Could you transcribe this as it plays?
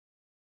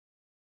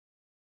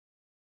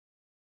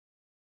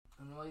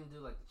we'll even do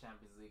like the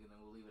Champions League, and then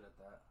we'll leave it at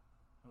that.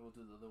 And we'll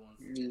do the other ones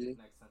Yeah.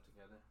 next time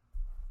together.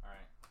 All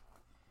right.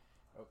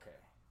 Okay.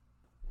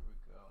 Here we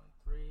go. In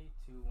 3,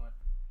 2, 1.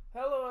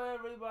 Hello,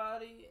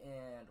 everybody,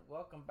 and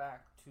welcome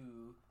back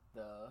to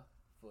the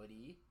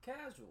Footy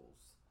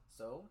Casuals.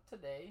 So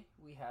today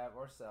we have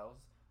ourselves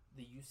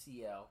the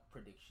UCL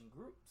prediction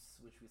groups,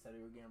 which we said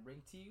we were going to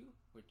bring to you,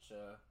 which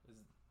is,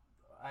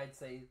 I'd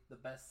say, the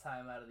best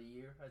time out of the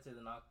year. I'd say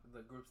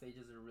the group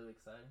stages are really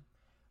exciting.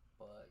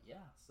 But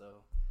yeah,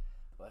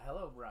 but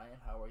hello, Brian.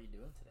 How are you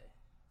doing today?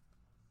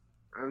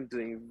 I'm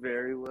doing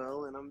very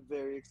well, and I'm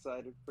very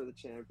excited for the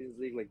Champions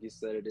League. Like you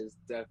said, it is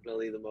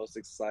definitely the most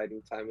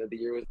exciting time of the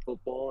year with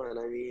football. And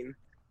I mean,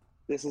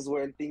 this is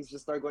when things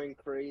just start going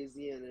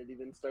crazy, and it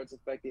even starts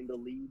affecting the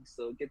league.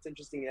 So it gets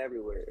interesting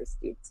everywhere.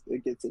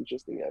 It gets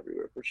interesting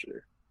everywhere for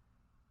sure.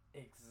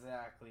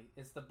 Exactly.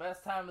 It's the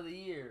best time of the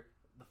year.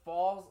 The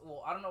falls.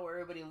 Well, I don't know where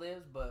everybody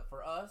lives, but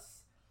for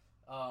us,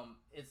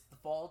 it's the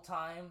fall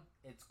time.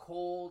 It's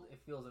cold. It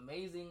feels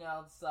amazing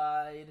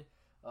outside.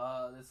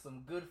 There's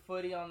some good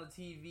footy on the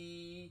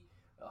TV.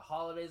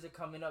 Holidays are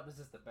coming up. It's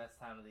just the best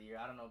time of the year.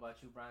 I don't know about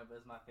you, Brian, but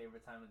it's my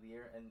favorite time of the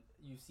year, and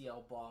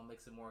UCL ball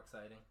makes it more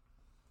exciting.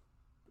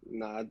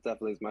 Nah, it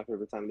definitely is my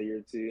favorite time of the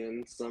year too.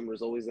 And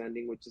summer's always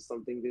ending, which is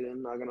something good.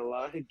 I'm not gonna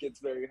lie, it gets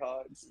very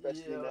hot,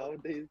 especially Yep,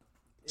 nowadays.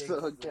 So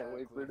I can't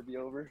wait for it exactly. to be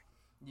over.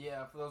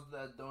 Yeah, for those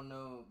that don't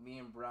know, me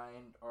and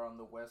Brian are on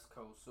the West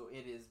Coast, so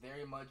it is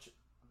very much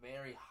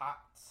very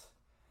hot.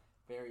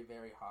 Very,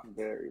 very hot.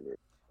 Very, very.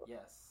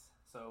 Yes.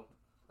 So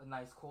a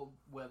nice cold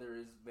weather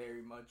is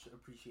very much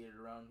appreciated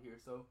around here,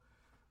 so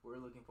we're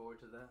looking forward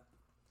to that.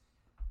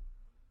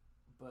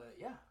 But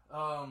yeah,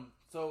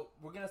 so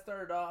we're gonna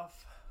start it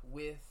off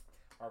with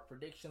our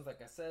predictions,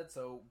 like I said.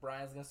 So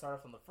Brian's gonna start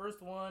off on the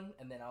first one,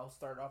 and then I'll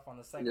start off on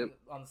the second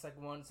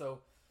Yep. one.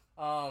 So,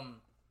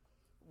 um,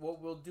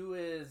 what we'll do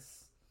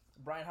is,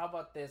 Brian, how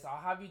about this?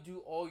 I'll have you do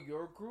all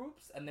your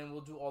groups, and then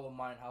we'll do all of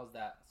mine. How's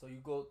that? So you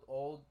go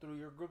all through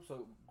your groups,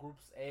 so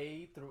groups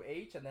A through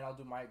H, and then I'll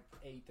do my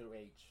A through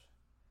H.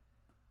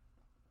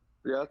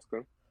 Yeah, that's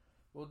good.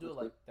 We'll do it That's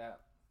good. like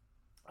that.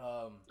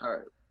 Um, All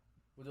right.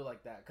 we'll do it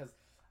like that because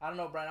I don't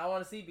know, Brian. I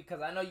want to see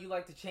because I know you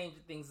like to change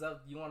things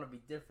up. You want to be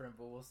different,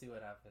 but we'll see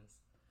what happens.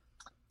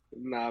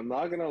 Nah, I'm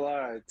not gonna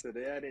lie.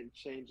 Today I didn't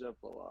change up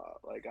a lot.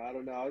 Like I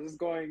don't know. I was just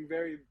going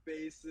very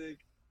basic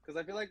because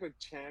I feel like with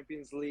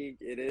Champions League,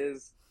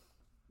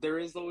 there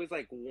is always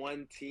like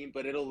one team,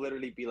 but it'll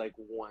literally be like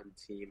one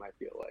team. I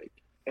feel like,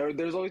 or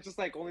there's always just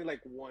like only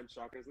like one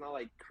shocker. It's not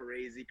like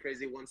crazy,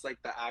 crazy. Once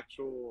like the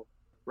actual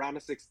round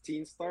of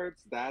 16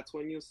 starts, that's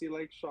when you'll see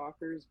like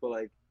shockers. But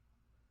like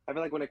I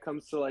feel like when it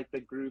comes to like the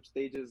group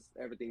stages,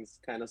 everything's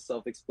kind of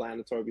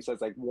self-explanatory besides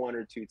like one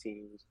or two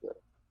teams. But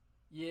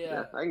yeah,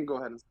 Yeah, I can go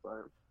ahead and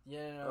start.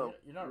 yeah, no, Oh,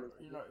 you're yes, not, I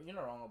you're do. not, you're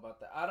not wrong about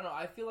that. I don't know.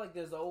 I feel like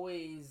there's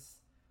always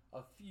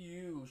a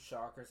few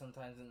shockers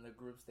sometimes in the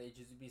group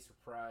stages. You'd be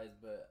surprised,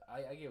 but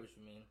I get what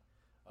you mean.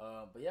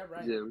 But yeah,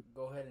 Brian, Yeah.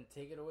 go ahead and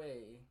take it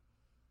away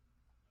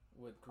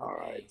with All Group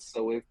right. A.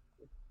 So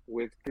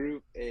with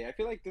Group A, I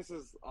feel like this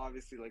is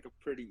obviously like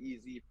a pretty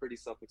easy, pretty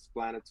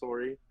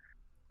self-explanatory.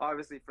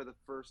 Obviously, for the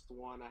first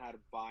one, I had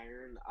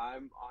Bayern.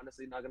 I'm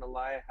honestly not gonna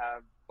lie, I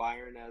have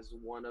Bayern as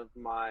one of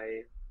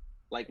my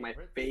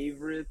Favorites.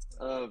 favorites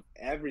of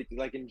everything,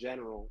 like in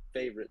general,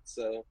 favorites.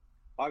 So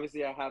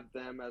obviously, I have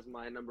them as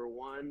my number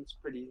one. It's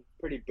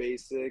pretty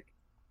basic.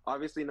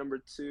 Obviously, number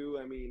two.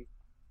 I mean,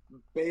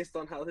 based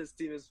on how his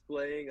team is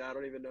playing, I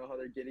don't even know how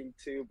they're getting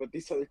to, but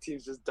these other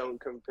teams just don't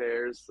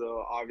compare.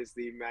 So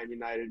obviously, Man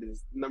United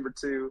is number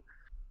two.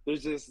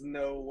 There's just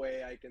no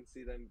way I can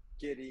see them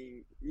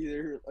getting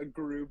either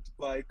grouped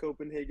by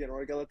Copenhagen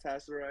or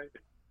Galatasaray.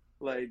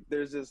 Like,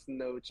 there's just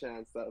no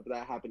chance of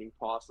that happening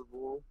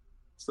possible.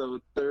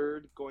 So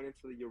third, going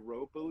into the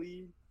Europa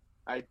League,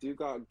 I do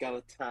got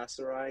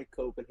Galatasaray.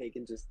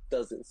 Copenhagen just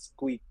doesn't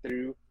squeak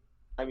through.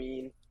 I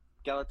mean,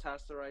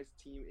 Galatasaray's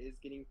team is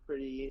getting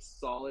pretty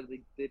solid.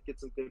 They did get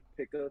some good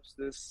pickups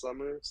this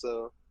summer,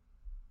 so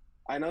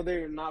I know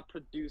they're not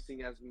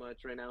producing as much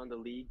right now in the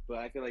league, but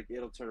I feel like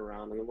it'll turn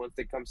around. And once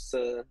it comes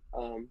to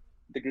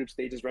the group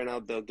stages right now,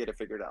 they'll get it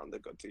figured out and they'll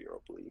go to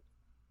Europa League.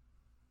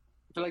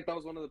 I feel like that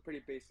was one of the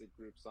pretty basic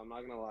groups, so I'm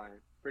not gonna lie.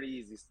 Pretty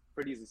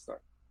easy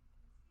start.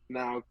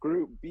 Now,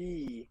 Group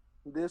B,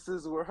 this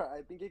is where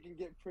I think it can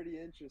get pretty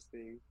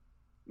interesting.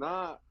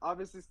 Not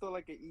obviously still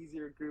like an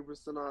easier group. We're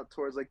still not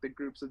towards like the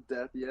groups of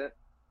death yet.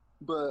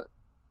 But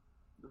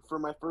for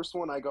my first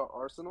one, I got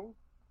Arsenal.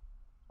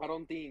 I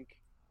don't think.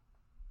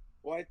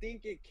 Well, I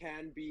think it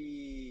can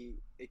be.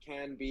 It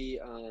can be.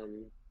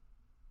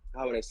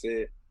 How would I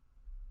say it?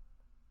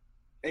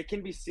 It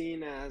can be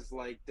seen as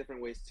like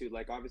different ways too.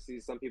 Like obviously,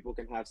 some people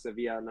can have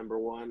Sevilla number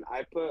one.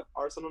 I put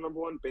Arsenal number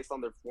one based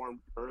on their form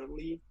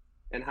currently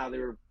and how they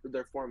were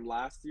their form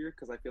last year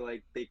because I feel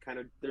like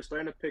they're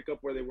starting to pick up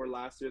where they were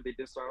last year. They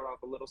did start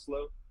off a little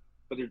slow,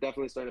 but they're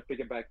definitely starting to pick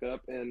it back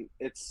up. And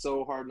it's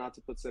so hard not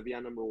to put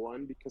Sevilla number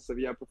one because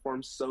Sevilla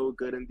performs so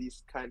good in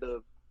these kind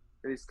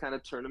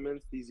of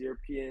tournaments, these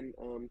European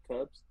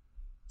cups.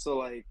 So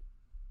like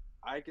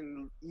I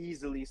can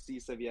easily see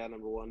Sevilla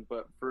number one,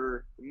 but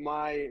for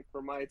my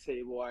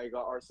table, I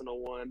got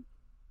Arsenal one,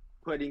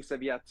 putting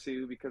Sevilla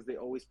two because they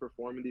always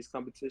perform in these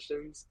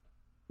competitions.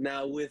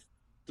 Now with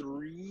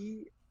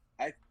three,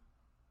 I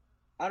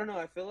I don't know.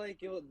 I feel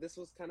like this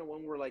was kind of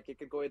one where like it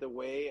could go either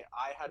way.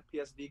 I had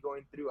PSV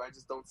going through. I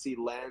just don't see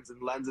Lens, and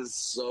Lens is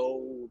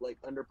so like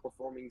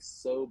underperforming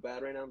so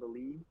bad right now in the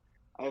league.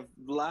 I've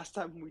last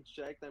time we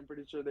checked, I'm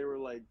pretty sure they were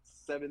like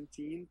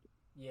 17th,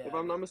 if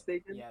I'm not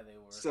mistaken. They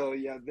were. So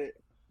yeah,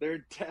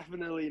 they're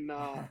definitely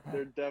not.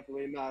 They're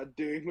definitely not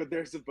doing what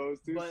they're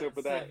supposed to. But So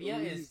for that Sevilla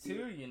is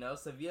reason, too,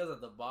 Sevilla's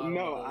at the bottom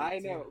no, of the I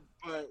league too. know,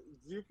 but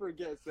you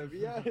forget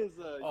Sevilla is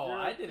a Oh, European.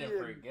 I didn't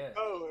forget.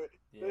 Oh,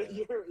 Yeah.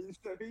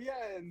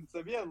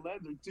 Sevilla and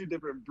Lens are two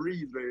different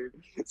breeds, man.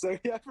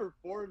 Sevilla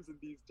performs in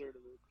these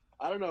tournaments.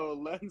 I don't know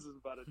what Lens is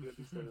about to do in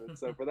these tournaments.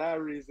 So for that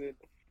reason,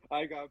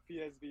 I got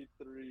PSV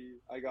 3.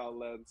 I got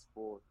Lens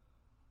 4.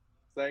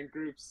 Then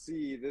Group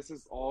C, this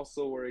is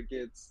also where it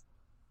gets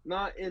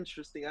not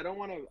interesting. I don't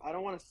want to. I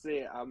don't want to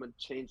say I'm gonna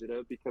change it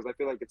up because I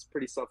feel like it's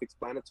pretty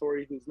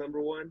self-explanatory who's number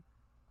one.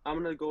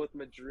 I'm gonna go with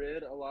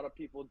Madrid. A lot of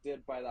people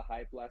did buy the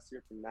hype last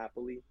year from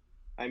Napoli.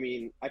 I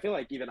mean, I feel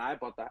like even I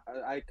bought that.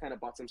 I kind of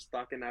bought some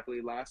stock in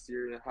Napoli last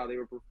year and how they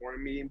were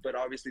performing, but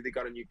obviously they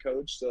got a new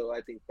coach, so I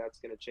think that's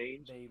gonna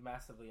change. They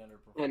massively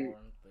underperformed, And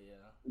but yeah.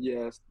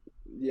 yes,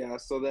 yeah.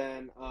 So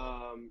then,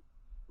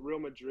 Real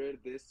Madrid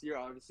this year,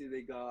 obviously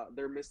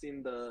they're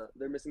missing the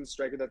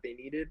striker that they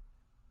needed,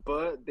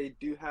 but they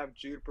do have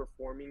Jude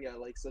performing at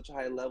like such a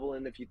high level,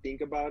 and if you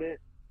think about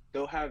it,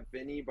 they'll have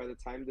Vinny by the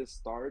time this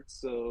starts.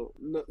 So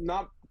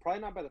not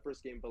probably not by the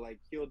first game, but like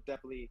he'll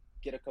definitely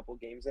get a couple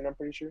games in. I'm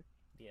pretty sure.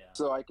 Yeah.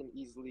 So I can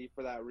easily,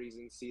 for that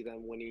reason, see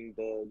them winning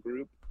the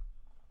group.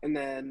 And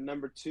then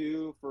number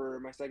two for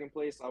my second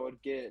place, I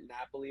would get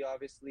Napoli.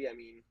 Obviously, I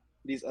mean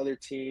these other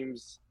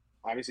teams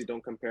obviously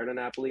don't compare to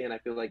Napoli, and I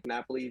feel like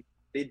Napoli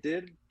they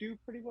did do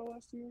pretty well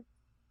last year.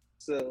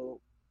 So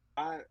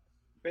I,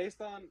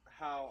 based on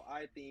how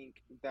I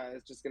think that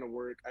it's just gonna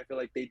work, I feel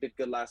like they did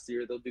good last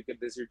year. They'll do good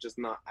this year, just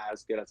not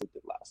as good as they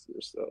did last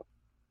year. So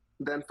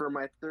then for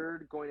my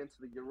third, going into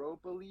the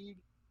Europa League,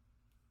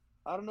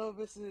 I don't know if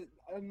this is.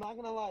 I'm not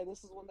gonna lie.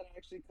 This is one that I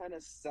actually kind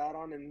of sat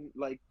on and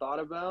like thought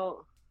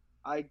about.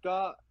 I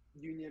got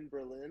Union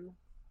Berlin.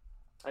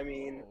 I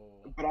mean,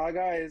 Oh.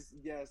 Braga is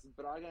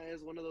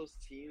one of those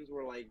teams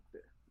where like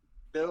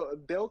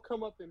they'll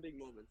come up in big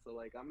moments. So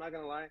like I'm not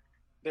gonna lie,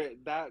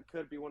 that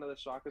could be one of the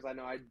shockers. I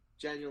know I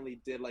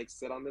genuinely did like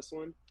sit on this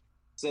one.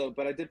 So,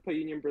 but I did put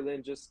Union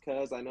Berlin just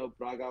because I know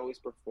Braga always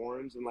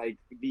performs and like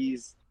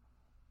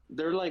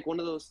they're like one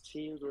of those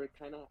teams where it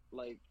kind of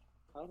like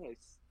how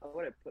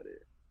would I put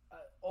it?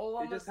 All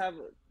They just have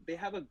they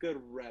have a good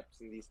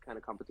reps in these kind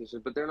of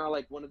competitions, but they're not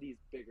like one of these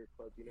bigger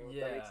clubs. You know, if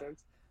that makes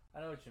sense. I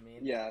know what you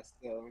mean. Yeah.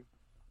 So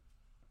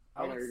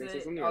I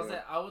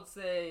would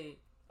say,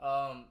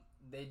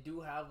 they do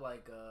have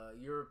like a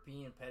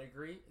European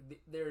pedigree.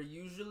 They're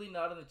usually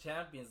not in the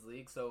Champions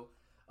League, so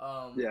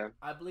yeah.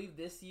 I believe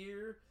this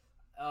year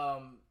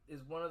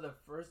is one of the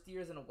first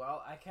years in a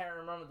while. I can't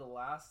remember the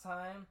last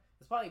time.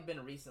 It's probably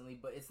been recently,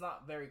 but it's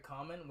not very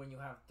common when you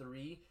have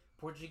three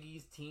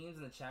Portuguese teams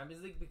in the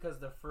Champions League because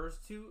the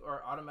first two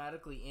are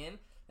automatically in,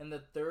 and the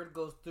third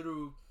goes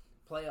through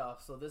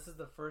playoffs. So this is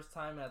the first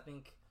time, and I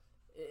think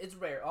it's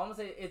rare. I almost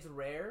say it's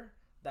rare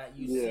that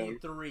you see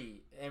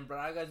three. And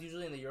Braga's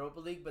usually in the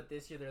Europa League, but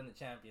this year they're in the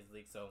Champions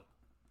League. So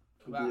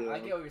I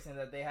get what you're saying,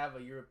 that they have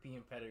a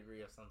European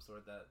pedigree of some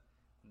sort, that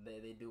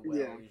they do well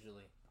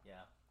usually.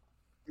 Yeah.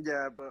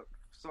 Yeah, but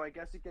so I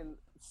guess you can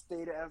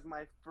state it as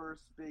my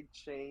first big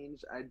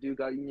change. I do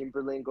got Union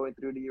Berlin going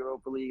through the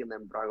Europa League, and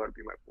then Braga to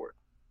be my fourth.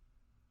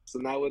 So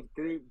now with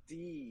Group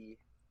D,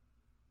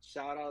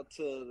 shout out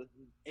to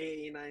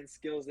AA9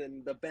 Skills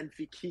and the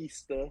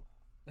Benfiquista.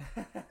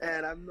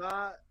 And I'm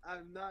not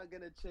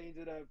gonna change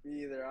it up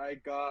either. I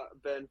got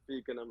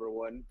Benfica number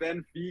one.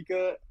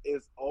 Benfica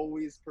is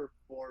always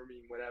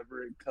performing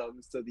whenever it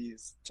comes to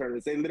these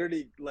tournaments. They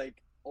literally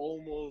like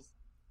almost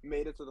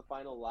made it to the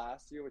final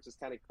last year, which is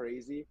kind of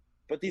crazy.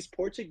 But these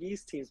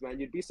Portuguese teams, man,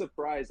 you'd be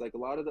surprised. Like a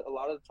lot of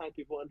the time,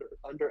 people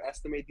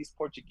underestimate these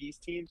Portuguese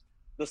teams,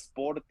 the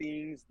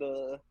Sportings,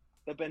 the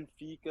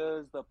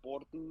Benficas, the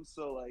Portos.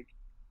 So like,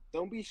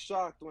 don't be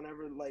shocked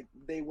whenever like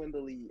they win the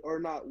league or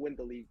not win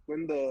the league,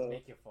 win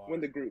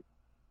the group.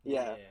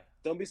 Yeah.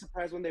 Don't be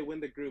surprised when they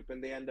win the group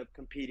and they end up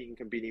competing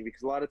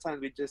because a lot of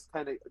times we just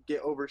kind of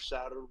get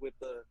overshadowed with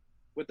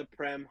the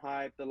Prem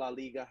hype, the La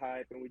Liga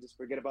hype, and we just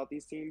forget about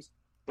these teams.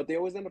 But they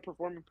always end up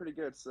performing pretty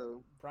good.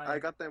 So Brian, I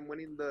got them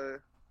winning the.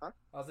 Huh?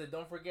 I'll say,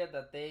 don't forget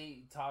that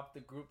they topped the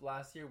group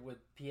last year with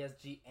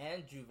PSG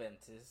and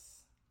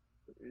Juventus.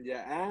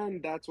 Yeah,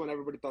 and that's when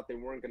everybody thought they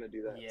weren't going to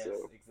do that. Yes,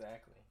 so.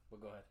 Exactly. But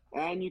go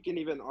ahead. And you can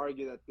even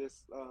argue that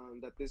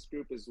this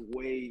group is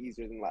way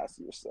easier than last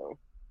year. So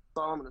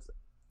that's all I'm going to say.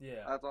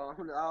 Yeah. That's all.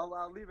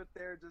 I'll leave it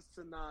there just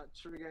to not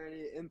trigger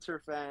any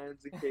Inter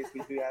fans in case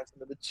we do have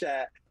some in the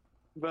chat.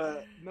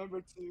 But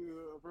number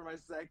two for my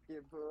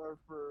second,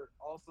 for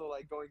also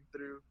like going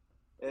through,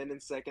 and in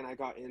second I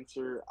got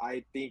Inter.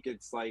 I think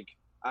it's like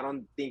I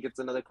don't think it's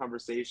another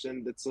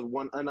conversation. It's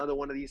another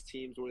one of these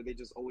teams where they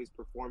just always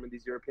perform in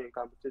these European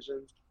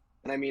competitions.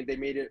 And I mean, they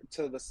made it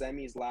to the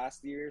semis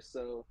last year,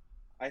 so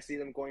I see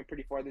them going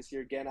pretty far this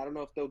year again. I don't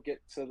know if they'll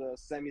get to the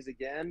semis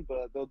again,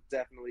 but they'll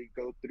definitely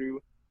go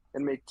through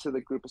and make to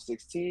the group of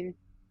 16.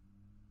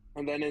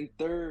 And then in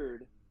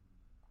third,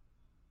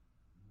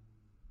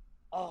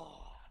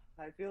 oh,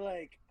 I feel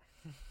like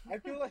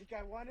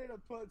I wanted to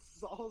put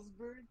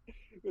Salzburg.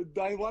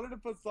 I wanted to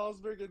put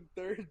Salzburg in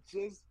third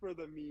just for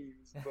the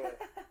memes, but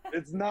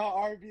it's not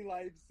RB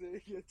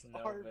Leipzig. It's No,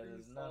 RB but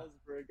it's not.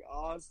 Salzburg,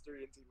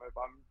 Austrian team, if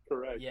I'm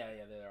correct. Yeah,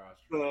 they're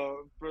Austrian.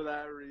 So for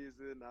that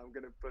reason, I'm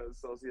gonna put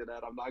Sociedad.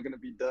 I'm not gonna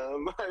be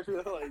dumb. I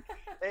feel like,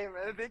 hey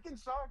man, they can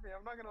shock me.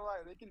 I'm not gonna lie,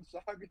 they can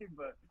shock me,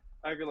 but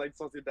I feel like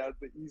Sociedad's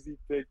the easy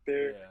pick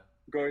there, Yeah.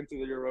 going to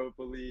the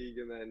Europa League,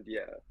 and then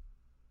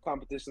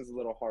competition's a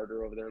little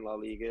harder over there in La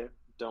Liga.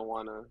 Don't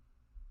wanna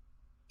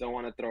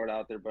throw it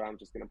out there, but I'm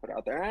just gonna put it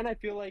out there. And I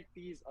feel like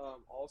these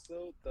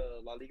also the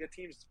La Liga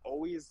teams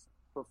always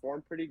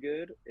perform pretty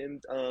good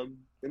in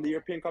the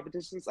European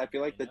competitions. I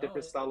feel like the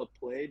different style of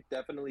play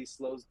definitely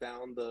slows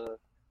down the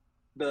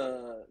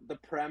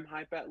Prem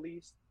hype at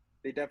least.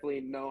 They definitely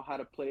know how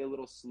to play a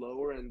little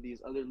slower, and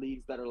these other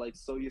leagues that are like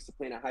so used to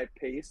playing at high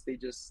pace, they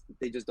just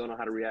don't know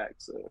how to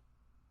react. So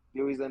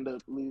they always end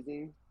up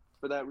losing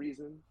for that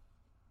reason.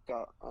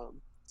 Got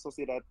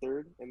Sociedad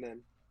third, and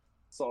then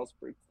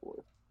Salzburg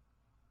fourth.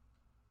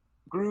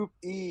 Group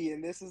E,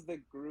 and this is the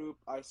group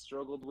I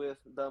struggled with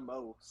the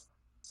most.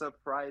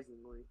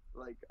 Surprisingly,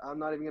 like I'm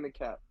not even gonna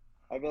cap.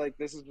 I feel like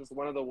this is just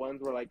one of the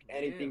ones where like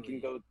anything can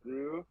go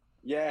through.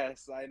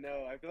 Yes, I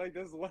know. I feel like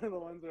this is one of the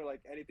ones where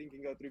like anything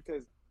can go through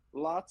because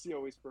Lazio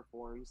always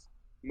performs.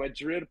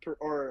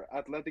 Or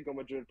Atletico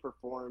Madrid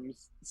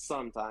performs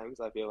sometimes.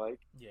 I feel like.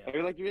 Yeah. I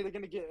feel like you're either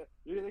gonna get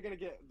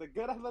the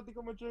good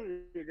Atletico Madrid,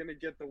 or you're gonna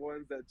get the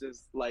ones that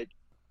just like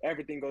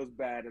everything goes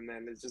bad and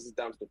then it's just a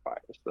dumpster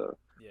fire. So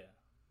yeah.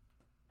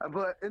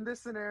 But in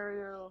this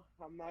scenario,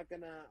 I'm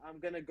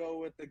gonna go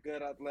with the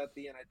good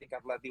Atleti, and I think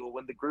Atleti will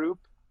win the group.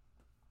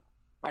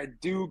 I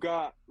do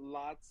got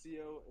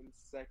Lazio in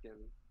second,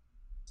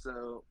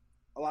 so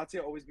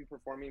Lazio always be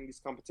performing in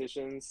these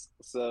competitions,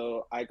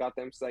 so I got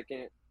them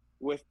second.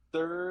 With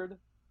third,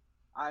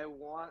 I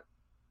want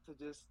to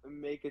just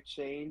make a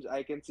change.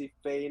 I can see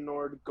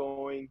Feyenoord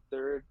going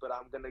third, but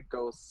I'm gonna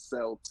go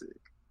Celtic.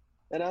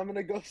 And I'm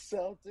gonna go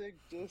Celtic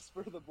just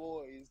for the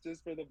boys,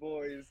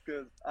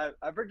 because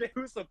I forget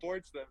who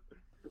supports them,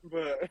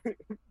 but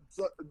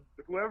so,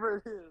 whoever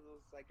it is,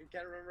 like I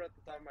can't remember at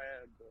the top of my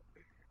head, but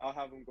I'll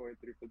have them going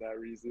through for that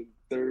reason.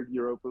 Third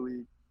Europa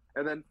League,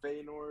 and then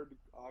Feyenoord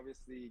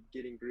obviously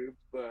getting grouped,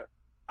 but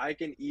I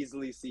can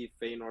easily see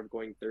Feyenoord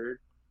going third.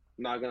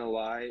 Not gonna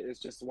lie, it's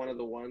just one of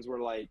the ones where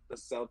like the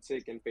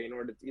Celtic and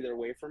Feyenoord, it's either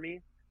way for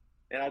me,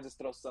 and I'll just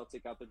throw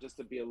Celtic out there just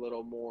to be a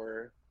little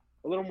more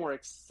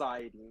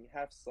exciting.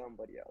 Have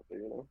somebody out there,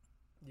 you know.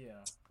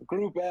 Yeah.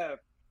 Group F.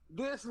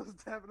 This was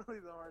definitely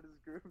the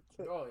hardest group.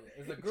 Oh,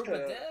 it's a group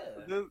of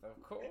death.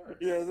 Of course.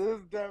 Yeah, this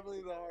is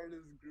definitely the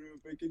hardest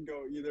group. It can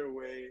go either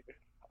way.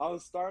 I'll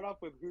start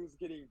off with who's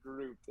getting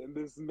grouped, and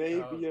this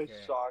may be a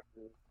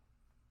shocker.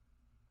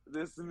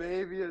 This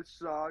may be a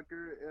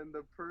shocker, and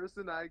the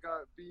person I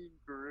got being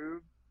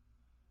grouped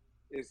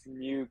is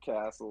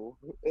Newcastle.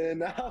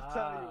 And I'll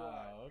tell you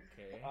why.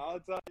 Okay. I'll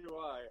tell you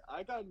why.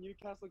 I got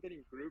Newcastle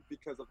getting grouped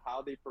because of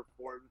how they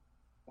performed,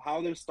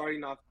 how they're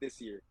starting off this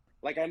year.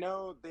 Like, I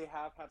know they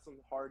have had some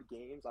hard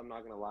games, I'm not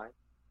going to lie.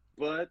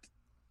 But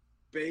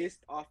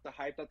based off the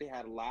hype that they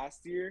had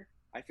last year,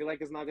 I feel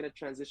like it's not going to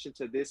transition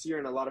to this year.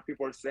 And a lot of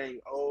people are saying,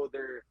 oh,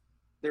 they're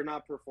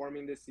not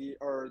performing this year,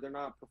 or they're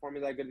not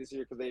performing that good this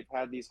year because they've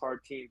had these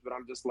hard teams. But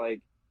I'm just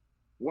like,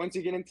 once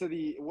you get into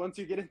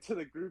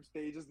the group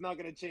stage, it's not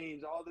going to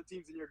change. All the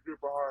teams in your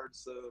group are hard.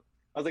 So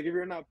I was like, if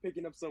you're not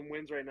picking up some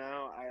wins right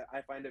now, I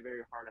find it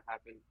very hard to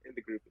happen in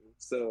the grouping.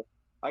 So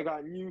I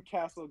got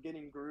Newcastle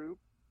getting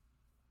grouped.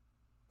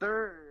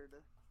 Third,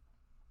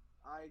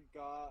 I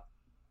got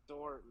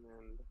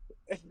Dortmund.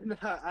 And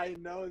I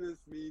know this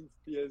means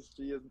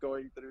PSG is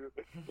going through,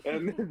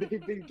 and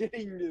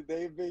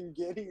they've been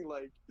getting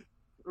like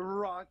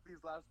rocked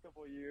these last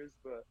couple of years.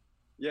 But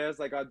yes,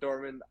 I got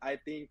Dortmund. I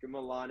think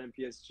Milan and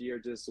PSG are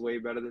just way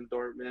better than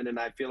Dortmund, and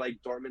I feel like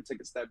Dortmund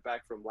took a step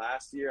back from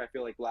last year. I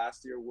feel like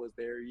last year was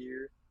their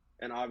year,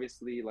 and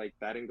obviously like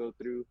that didn't go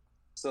through.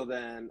 So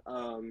then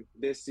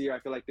this year, I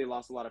feel like they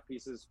lost a lot of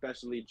pieces,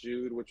 especially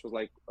Jude, which was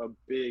like a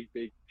big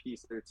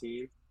piece of their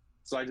team.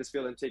 So I just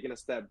feel them taking a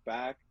step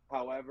back.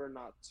 However,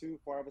 not too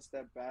far of a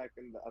step back,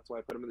 and that's why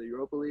I put them in the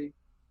Europa League.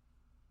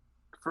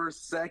 For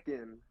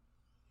second,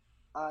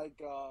 I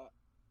got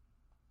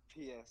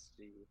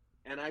PSG.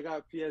 And I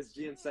got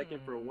PSG in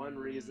second for one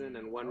reason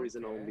and one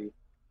reason only.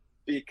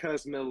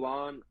 Because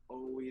Milan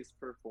always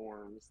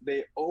performs.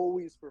 They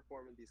always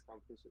perform in these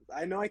competitions.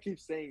 I know I keep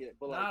saying it,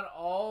 but like not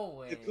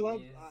always.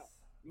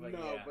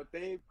 But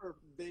they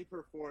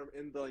perform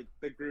in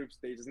the group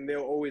stages, and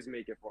they'll always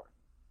make it far.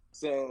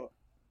 So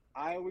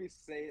I always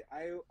say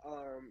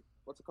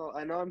what's it called?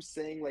 I know I'm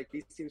saying like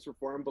these teams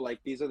perform, but like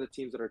these are the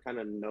teams that are kind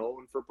of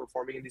known for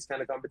performing in these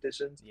kind of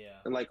competitions. Yeah.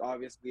 And like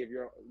obviously, if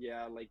you're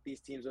like these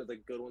teams are the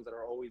good ones that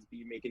are always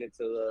be making it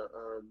to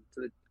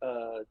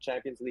the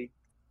Champions League.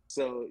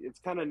 So it's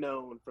kind of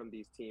known from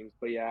these teams.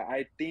 But yeah,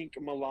 I think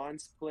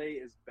Milan's play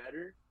is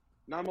better.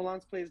 Not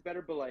Milan's play is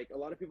better, but like a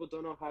lot of people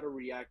don't know how to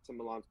react to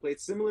Milan's play.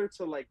 It's similar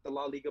to like the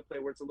La Liga play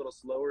where it's a little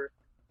slower.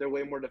 They're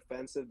way more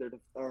defensive.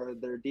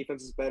 Their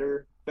defense is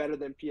better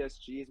than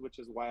PSG's, which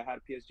is why I had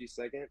PSG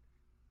second.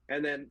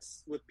 And then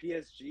with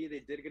PSG, they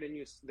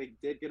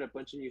did get a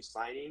bunch of new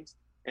signings.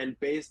 And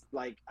based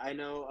like I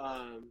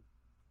know,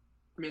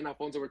 me and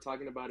Alfonso were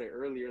talking about it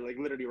earlier, like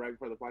literally right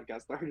before the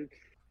podcast started.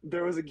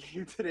 There was a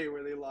game today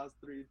where they lost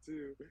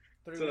 3-2.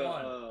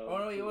 3-1. Oh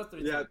no, it was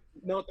 3-2. Yeah,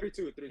 no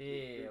 3-2. 3-2.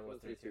 Yeah, it was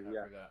 3-2.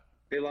 I forgot.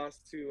 They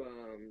lost to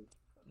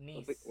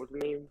Nice. What's the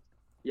name?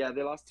 Yeah,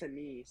 they lost to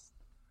Nice.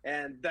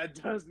 And that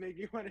does make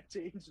me want to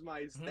change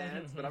my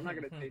stance, but I'm not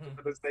gonna change it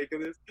for the sake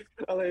of this.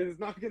 I'm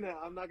not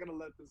gonna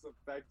let this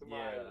affect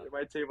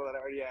my table that I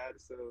already had.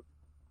 So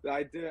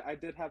I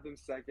did have them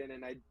second,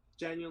 and I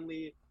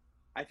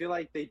feel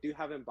like they do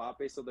have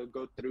Mbappe, so they'll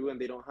go through,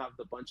 and they don't have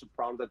the bunch of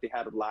problems that they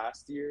had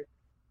last year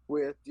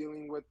with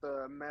dealing with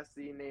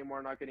Messi,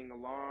 Neymar not getting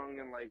along,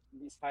 and like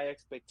these high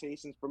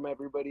expectations from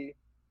everybody.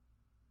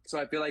 So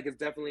I feel like it's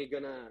definitely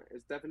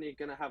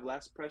gonna have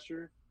less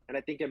pressure. And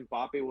I think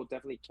Mbappe will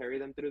definitely carry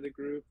them through the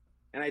group.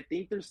 And I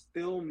think they're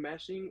still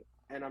meshing.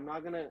 And I'm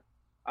not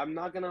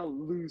gonna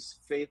lose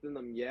faith in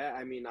them yet.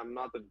 I mean, I'm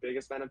not the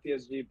biggest fan of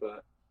PSG,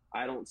 but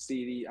I don't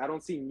see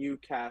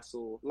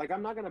Newcastle. Like,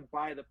 I'm not gonna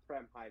buy the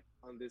Prem hype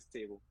on this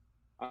table.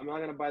 I'm not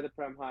gonna buy the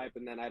Prem hype,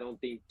 and then I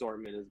don't think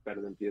Dortmund is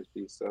better than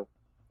PSG. So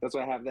that's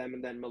why I have them.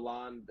 And then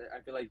Milan, I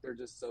feel like they're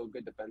just so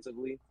good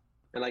defensively.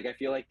 And like I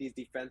feel like these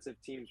defensive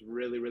teams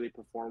really, really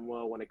perform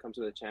well when it comes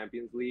to the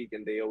Champions League,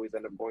 and they always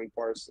end up going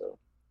far. So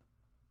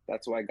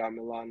that's why I got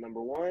Milan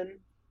number one.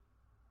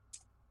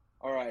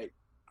 All right,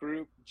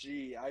 Group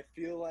G. I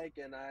feel like,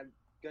 and I'm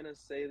gonna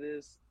say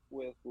this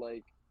with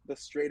like the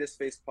straightest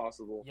face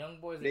possible. Young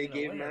boys are They gonna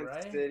gave win Man it,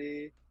 right?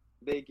 City.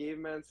 They gave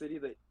Man City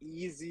the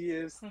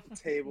easiest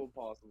table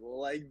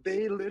possible. Like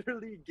they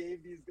literally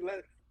gave these.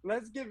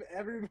 Let's give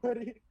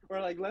everybody, or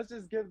like let's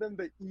just give them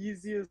the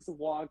easiest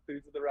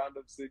walkthrough to the round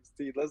of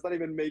 16. Let's not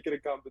even make it a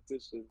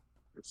competition.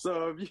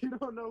 So if you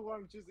don't know who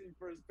I'm choosing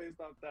first based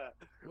off that,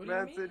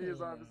 Man City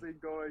is obviously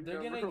going.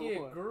 They're gonna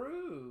get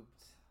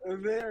grouped.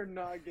 They're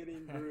not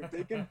getting grouped.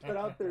 They can put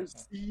out their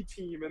C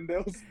team and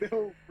they'll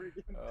still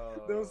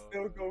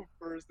go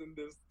first in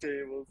this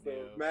table. So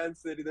Man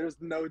City,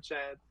 there's no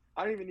chance.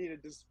 I don't even need to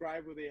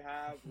describe who they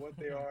have, what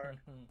they are.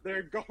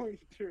 They're going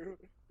through.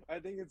 I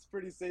think it's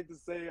pretty safe to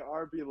say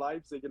RB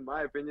Leipzig, in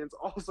my opinion, is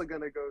also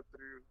gonna go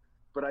through.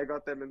 But I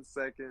got them in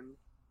second.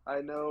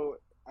 I know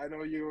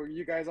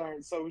you guys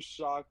aren't so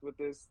shocked with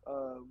this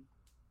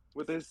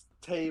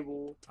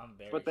table. I'm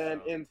very But then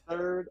shocked. in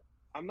third,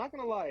 I'm not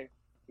gonna lie,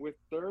 with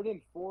third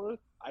and fourth,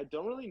 I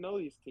don't really know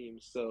these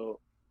teams. So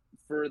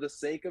for the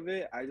sake of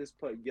it, I just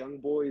put Young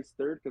Boys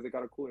third because it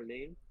got a cooler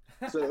name.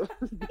 So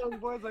Young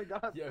Boys I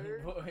got Young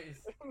third.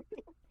 Boys.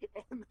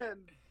 And then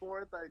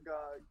fourth I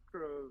got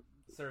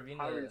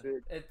Servina.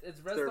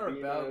 It's Red Star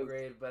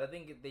Belgrade, but I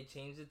think they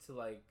changed it to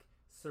like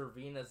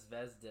Servina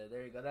Zvezda.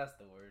 There you go. That's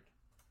the word.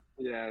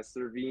 Yeah,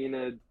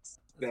 Servina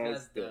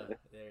Zvezda.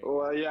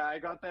 Well, yeah, I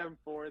got them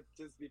fourth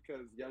just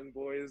because Young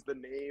Boys, the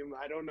name.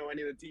 I don't know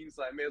any of the teams,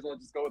 so I may as well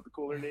just go with the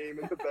cooler name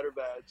and the better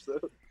badge. So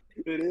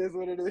it is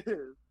what it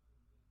is.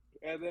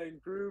 And then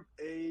Group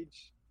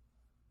H,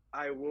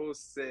 I will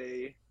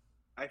say,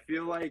 I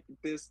feel like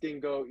this can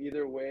go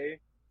either way.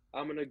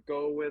 I'm going to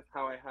go with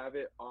how I have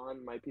it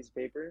on my piece of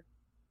paper.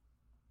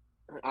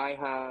 I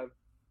have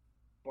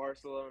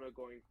Barcelona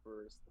going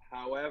first.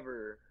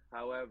 However,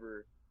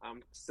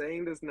 I'm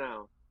saying this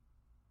now.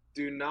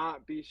 Do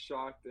not be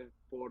shocked if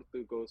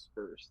Porto goes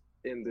first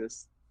in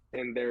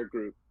their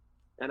group.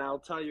 And I'll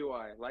tell you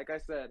why. Like I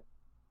said,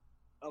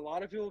 a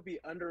lot of people will be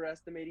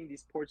underestimating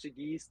these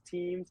Portuguese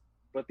teams,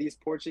 but these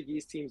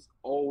Portuguese teams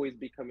always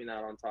be coming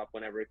out on top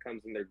whenever it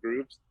comes in their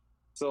groups.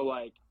 So,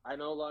 like, I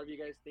know a lot of you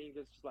guys think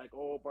it's just like,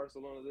 oh,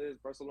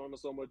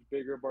 Barcelona's so much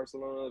bigger,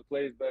 Barcelona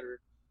plays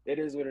better. It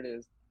is what it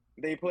is.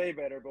 They play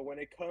better, but when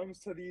it comes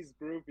to these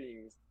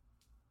groupings,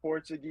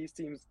 Portuguese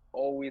teams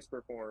always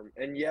perform.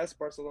 And yes,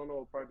 Barcelona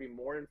will probably be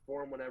more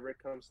informed whenever it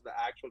comes to the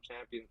actual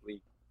Champions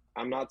League.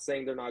 I'm not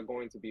saying they're not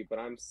going to be, but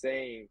I'm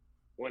saying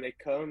when it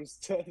comes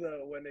to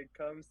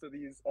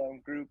these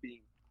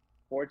groupings,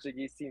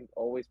 Portuguese teams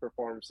always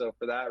perform. So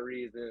for that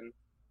reason,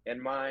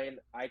 in mine,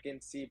 I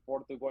can see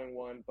Porto going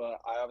one,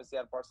 but I obviously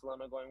have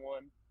Barcelona going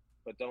one.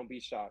 But don't be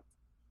shocked.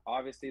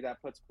 Obviously,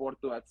 that puts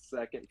Porto at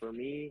second for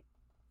me.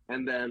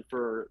 And then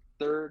for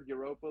third,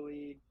 Europa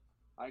League,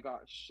 I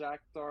got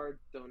Shakhtar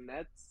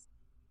Donetsk.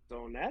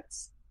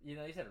 You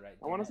know, you said it right.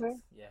 I want to say?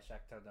 Yeah,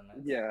 Shakhtar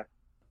Donetsk. Yeah.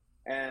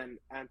 And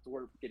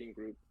Antwerp getting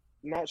grouped.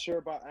 Not sure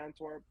about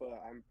Antwerp,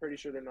 but I'm pretty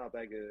sure they're not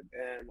that good.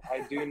 And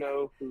I do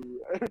know who...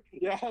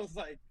 Yeah, I was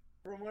like,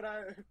 from what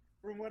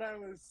from what I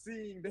was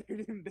seeing, they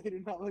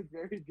did not look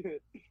very good.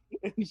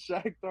 And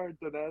Shakhtar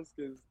Donetsk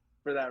is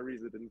for that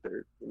reason in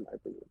third, in my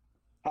opinion.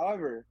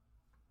 However,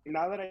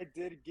 now that I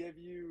did give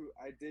you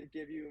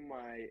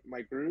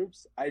my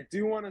groups. I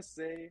do want to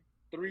say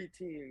three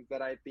teams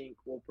that I think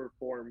will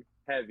perform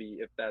heavy,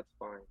 if that's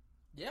fine.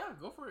 Yeah,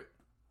 go for it.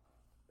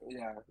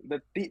 Yeah,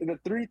 the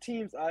three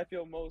teams I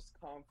feel most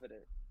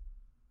confident.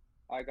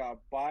 I got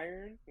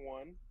Bayern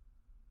one,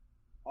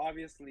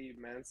 obviously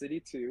Man City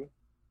two,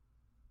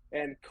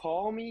 and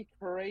call me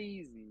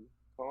crazy.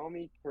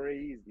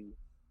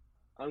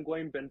 I'm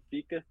going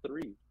Benfica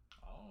three.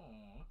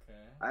 Oh,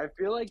 okay. I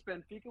feel like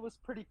Benfica was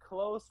pretty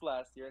close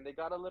last year, and they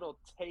got a little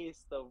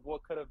taste of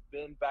what could have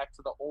been back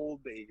to the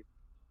old days.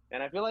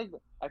 And I feel like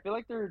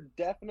they're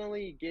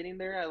definitely getting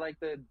there. I like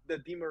the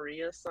Di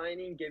Maria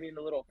signing, giving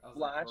a little That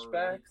was a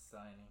flashback. great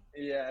signing.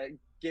 Yeah,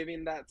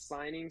 giving that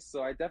signing.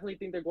 So I definitely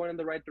think they're going in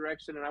the right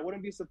direction, and I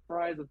wouldn't be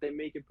surprised if they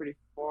make it pretty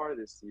far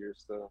this year.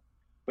 So,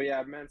 but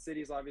yeah, Man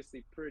City's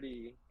obviously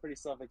pretty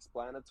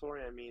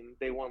self-explanatory. I mean,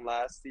 they won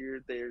last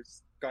year. They've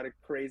got a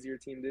crazier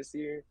team this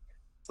year.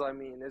 So I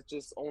mean, it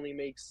just only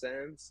makes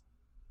sense.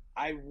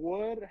 I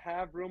would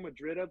have Real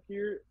Madrid up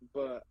here,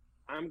 but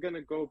I'm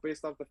gonna go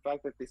based off the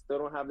fact that they still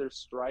don't have their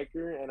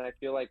striker, and I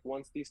feel like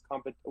once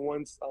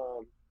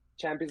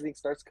Champions League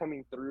starts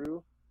coming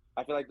through,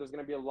 I feel like there's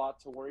gonna be a lot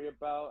to worry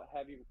about,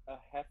 having a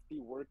hefty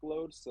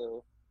workload.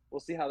 So we'll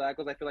see how that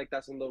goes. I feel like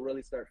that's when they'll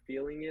really start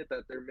feeling it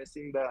that they're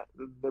missing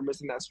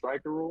that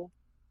striker role.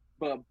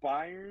 But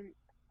Bayern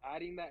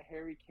adding that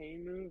Harry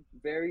Kane move,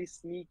 very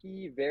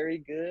sneaky, very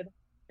good,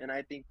 and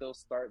I think they'll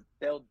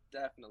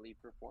definitely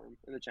perform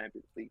in the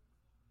Champions League.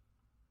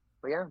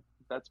 But yeah,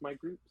 that's my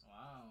groups.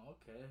 Wow.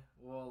 Okay.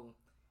 Well,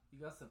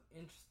 you got some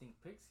interesting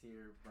picks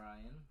here,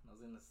 Brian. I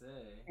was gonna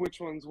say. Which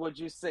ones would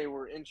you say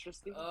were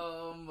interesting?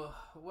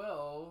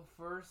 Well,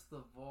 first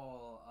of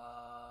all,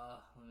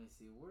 let me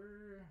see.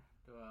 Where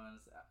do I want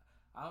to say?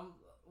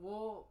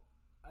 Well,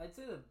 I'd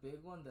say the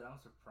big one that I'm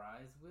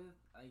surprised with,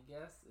 I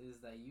guess, is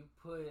that you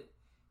put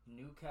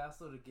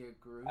Newcastle to get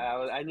grouped.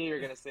 I knew you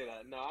were gonna say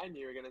that. No, I knew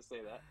you were gonna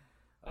say that.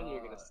 I knew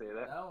you were gonna say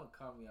that. That one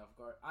caught me off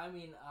guard. I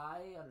mean,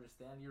 I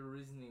understand your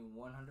reasoning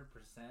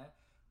 100%,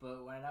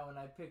 but when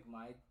I pick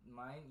mine,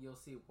 you'll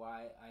see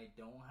why I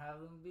don't have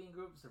them being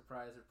grouped.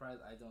 Surprise, surprise!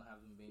 I don't have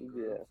them being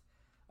grouped.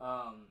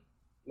 Yeah.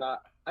 Nah,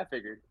 I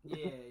figured.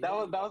 Yeah, that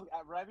was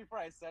right before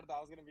I said that.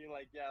 I was gonna be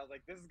like, yeah, I was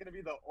like, this is gonna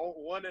be the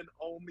one and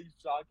only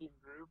shocking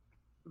group.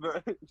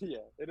 But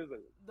yeah, it is.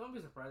 Don't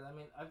be surprised. I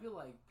mean, I feel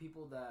like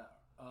people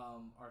that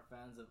are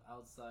fans of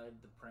outside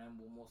the Prem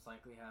will most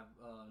likely have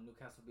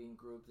Newcastle being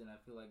grouped, and I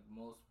feel like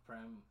most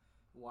Prem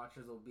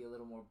watchers will be a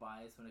little more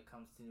biased when it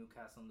comes to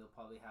Newcastle, and they'll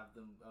probably have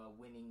them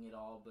winning it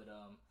all. But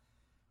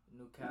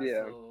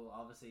Newcastle,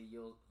 obviously,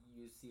 you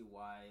see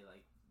why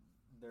like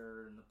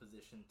they're in the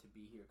position to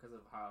be here because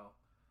of how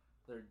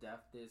their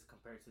depth is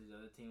compared to the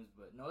other teams.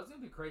 But no, it's gonna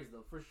be crazy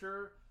though, for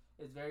sure.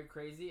 It's very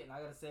crazy, and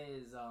I gotta say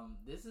is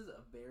this is a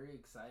very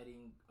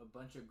exciting a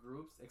bunch of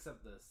groups,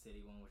 except the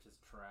City one, which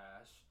is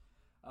trash.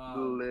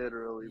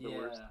 Literally the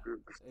worst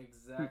group.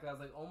 Exactly. I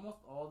was like, almost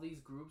all these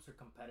groups are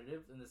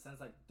competitive in the sense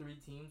like 3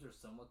 teams are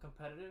somewhat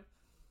competitive,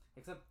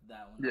 except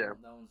that one. Yeah,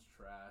 that one's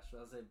trash.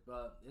 I was like,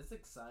 but it's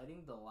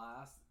exciting. The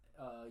last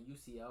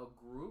UCL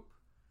group,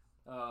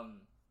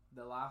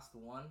 the last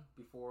one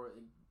before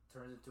it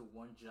turns into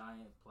one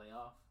giant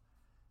playoff.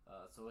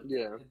 So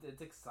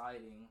it's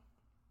exciting.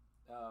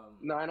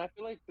 No, and I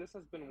feel like this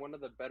has been one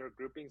of the better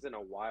groupings in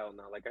a while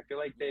now. Like I feel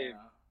like the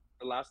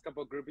last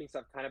couple of groupings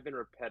have kind of been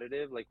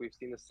repetitive. Like we've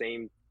seen the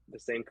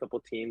same couple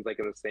teams like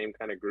in the same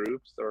kind of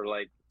groups or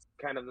like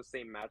kind of the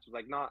same matches.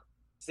 Like not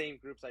same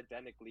groups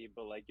identically,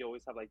 but like you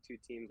always have like 2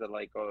 teams that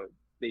like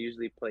they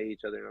usually play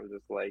each other. And I'm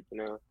just like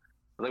like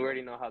we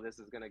already know how this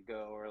is gonna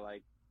go. Or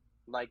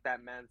like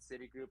that Man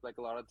City group. Like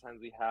a lot of times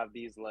we have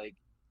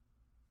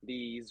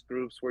these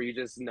groups where you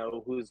just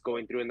know who's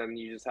going through, and then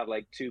you just have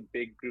like 2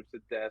 big groups of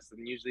death,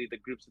 and usually the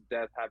groups of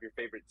death have your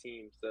favorite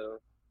team. So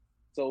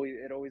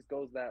it always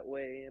goes that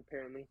way,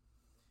 apparently.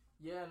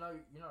 Yeah, no,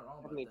 you're not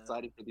wrong about Definitely that.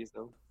 excited for these,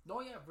 though.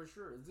 No, yeah, for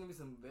sure. It's gonna be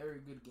some very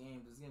good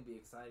games. It's gonna be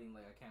exciting.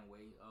 Like I can't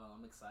wait.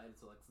 I'm excited.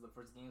 So the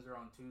first games are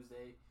on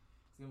Tuesday.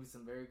 It's gonna be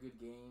some very good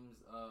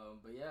games.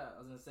 But yeah, I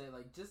was gonna say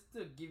like just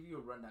to give you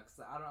a rundown.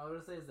 Cause I don't know. What I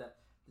would say is that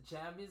the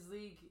Champions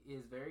League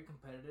is very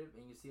competitive,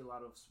 and you see a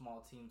lot of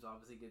small teams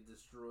obviously get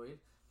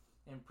destroyed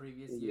in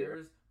previous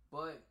years.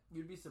 But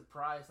you'd be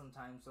surprised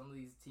sometimes some of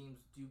these teams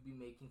do be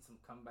making some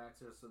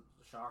comebacks or some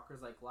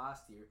shockers like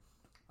last year.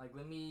 Like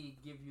let me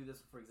give you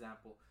this for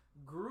example.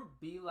 Group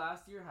B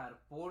last year had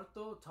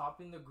Porto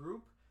topping the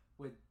group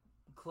with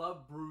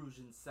Club Brugge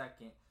in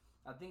second.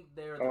 I think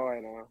they're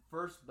the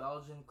first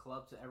Belgian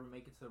club to ever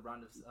make it to the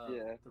round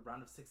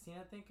of 16.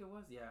 I think it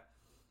was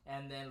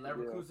and then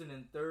Leverkusen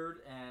in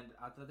third, and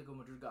Atletico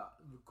Madrid got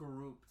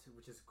grouped,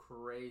 which is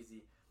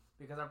crazy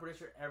because I'm pretty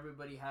sure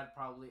everybody had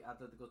probably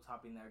Atletico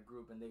topping that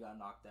group, and they got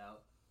knocked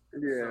out.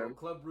 Yeah. So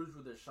Club Brugge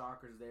were the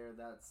shockers there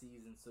that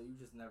season, so you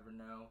just never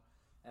know.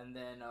 And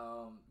then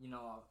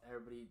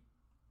everybody.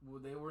 Well,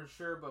 they weren't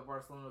sure, but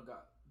Barcelona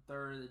got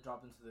third. They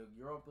dropped into the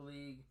Europa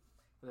League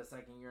for the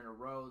second year in a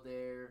row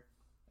there.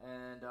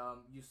 And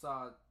you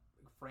saw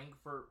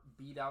Frankfurt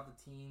beat out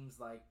the teams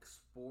like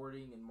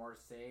Sporting and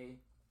Marseille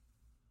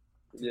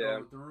to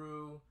go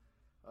through.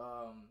 What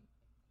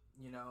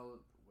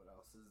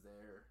else is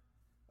there?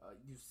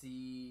 You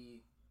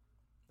see,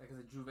 like I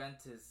said,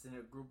 Juventus in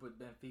a group with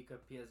Benfica,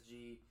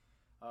 PSG.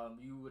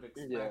 You would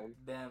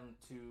expect them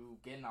to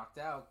get knocked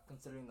out,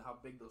 considering how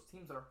big those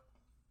teams are.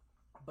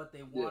 But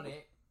they won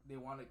it. They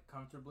won it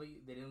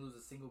comfortably. They didn't lose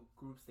a single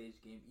group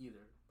stage game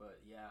either. But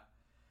yeah,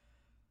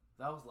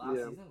 that was last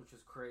season, which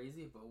is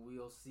crazy. But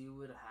we'll see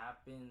what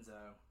happens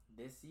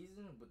this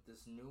season with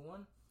this new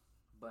one.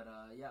 But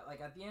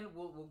like at the end,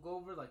 we'll go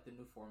over like the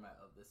new format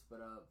of this.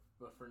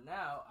 But for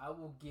now, I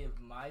will give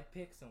my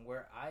picks and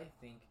where I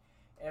think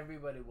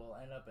everybody will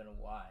end up and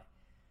why.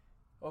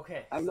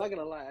 Okay. I'm not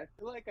gonna lie. I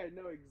feel like I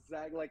know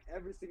exactly like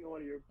every single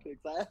one of your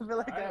picks. I feel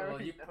like I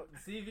already know.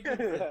 See if you can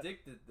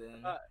predict it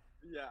then.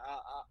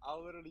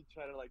 I'll literally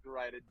try to like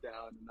write it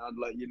down and I'll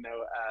let you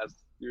know as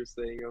you're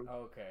saying them.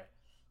 Okay.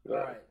 All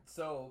right.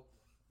 So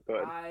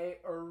I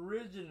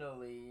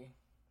originally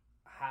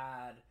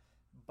had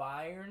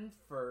Bayern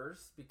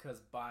first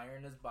because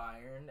Bayern is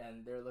Bayern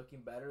and they're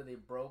looking better. They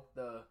broke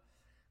the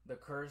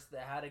curse they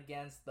had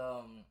against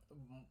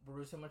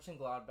Borussia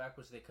Mönchengladbach,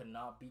 which they could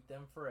not beat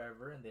them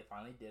forever, and they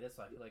finally did it.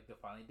 So I feel like they'll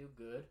finally do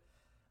good.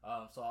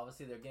 So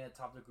obviously they're getting to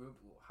top the group.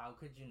 How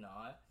could you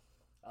not?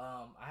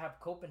 I have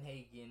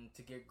Copenhagen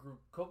to get group.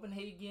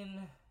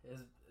 Copenhagen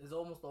is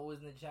almost always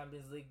in the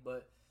Champions League,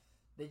 but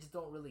they just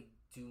don't really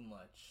do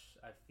much,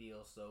 I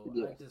feel. So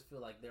I just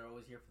feel like they're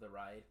always here for the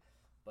ride.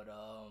 But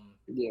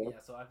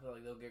so I feel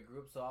like they'll get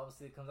grouped. So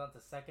obviously it comes down to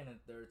second and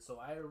third. So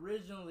I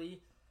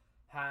originally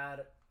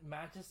had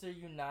Manchester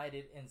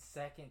United in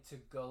second to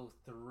go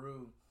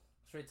through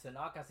straight to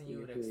knockouts, and you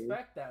would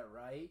expect that,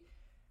 right?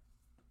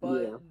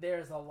 But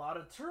there's a lot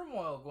of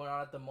turmoil going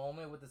on at the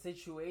moment with the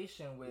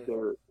situation with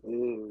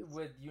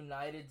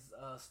United's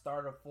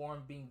start of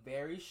form being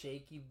very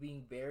shaky,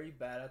 being very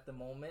bad at the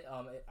moment.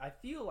 I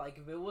feel like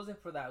if it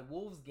wasn't for that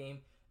Wolves game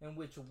in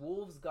which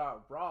Wolves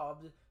got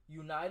robbed,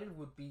 United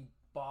would be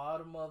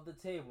bottom of the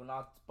table.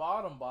 Not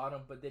bottom,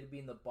 but they'd be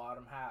in the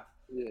bottom half.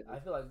 Yeah. I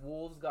feel like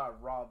Wolves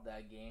got robbed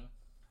that game.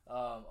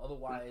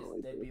 Otherwise,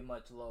 they'd be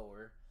much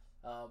lower.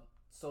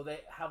 So they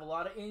have a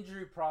lot of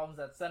injury problems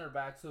at center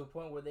back to a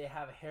point where they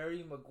have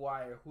Harry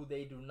Maguire, who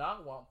they do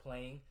not want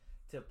playing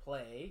to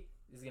play.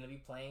 Is going to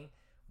be playing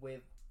with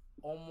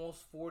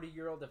almost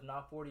 40-year-old, if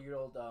not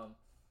 40-year-old,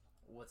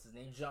 what's his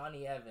name?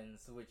 Johnny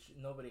Evans, which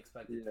nobody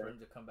expected for him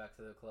to come back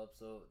to the club.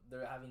 So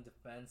they're having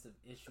defensive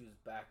issues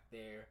back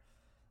there.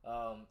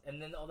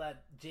 And then all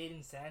that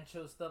Jadon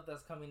Sancho stuff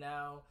that's coming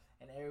out,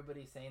 and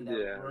everybody saying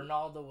that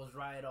Ronaldo was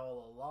right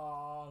all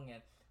along,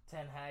 and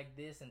Ten Hag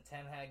this and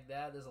Ten Hag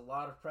that. There's a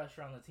lot of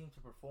pressure on the team to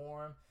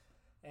perform,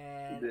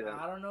 and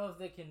I don't know if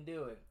they can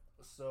do it.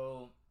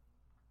 So,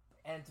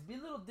 and to be a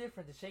little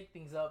different, to shake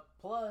things up.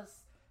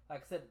 Plus,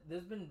 like I said,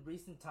 there's been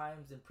recent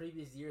times in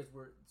previous years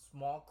where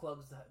small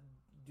clubs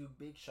do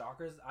big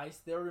shockers. I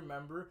still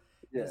remember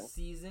the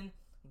season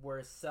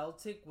where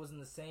Celtic was in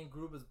the same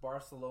group as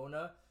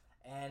Barcelona,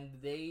 and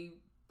they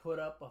put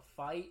up a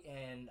fight,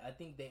 and I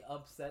think they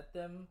upset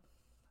them.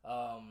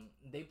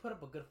 They put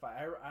up a good fight.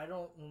 I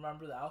don't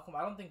remember the outcome.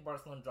 I don't think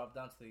Barcelona dropped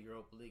down to the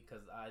Europa League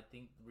because I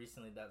think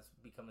recently that's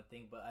become a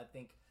thing. But I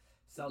think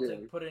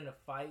Celtic put in a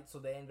fight, so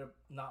they ended up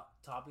not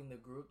topping the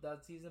group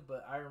that season.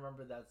 But I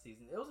remember that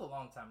season. It was a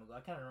long time ago.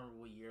 I can't remember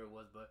what year it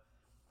was, but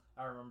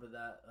I remember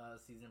that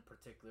season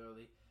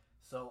particularly.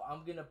 So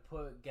I'm gonna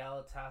put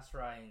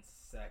Galatasaray in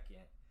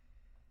second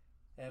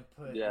and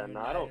put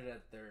United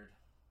at third.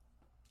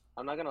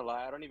 I'm not gonna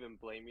lie, I don't even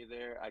blame you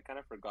there. I kind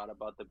of forgot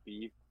about the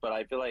beef, but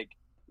I feel like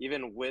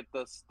even with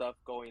the stuff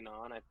going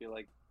on, I feel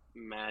like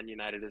Man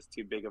United is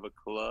too big of a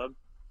club.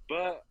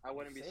 But I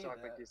wouldn't be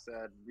shocked, like you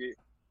said. You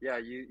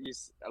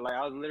like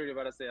I was literally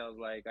about to say,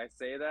 I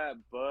say that,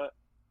 but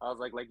I was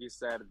like you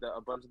said,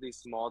 a bunch of these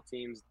small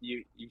teams,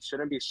 you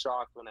shouldn't be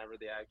shocked whenever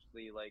they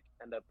actually like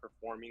end up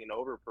performing and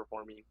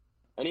overperforming.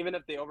 And even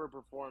if they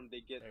overperform,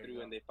 they get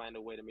through and they find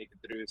a way to make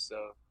it through.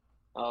 So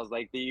I was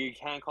like, you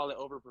can't call it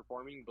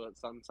overperforming, but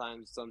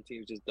sometimes some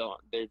teams just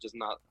don't. They're just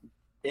not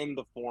in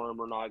the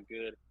form or not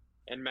good.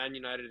 And Man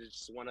United is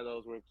just one of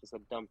those where it's just a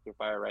dumpster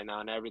fire right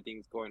now and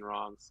everything's going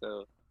wrong.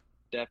 So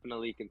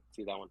definitely can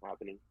see that one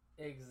happening.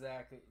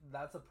 Exactly.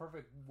 That's a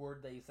perfect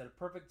word that you said. A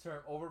perfect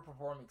term,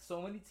 overperforming.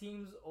 So many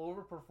teams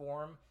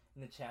overperform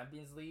in the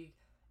Champions League,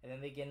 and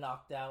then they get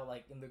knocked out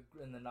like in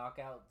the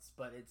knockouts.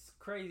 But it's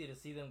crazy to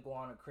see them go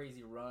on a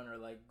crazy run or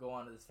like go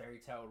on this fairy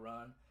tale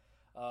run.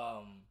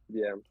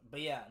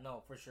 But yeah,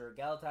 no, for sure.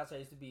 Galatasaray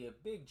used to be a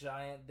big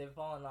giant. They've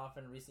fallen off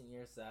in recent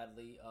years,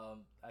 sadly.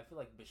 I feel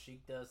like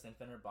Besiktas and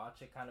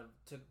Fenerbahce kind of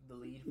took the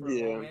lead for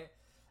a moment.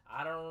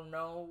 I don't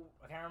know.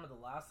 I can't remember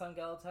the last time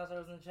Galatasaray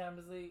was in the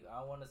Champions League.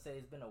 I want to say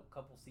it's been a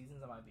couple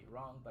seasons. I might be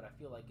wrong, but I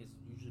feel like it's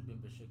usually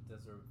been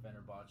Besiktas or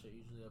Fenerbahce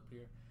usually up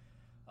here.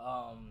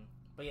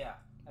 But yeah,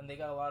 and they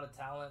got a lot of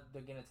talent.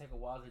 They're going to take a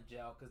while to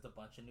gel because it's a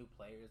bunch of new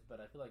players,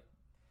 but I feel like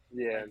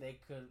Yeah. Like they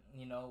could,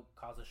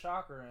 cause a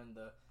shocker in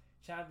the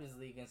Champions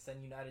League and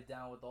send United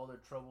down with all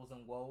their troubles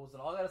and woes.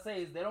 And all I gotta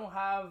say is they don't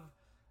have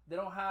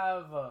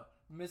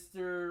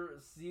Mr.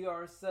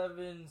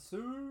 CR7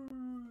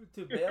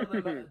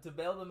 to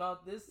bail them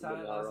out this time.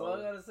 That's all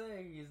I gotta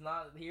say. He's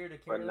not here to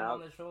carry them on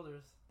their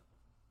shoulders.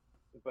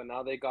 But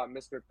now they got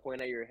Mr.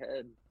 Point at your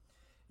head.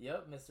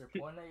 Yep, Mr.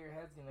 Point at your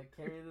head's gonna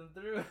carry them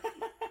through.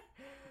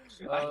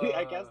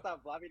 I can't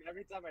stop laughing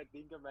every time I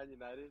think of Man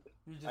United.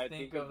 You just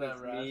think of that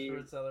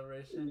Rashford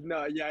celebration.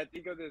 No, yeah, I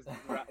think of this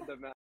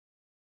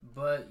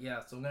But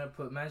yeah, so I'm gonna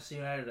put Manchester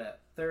United at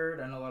third.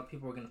 I know a lot of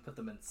people are gonna put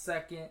them in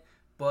second,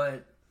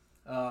 but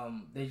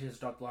they just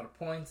dropped a lot of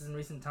points in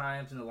recent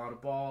times and a lot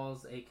of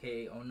balls.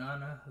 AKA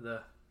Onana,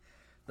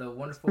 the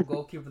wonderful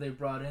goalkeeper they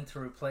brought in to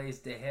replace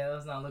De Gea,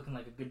 is not looking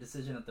like a good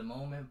decision at the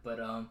moment. But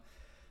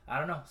I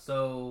don't know.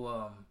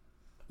 So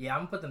yeah,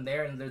 I'm gonna put them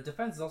there, and their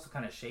defense is also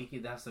kind of shaky.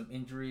 They have some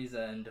injuries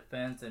in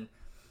defense, and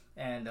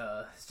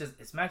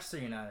it's Manchester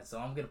United, so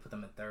I'm gonna put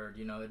them in third.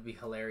 It'd be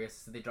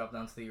hilarious if they drop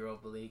down to the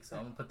Europa League, so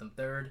I'm gonna put them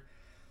third.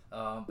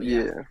 But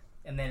yeah.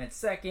 And then at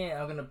second,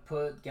 I'm gonna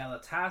put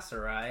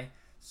Galatasaray.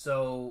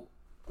 So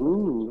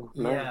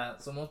yeah,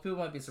 so most people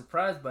might be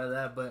surprised by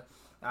that, but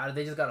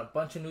they just got a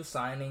bunch of new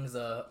signings,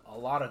 a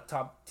lot of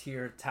top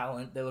tier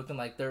talent. They're looking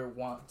like they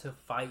want to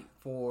fight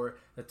for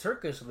the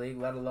Turkish league,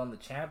 let alone the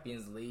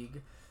Champions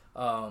League.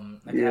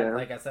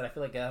 Like I said, I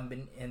feel like I haven't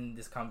been in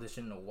this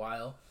competition in a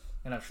while,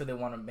 and I'm sure they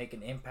want to make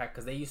an impact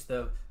because they used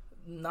to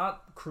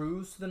not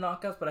cruise to the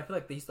knockouts, but I feel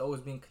like they used to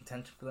always be in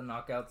contention for the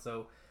knockouts.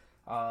 So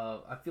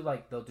I feel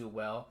like they'll do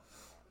well,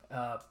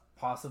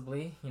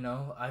 possibly.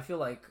 I feel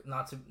like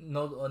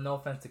no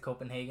offense to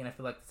Copenhagen, I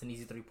feel like it's an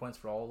easy 3 points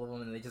for all of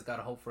them, and they just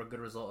gotta hope for a good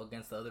result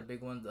against the other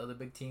big ones, the other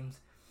big teams,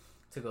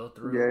 to go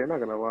through. Yeah, you're not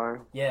gonna lie.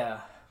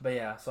 Yeah, but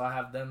yeah, so I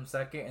have them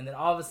second, and then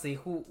obviously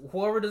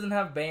whoever doesn't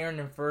have Bayern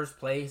in first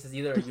place is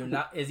either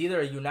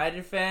a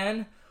United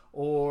fan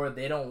or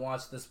they don't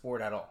watch the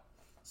sport at all.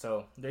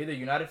 So they're either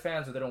United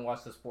fans or they don't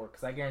watch the sport,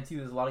 because I guarantee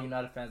you there's a lot of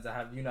United fans that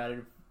have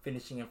United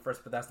finishing in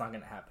first, but that's not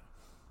gonna happen.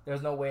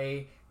 There's no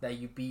way that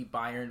you beat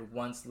Bayern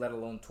once, let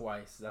alone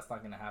twice. That's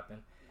not gonna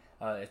happen.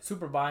 It's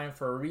Super Bayern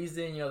for a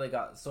reason. They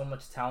got so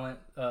much talent.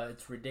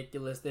 It's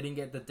ridiculous. They didn't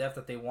get the depth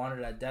that they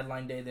wanted at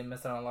deadline day. They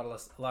missed out on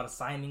a lot of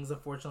signings,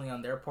 unfortunately,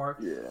 on their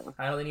part. Yeah.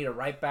 I know they need a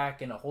right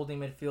back and a holding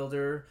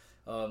midfielder.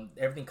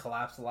 Everything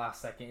collapsed the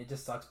last second. It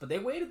just sucks. But they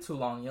waited too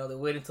long. They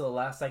waited until the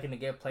last second to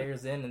get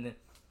players in, and then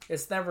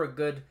it's never a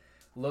good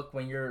look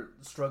when you're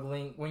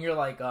struggling, when you're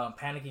like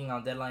panicking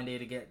on deadline day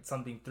to get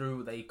something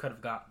through that you could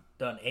have got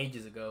done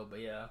ages ago.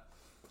 But yeah.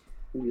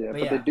 Yeah,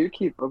 but they do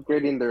keep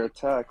upgrading their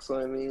attack, so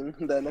I mean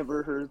that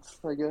never hurts,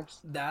 I guess.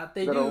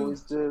 That'll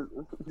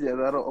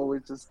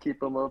always just keep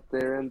them up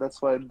there, and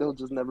that's why they'll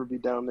just never be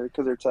down there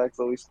because their attack's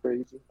always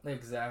crazy.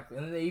 Exactly,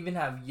 and they even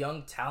have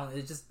young talent.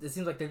 It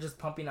seems like they're just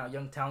pumping out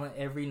young talent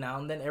every now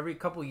and then. Every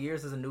couple of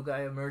years, there's a new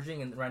guy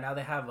emerging, and right now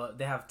they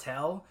have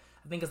Tell.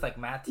 I think it's like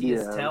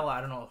Matthias Tell.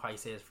 I don't know how you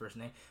say his first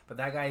name, but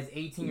that guy is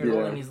 18 years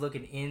old and he's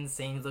looking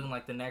insane. He's looking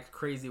like the next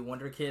crazy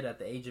wonder kid at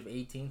the age of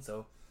 18.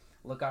 So.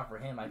 Look out for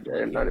him. I feel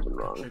like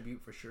he'll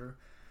contribute for sure.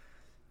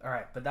 All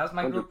right, but that's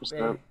my 100%. Group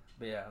A.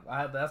 But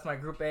yeah, that's my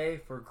Group A.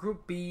 For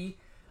Group B,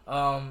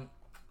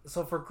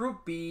 so for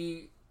Group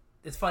B,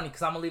 it's funny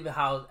because I'm gonna leave it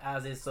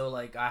as is. So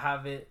like I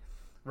have it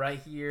right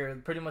here,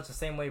 pretty much the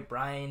same way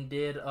Brian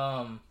did.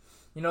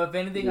 If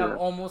anything, I'm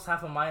almost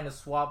half a mind to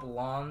swap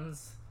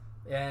Lens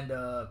and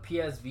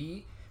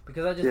PSV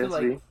because I just feel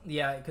like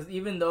because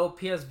even though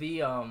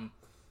PSV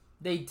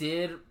they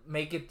did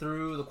make it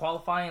through the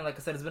qualifying. Like I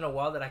said, it's been a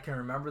while that I can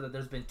remember that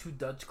there's been 2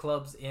 Dutch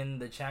clubs in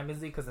the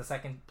Champions League because the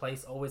second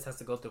place always has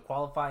to go through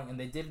qualifying, and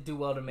they did do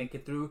well to make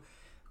it through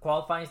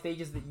qualifying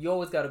stages. You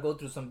always got to go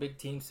through some big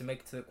teams to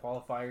make it to the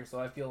qualifier, so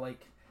I feel like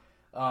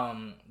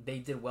they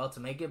did well to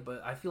make it,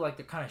 but I feel like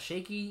they're kind of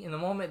shaky in the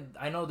moment.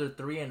 I know they're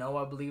 3-0,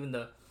 I believe, in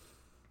the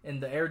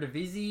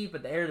Eredivisie,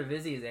 but the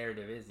Eredivisie is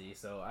Eredivisie,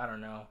 so I don't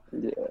know.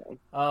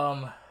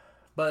 Yeah.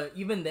 But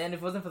even then, if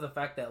it wasn't for the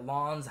fact that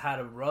Lens had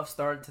a rough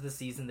start to the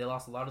season, they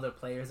lost a lot of their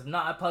players. If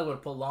not, I probably would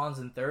have put Lens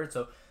in third.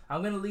 So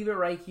I'm going to leave it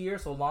right here.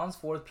 So Lens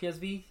fourth,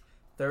 PSV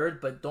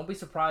third. But don't be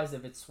surprised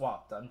if it's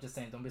swapped. I'm just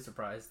saying, don't be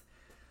surprised.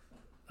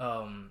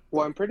 Well,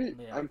 I'm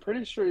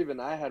pretty sure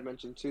even I had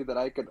mentioned too that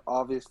I could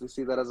obviously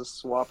see that as a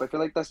swap. I feel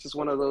like that's just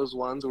one of those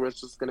ones where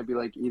it's just going to be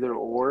like either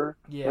or.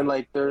 Yeah. And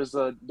like there's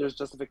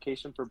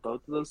justification for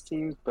both of those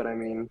teams. But I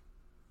mean...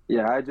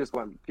 Yeah, I just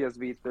went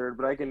PSV third,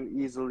 but I can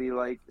easily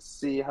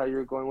see how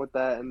you're going with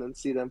that, and then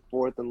see them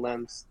fourth and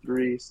Lens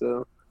 3.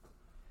 So,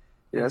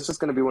 yeah, it's just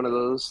gonna be one of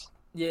those.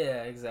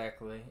 Yeah,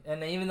 exactly.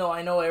 And even though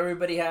I know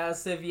everybody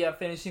has Sevilla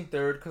finishing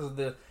third because of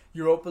the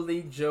Europa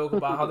League joke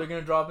about how they're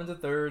gonna drop into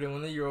third and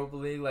win the Europa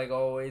League like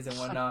always and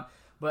whatnot,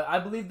 but I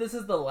believe this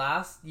is the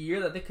last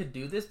year that they could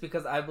do this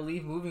because I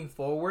believe moving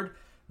forward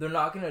they're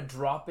not gonna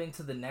drop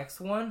into the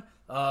next one.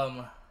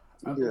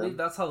 I believe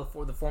that's how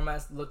the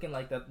format's looking,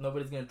 like that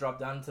nobody's going to drop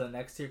down into the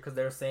next tier because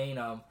they're saying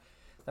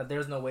that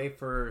there's no way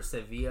for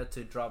Sevilla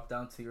to drop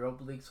down to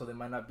Europa League, so they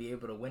might not be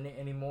able to win it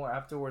anymore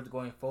afterwards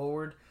going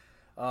forward.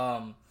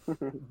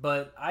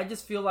 But I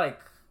just feel like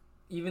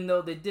even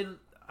though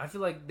I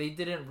feel like they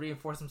didn't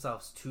reinforce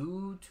themselves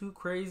too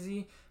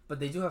crazy. But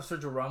they do have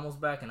Sergio Ramos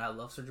back, and I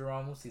love Sergio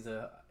Ramos. He's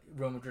a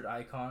Real Madrid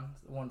icon,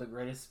 one of the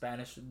greatest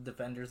Spanish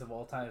defenders of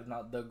all time, if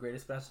not the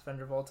greatest Spanish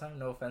defender of all time.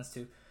 No offense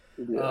to,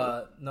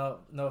 no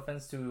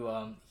offense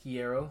to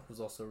Hierro, who's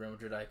also a Real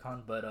Madrid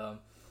icon. But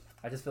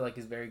I just feel like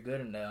he's very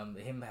good, and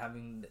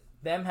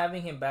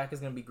having him back is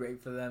going to be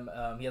great for them.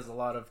 He has a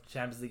lot of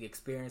Champions League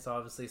experience,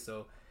 obviously,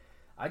 so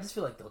I just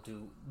feel like they'll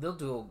do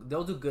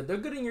good. They're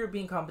good in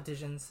European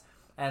competitions.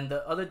 And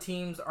the other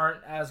teams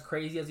aren't as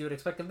crazy as you would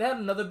expect. If they had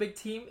another big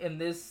team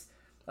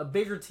a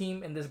bigger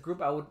team in this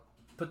group, I would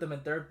put them in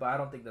third, but I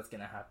don't think that's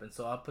going to happen.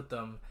 So I'll put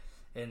them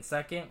in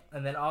second.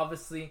 And then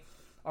obviously,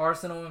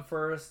 Arsenal in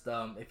first.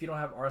 If you don't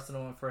have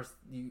Arsenal in first,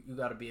 you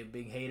got to be a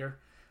big hater.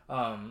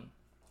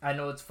 I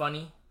know it's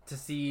funny to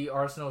see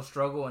Arsenal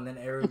struggle, and then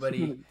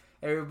everybody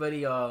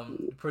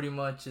pretty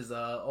much is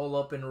all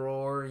up in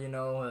roar.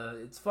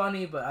 It's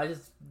funny, but I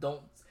just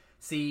don't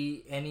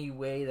see any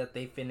way that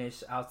they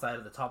finish outside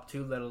of the top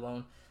two, let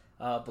alone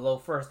below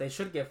first. They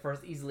should get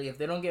first easily. If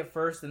they don't get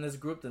first in this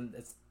group, then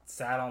it's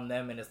sad on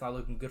them, and it's not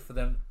looking good for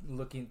them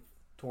looking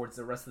towards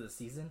the rest of the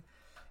season.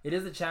 It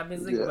is a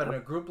Champions League, but in a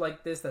group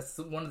like this, that's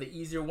one of the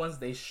easier ones,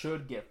 they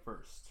should get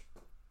first.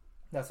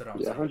 That's what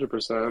I'm saying.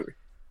 100%.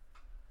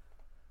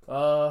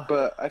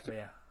 But I feel,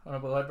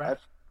 go ahead, Brian.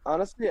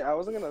 honestly, I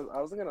wasn't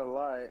gonna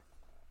lie.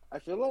 I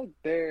feel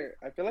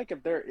like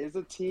if there is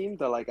a team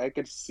that like I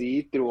could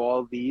see through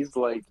all these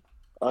like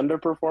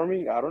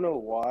underperforming, I don't know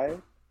why,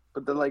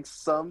 but then like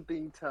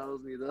something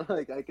tells me that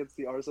like I could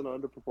see Arsenal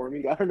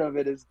underperforming. I don't know if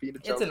it is being a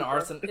Chelsea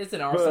It's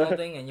an Arsenal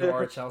thing, and you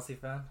are a Chelsea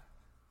fan.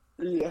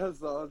 Yeah,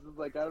 so I was just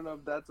like, I don't know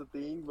if that's a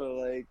thing, but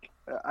like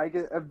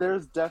if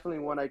there's definitely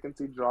one I can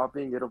see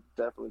dropping, it'll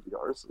definitely be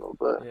Arsenal.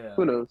 But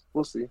who knows?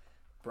 We'll see.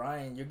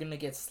 Brian, you're gonna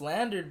get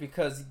slandered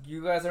because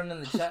you guys aren't in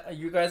the chat.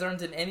 You guys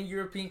aren't in any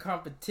European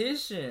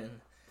competition.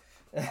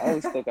 I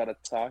always still gotta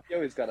talk. You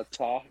always gotta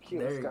talk.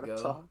 There you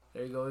go.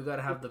 There you go. We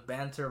gotta have the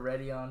banter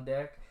ready on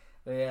deck.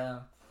 But yeah.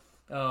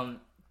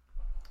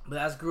 But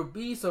that's Group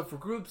B. So for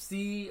Group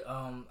C,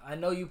 I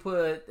know you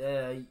put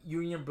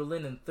Union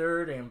Berlin in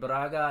third and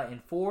Braga in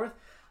fourth.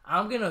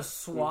 I'm gonna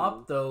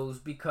swap those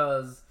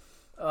because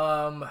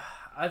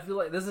I feel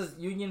like this is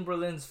Union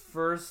Berlin's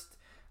first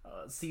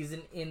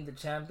season in the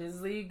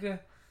Champions League.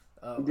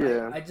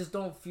 I just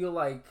don't feel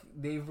like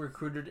they've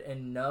recruited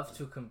enough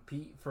to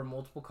compete for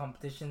multiple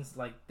competitions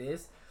like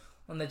this.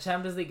 And the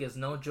Champions League is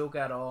no joke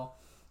at all.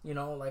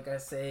 Like I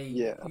say,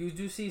 you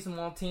do see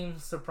small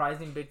teams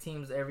surprising big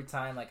teams every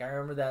time. Like I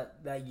remember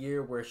that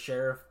year where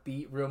Sheriff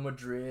beat Real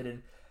Madrid,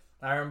 and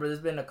I remember there's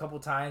been a couple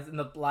times in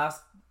the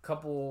last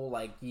couple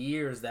like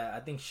years that I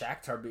think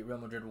Shakhtar beat Real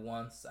Madrid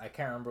once. I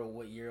can't remember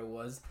what year it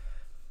was.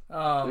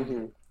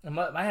 It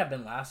might have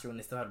been last year when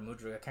they still had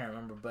Mudryk. I can't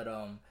remember, but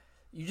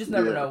you just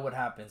never know what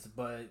happens.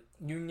 But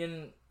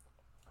Union,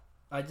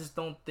 I just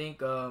don't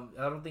think I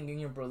don't think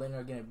Union Berlin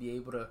are gonna be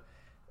able to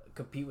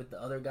compete with the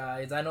other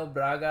guys. I know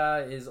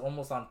Braga is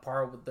almost on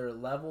par with their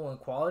level and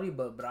quality,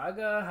 but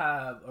Braga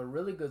have a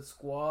really good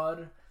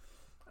squad.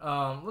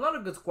 Well, not a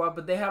good squad,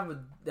 but they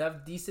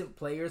have decent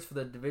players for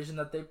the division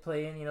that they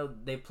play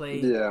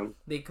in.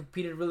 They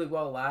competed really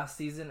well last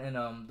season in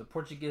the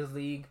Portuguese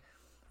league.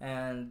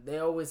 And they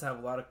always have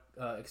a lot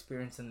of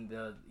experience in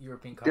the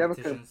European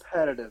competitions. They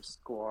have a competitive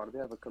squad.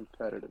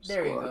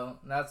 There you go.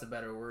 That's a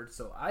better word.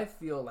 So I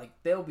feel like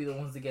they'll be the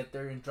ones to get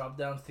there and drop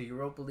down to the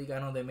Europa League. I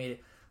know they made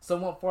it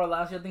somewhat far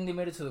last year. I think they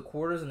made it to the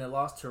quarters and they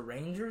lost to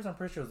Rangers. I'm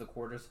pretty sure it was the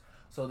quarters.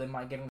 So they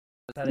might get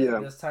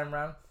this time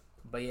around.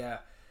 But yeah.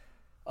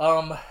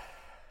 I'm not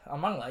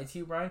gonna lie to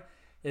you, Brian.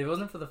 If it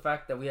wasn't for the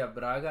fact that we have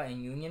Braga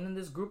and Union in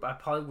this group, I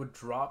probably would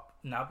drop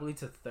Napoli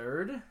to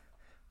third.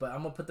 But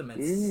I'm gonna put them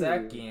in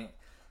second.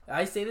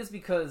 I say this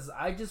because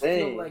I just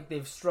feel like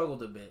they've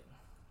struggled a bit.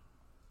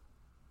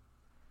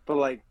 But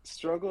like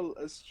struggle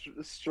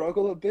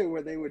a bit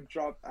where they would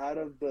drop out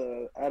of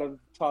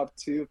top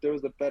two if there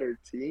was a better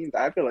team.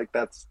 I feel like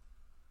that's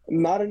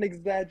not an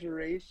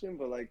exaggeration,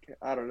 but like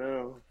I don't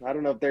know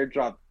if they're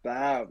dropped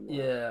that.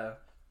 Yeah,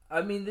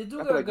 I mean they do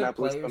got like good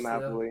Napoli's players.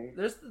 Napoli.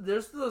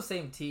 They're still the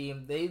same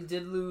team. They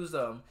did lose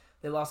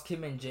They lost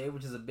Kim and Jae,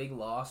 which is a big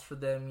loss for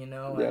them,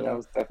 Yeah, that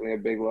was definitely a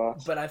big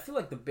loss. But I feel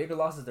like the bigger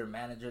loss is their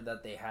manager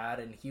that they had,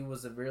 and he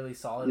was a really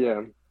solid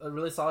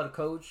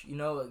coach.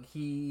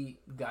 He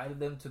guided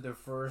them to their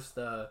first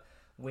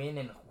win,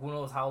 and who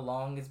knows how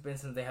long it's been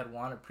since they had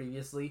won it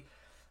previously.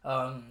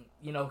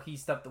 He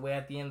stepped away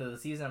at the end of the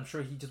season. I'm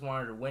sure he just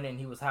wanted to win it, and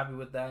he was happy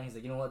with that. And he's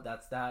like, you know what,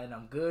 that's that, and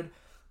I'm good.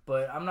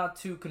 But I'm not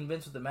too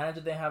convinced with the manager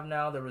they have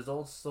now. The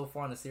results so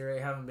far in the Serie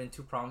A haven't been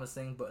too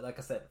promising. But like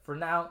I said, for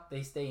now,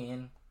 they stay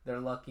in. They're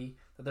lucky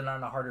that they're not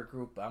in a harder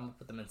group, but I'm going to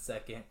put them in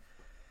second.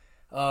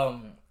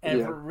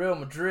 For Real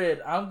Madrid,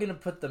 I'm going to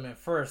put them in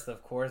first,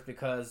 of course,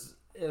 because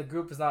the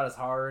group is not as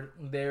hard.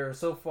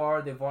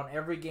 They've won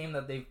every game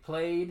that they've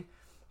played.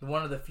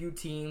 One of the few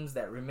teams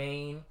that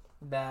remain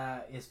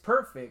that is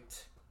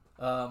perfect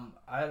I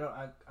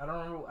don't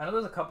remember. I know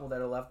there's a couple that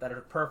are left that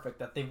are perfect,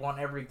 that they've won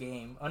every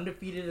game.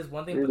 Undefeated is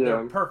one thing, but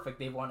they're perfect.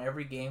 They've won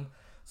every game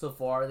so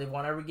far. They've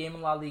won every game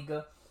in La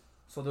Liga,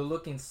 so they're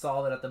looking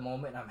solid at the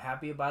moment. And I'm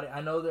happy about it.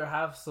 I know they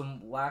have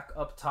some lack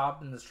up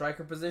top in the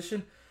striker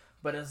position,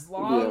 but as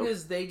long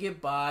as they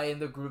get by in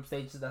the group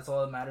stages, that's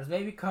all that matters.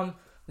 Maybe come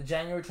the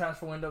January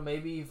transfer window,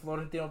 maybe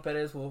Florentino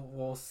Perez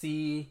will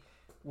see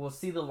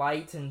the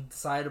light and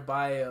decide to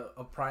buy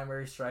a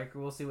primary striker.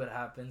 We'll see what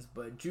happens.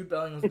 But Jude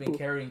Bellingham's been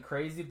carrying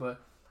crazy,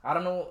 but I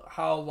don't know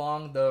how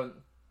long the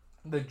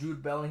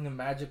Jude Bellingham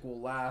magic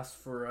will last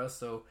for us.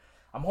 So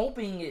I'm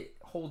hoping it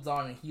holds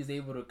on and he's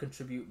able to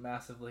contribute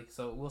massively.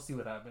 So we'll see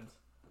what happens.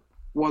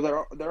 Well,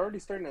 they're already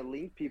starting to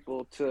link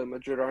people to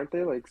Madrid, aren't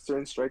they? Like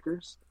certain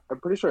strikers. I'm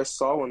pretty sure I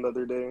saw one the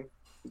other day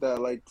that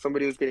like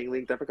somebody was getting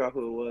linked. I forgot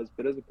who it was,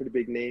 but it was a pretty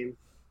big name.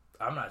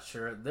 I'm not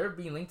sure. They're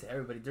being linked to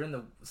everybody. During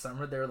the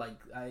summer, they're like,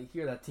 I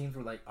hear that teams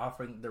were like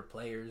offering their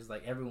players,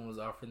 like everyone was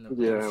offering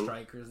their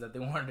strikers that they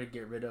wanted to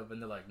get rid of,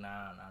 and they're like,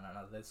 nah.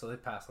 So they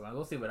passed on.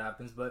 We'll see what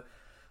happens, but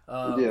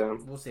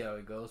we'll see how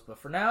it goes. But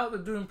for now, they're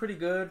doing pretty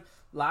good.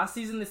 Last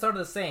season they started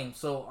the same,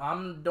 so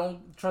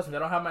don't trust me. I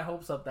don't have my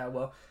hopes up that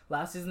well.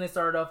 Last season they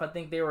started off, I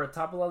think they were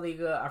top of La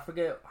Liga. I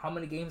forget how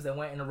many games they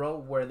went in a row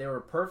where they were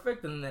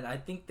perfect, and then I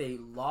think they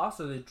lost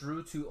or they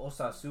drew to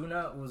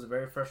Osasuna. It was a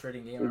very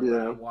frustrating game. I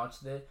remember I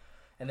watched it.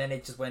 And then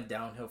it just went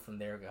downhill from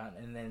there.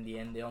 And then in the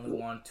end, they only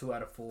won 2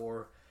 out of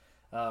 4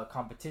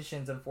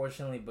 competitions,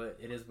 unfortunately. But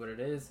it is what it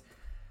is.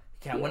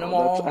 You can't win them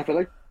all. I feel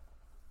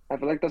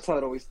like that's how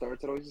it always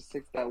starts. It always just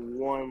takes that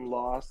one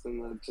loss,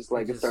 and then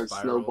it starts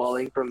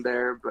snowballing from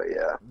there. But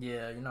yeah,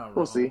 you're not wrong.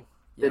 We'll see.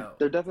 Yeah.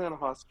 They're definitely on a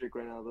hot streak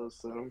right now, though.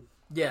 So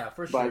yeah,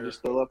 for sure. Vibes are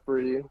still up for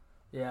you.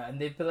 Yeah, and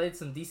they played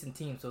some decent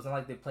teams, so it's not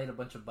like they played a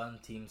bunch of bum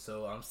teams.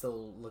 So I'm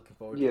still looking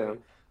forward to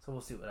it. So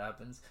we'll see what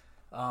happens.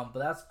 But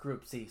that's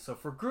Group C. So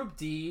for Group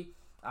D,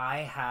 I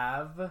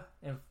have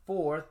in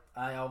 4th.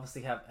 I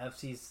obviously have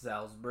FC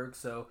Salzburg.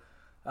 So,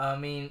 I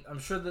mean, I'm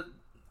sure that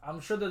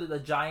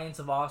the Giants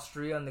of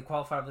Austria, and they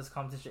qualify for this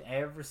competition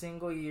every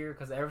single year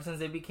because ever since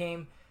they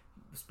became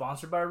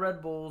sponsored by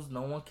Red Bulls,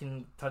 no one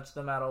can touch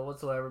them at all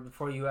whatsoever.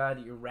 Before you had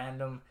your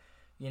random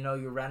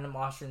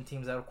Austrian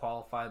teams that would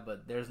qualify,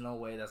 but there's no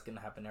way that's gonna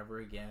happen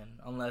ever again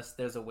unless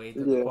there's a way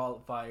to the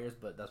qualifiers.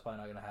 But that's probably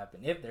not gonna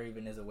happen if there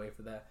even is a way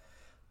for that.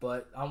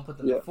 But I'm going to put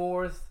them in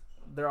 4th.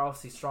 They're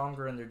obviously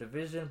stronger in their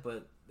division,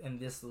 but in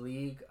this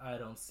league, I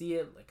don't see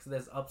it. Like,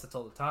 there's upsets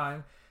all the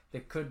time. They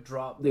could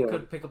drop. They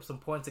could pick up some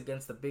points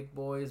against the big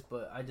boys,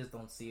 but I just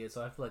don't see it.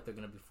 So I feel like they're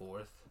going to be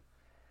 4th.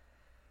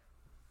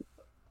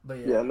 But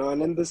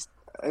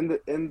and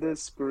in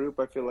this group,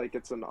 I feel like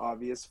it's an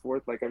obvious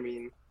 4th. Like, I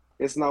mean,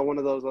 it's not one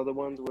of those other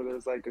ones where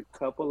there's like a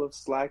couple of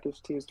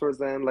slackish teams towards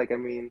the end. Like, I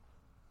mean,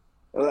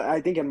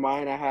 I think in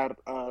mine I had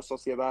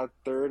Sociedad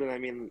 3rd, and I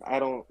mean I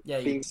don't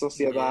think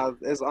Sociedad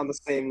is on the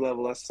same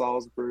level as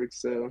Salzburg,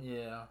 so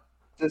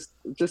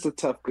just a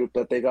tough group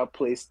that they got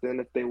placed in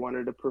if they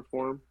wanted to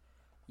perform.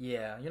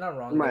 Yeah, you're not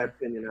wrong. In my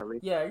opinion, at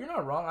least. Yeah, you're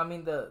not wrong. I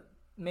mean,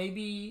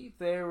 maybe if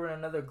they were in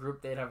another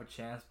group, they'd have a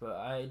chance, but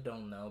I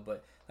don't know.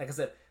 But like I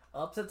said,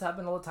 upsets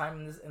happen all the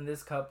time in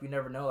this cup. You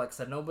never know. Like I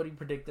said, nobody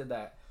predicted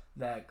that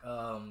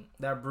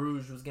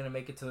Bruges was gonna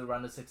make it to the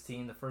round of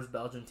 16, the first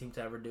Belgian team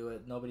to ever do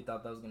it. Nobody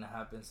thought that was gonna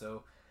happen,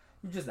 so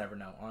you just never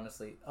know.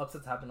 Honestly,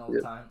 upsets happen all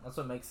the time. That's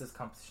what makes this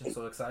competition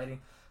so exciting.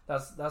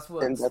 That's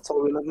what. And that's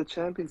why we love the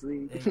Champions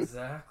League.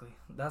 Exactly.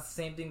 That's the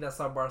same thing that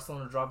saw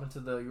Barcelona drop into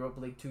the Europa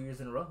League 2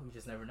 years in a row. You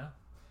just never know.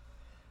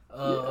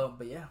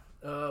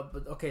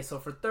 But okay. So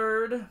for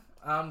 3rd,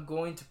 I'm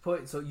going to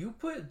put. So you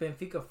put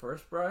Benfica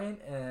first, Brian,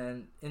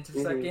 and Inter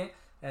 2nd,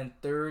 and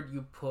 3rd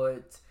you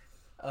put.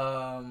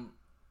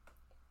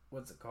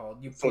 What's it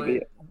called? You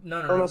put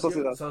no,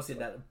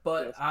 Sociedad.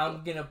 But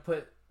I'm gonna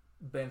put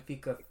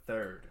Benfica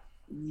 3rd.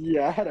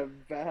 Yeah, I had a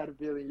bad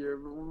feeling here.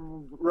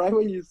 Right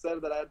when you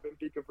said that I had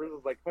Benfica first, I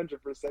was like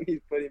 100%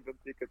 he's putting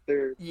Benfica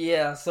 3rd.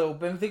 Yeah, so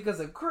Benfica's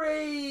a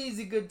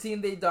crazy good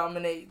team. They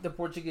dominate the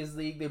Portuguese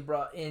league. They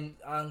brought in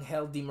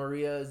Angel Di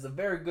Maria is a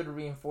very good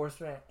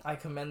reinforcement. I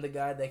commend the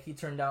guy that he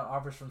turned down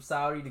offers from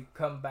Saudi to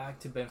come back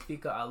to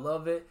Benfica. I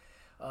love it.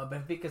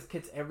 Benfica's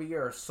kits every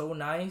year are so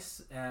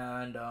nice,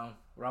 and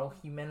Raul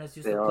Jimenez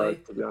used to play.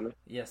 To be honest.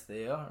 Yes,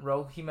 they are.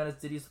 Raul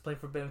Jimenez used to play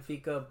for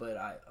Benfica, but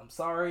I'm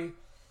sorry,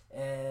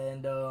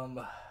 and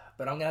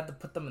but I'm gonna have to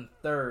put them in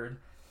 3rd.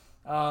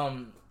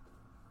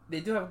 They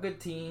do have a good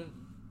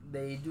team.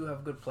 They do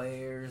have good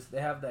players.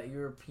 They have that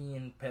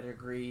European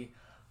pedigree,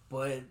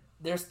 but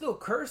they're still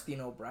cursed,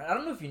 Brian. I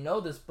don't know if you know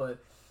this,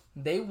 but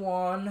they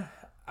won,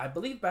 I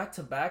believe,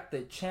 back-to-back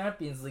the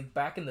Champions League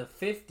back in the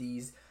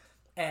 50s.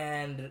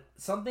 And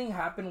something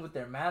happened with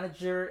their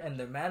manager, and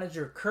their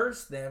manager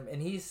cursed them,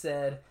 and he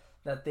said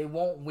that they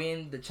won't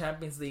win the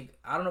Champions League.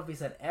 I don't know if he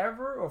said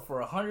ever or for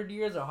 100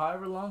 years or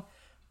however long,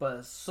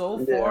 but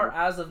so far,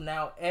 as of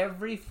now,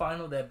 every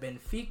final that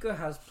Benfica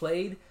has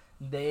played,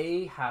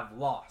 they have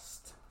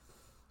lost.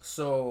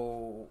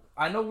 So,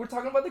 I know we're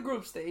talking about the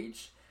group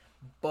stage,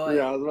 But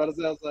yeah, I was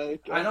about to say,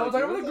 I know we're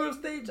talking about the group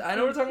stage. I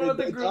know we're talking about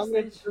the group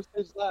stage. Group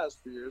stage last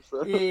year,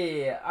 so.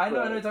 Yeah. I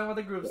know we're talking about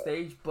the group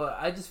stage, but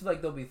I just feel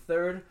like they'll be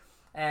third,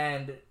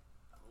 and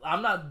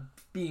I'm not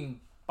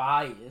being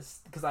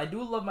biased because I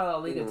do love my La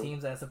Liga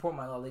teams and I support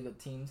my La Liga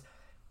teams,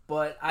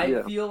 but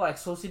I feel like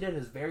Sociedad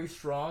is very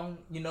strong.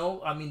 You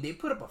know, I mean, they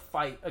put up a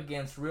fight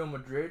against Real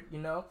Madrid. You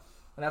know,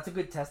 and that's a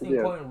good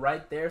testing point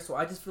right there. So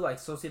I just feel like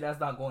Sociedad's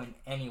not going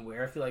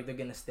anywhere. I feel like they're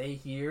gonna stay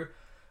here.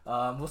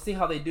 We'll see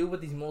how they do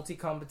with these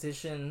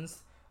multi-competitions.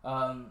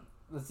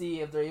 Let's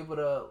see if they're able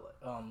to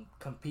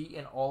compete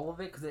in all of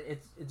it, because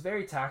it's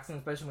very taxing,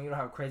 especially when you don't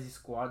have crazy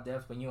squad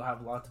depth, when you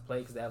have a lot to play,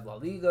 because they have La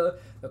Liga,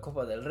 the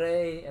Copa del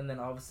Rey, and then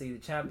obviously the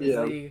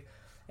Champions League.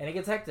 And it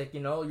gets hectic,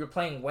 you know. You're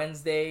playing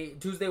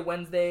Tuesday,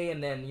 Wednesday,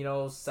 and then, you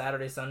know,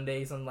 Saturday,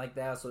 Sunday, something like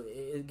that. So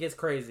it gets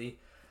crazy.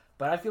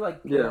 But I feel like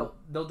you know,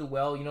 they'll do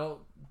well. You know,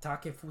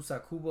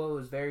 Takefusa Kubo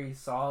is very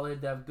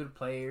solid. They have good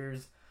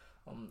players.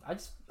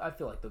 I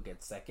feel like they'll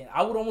get second.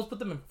 I would almost put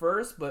them in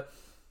first, but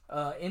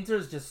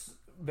Inter's just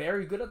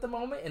very good at the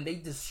moment, and they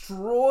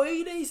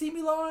destroyed AC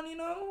Milan. You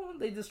know,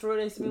 they destroyed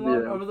AC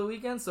Milan over the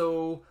weekend.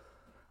 So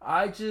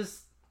I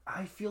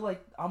feel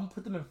like I'm gonna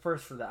put them in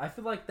first for that. I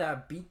feel like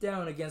that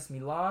beatdown against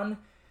Milan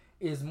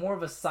is more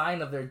of a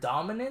sign of their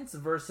dominance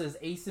versus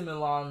AC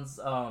Milan's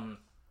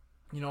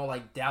you know,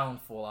 like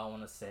downfall, I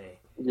want to say.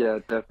 Yeah,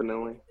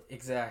 definitely.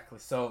 Exactly.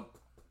 So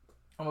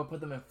I'm gonna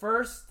put them in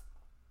first,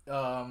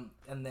 and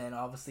then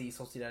obviously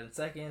Sociedad in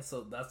second.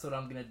 So that's what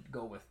I'm gonna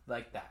go with,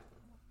 like that.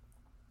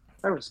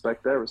 I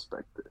respect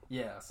it.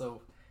 Yeah.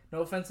 So no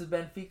offense to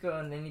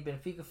Benfica and any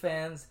Benfica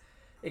fans.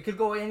 It could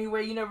go any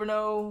way. You never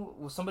know.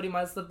 Somebody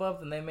might slip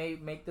up and they may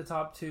make the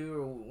top two,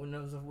 or who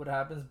knows what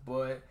happens.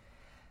 But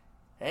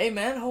hey,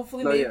 man,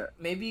 hopefully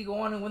maybe you go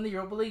on and win the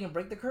Europa League and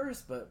break the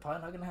curse. But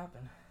probably not gonna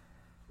happen.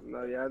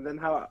 No, yeah. And then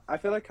how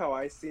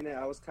I seen it,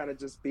 I was kind of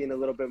just being a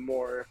little bit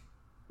more,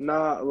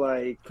 not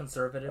like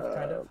conservative,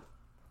 kind of.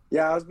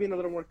 Yeah, I was being a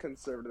little more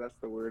conservative. That's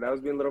the word. I was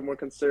being a little more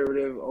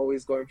conservative,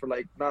 always going for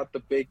like not the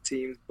big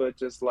teams, but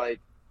just like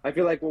I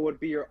feel like what would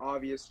be your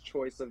obvious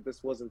choice if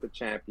this wasn't the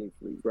Champions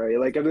League, right?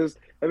 Like if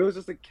it was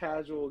just a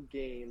casual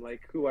game,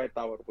 like who I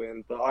thought would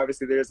win. But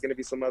obviously there's going to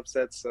be some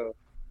upsets, so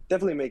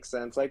definitely makes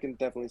sense. I can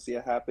definitely see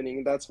it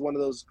happening. That's one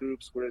of those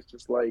groups where it's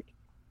just like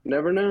you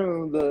never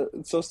know. The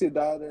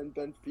Sociedad and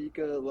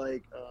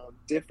Benfica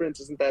difference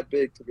isn't that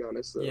big, to be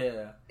honest. So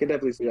yeah, can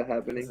definitely see that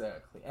happening.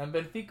 Exactly, and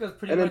Benfica's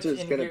pretty much in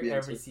here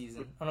every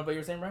season. I don't know, but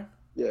you're saying, Brian?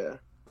 Yeah.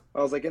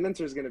 I was like, and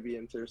Inter's going to be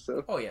Inter,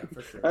 so. Oh, yeah,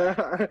 for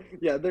sure.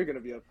 Yeah, they're going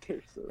to be up there,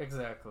 so.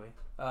 Exactly.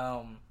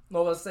 No, I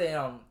was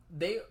saying,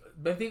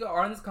 Benfica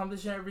are in this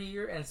competition every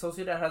year, and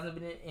Sociedad hasn't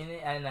been in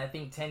it in, I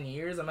think, 10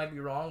 years. I might be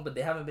wrong, but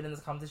they haven't been in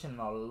this competition in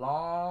a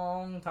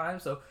long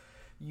time, so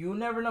you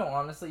never know,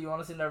 honestly. You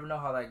honestly never know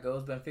how that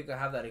goes. Benfica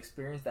have that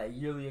experience, that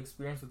yearly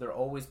experience, where they're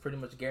always pretty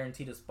much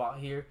guaranteed a spot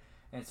here,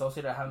 and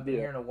Sociedad haven't been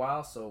here in a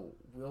while, so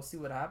we'll see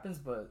what happens,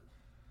 but.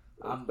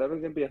 There's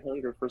definitely going to be a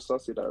hunger for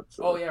Sociedad.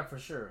 So. Oh, yeah, for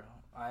sure.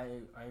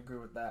 I agree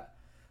with that.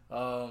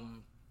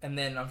 And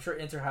then I'm sure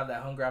Inter have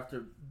that hunger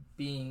after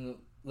being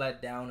let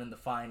down in the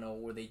final,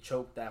 where they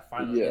choked that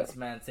final against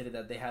Man City,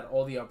 that they had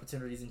all the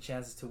opportunities and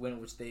chances to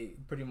win, which they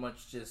pretty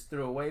much just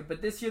threw away.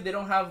 But this year they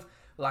don't have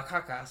La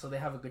Caca, so they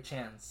have a good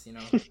chance, you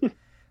know.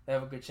 They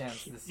have a good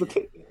chance this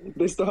year.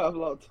 They still have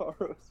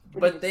Lautaro.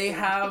 But they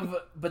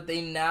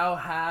now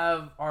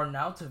have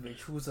Arnautovic,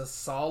 who's a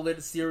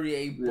solid Serie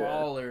A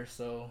baller,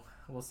 so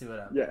we'll see what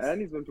happens. Yeah, and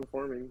he's been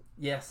performing.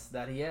 Yes,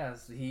 that he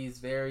has. He's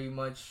very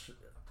much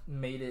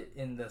made it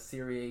in the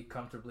Serie A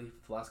comfortably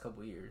for the last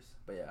couple of years.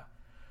 But yeah.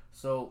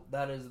 So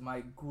that is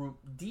my Group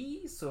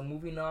D. So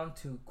moving on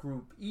to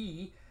Group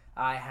E,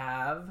 I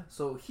have...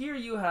 So here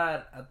you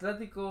had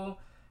Atletico,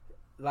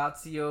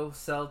 Lazio,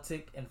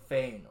 Celtic, and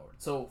Feyenoord.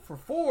 So for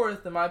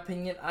fourth, in my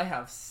opinion, I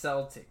have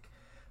Celtic.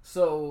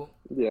 So...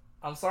 yeah.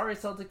 I'm sorry,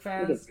 Celtic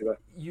fans. I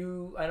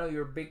know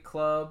you're a big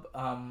club.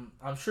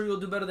 I'm sure you'll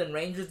do better than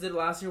Rangers did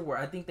last year, where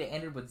I think they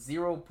ended with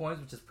 0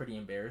 points, which is pretty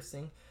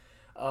embarrassing.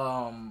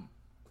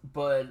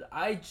 But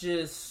I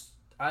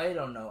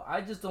don't know.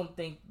 I just don't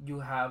think you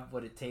have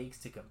what it takes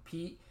to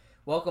compete.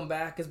 Welcome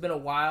back. It's been a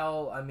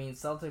while. I mean,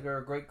 Celtic are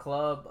a great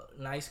club.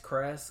 Nice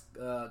crest,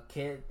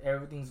 kit.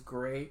 Everything's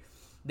great.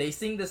 They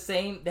sing the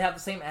same. They have the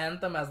same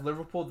anthem as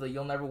Liverpool, the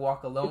 "You'll Never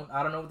Walk Alone."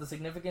 I don't know what the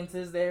significance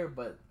is there,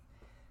 but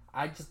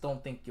I just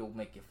don't think you'll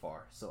make it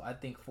far. So I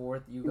think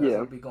fourth, you guys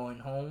will be going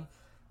home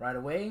right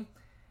away.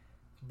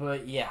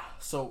 But yeah,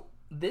 so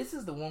this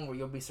is the one where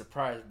you'll be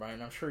surprised,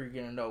 Brian. I'm sure you're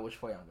going to know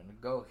which way I'm going to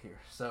go here.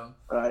 So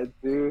I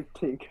do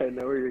think I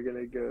know where you're going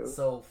to go.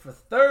 So for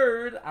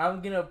third,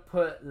 I'm going to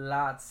put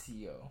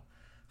Lazio.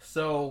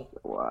 So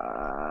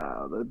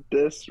wow, the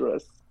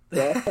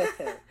disrespect.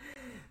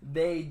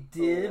 They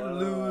did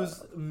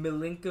lose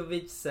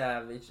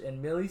Milinkovic-Savic,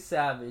 and Millie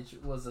Savage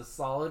was a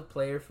solid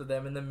player for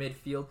them in the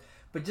midfield.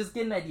 But just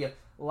get an idea,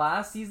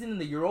 last season in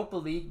the Europa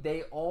League,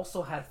 they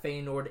also had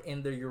Feyenoord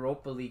in their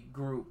Europa League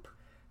group,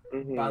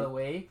 by the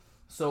way.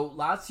 So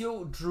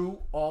Lazio drew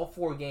all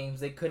 4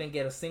 games. They couldn't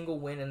get a single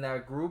win in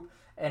that group.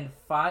 And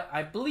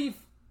I believe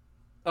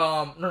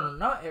No,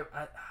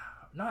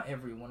 not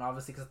everyone,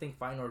 obviously, because I think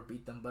Feyenoord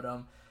beat them, but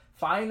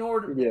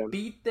Feyenoord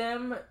beat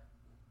them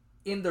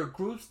in their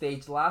group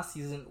stage last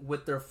season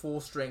with their full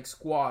strength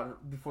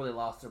squad before they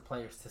lost their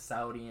players to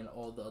Saudi and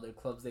all the other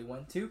clubs they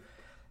went to.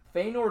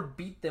 Feyenoord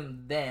beat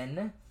them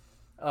then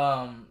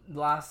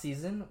last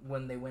season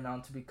when they went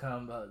on to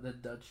become the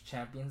Dutch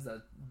champions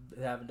that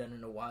they haven't done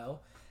in a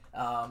while.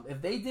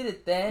 If they did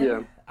it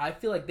then, I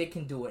feel like they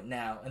can do it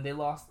now. And they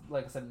lost,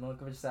 like I said,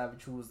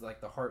 Milinkovic-Savic, who was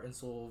like the heart and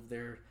soul of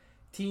their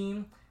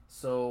team.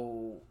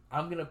 So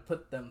I'm gonna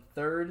put them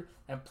third.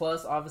 And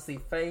plus, obviously,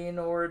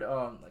 Feyenoord.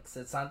 Like I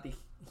said, Santi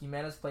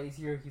Jimenez plays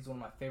here. He's one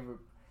of my favorite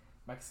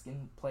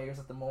Mexican players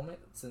at the moment.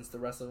 Since the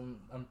rest of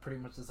them, I'm pretty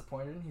much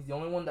disappointed in. He's the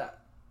only one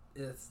that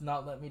is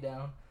not let me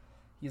down.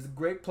 He's a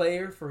great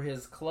player for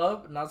his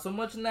club, not so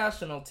much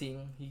national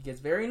team. He gets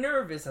very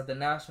nervous at the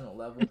national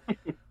level.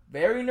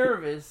 Very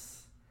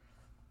nervous,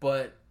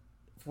 but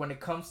when it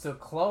comes to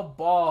club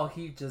ball,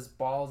 he just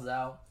balls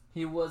out.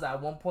 He was at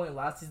one point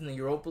last season in the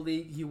Europa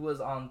League. He was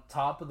on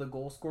top of the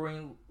goal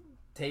scoring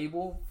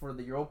table for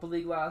the Europa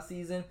League last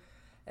season,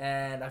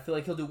 and I feel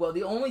like he'll do well.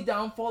 The only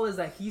downfall is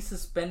that he's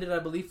suspended, I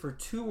believe, for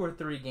 2 or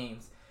 3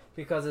 games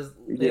because his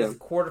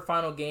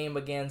quarterfinal game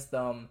against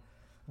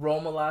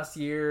Roma last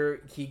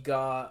year, he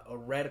got a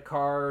red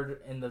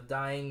card in the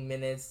dying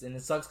minutes, and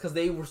it sucks because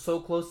they were so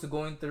close to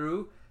going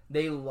through.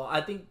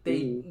 I think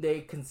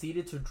they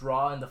conceded to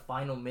draw in the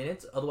final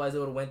minutes. Otherwise, it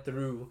would have went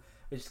through,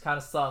 which kind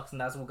of sucks, and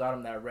that's what got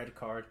him that red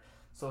card.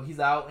 So he's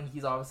out, and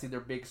he's obviously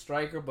their big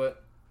striker.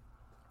 But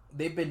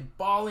they've been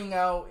balling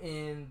out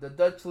in the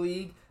Dutch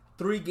league.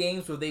 3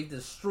 games where they've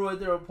destroyed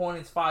their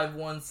opponents 5-1,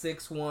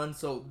 6-1.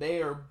 So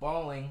they are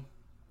balling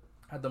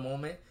at the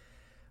moment.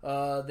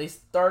 They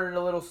started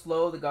a little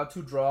slow. They got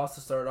 2 draws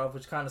to start off,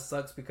 which kind of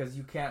sucks because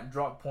you can't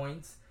drop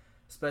points,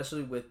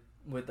 especially with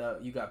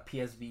you got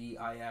PSV,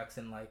 Ajax,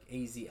 and like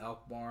AZ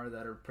Alkmaar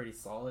that are pretty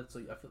solid. So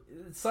I feel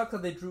it sucks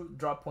that they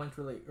drop points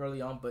really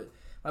early on. But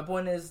my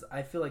point is,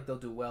 I feel like they'll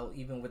do well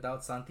even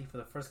without Santi for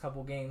the first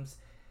couple games,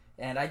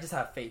 and I just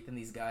have faith in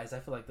these guys.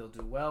 I feel like they'll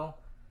do well.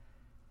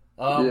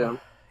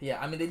 Yeah.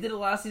 I mean, they did it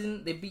last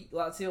season. They beat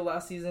Lazio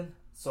last season,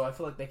 so I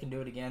feel like they can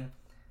do it again.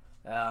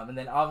 And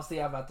then obviously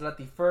I have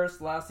Atleti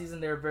first. Last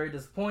season they were very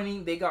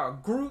disappointing. They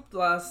got grouped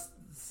last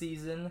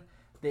season.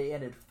 They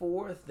ended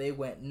 4th. They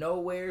went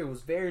nowhere. It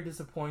was very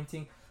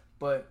disappointing.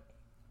 But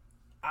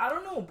I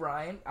don't know,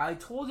 Brian. I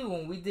told you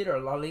when we did our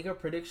La Liga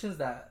predictions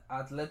that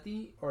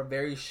Atleti are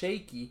very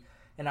shaky,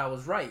 and I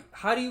was right.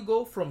 How do you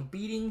go from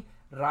beating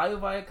Rayo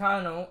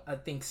Vallecano, I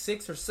think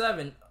 6 or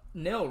 7-0,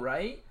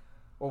 right?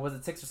 Or was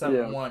it 6 or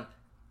 7-1?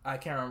 I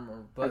can't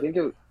remember. But I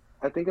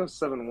think it was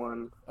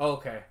 7-1.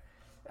 Okay.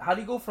 How do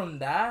you go from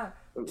that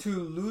to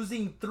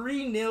losing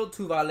 3-0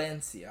 to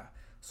Valencia?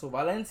 So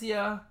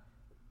Valencia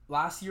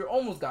last year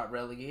almost got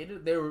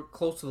relegated. They were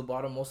close to the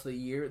bottom most of the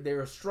year. They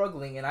were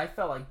struggling, and I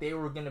felt like they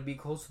were going to be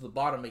close to the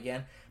bottom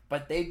again.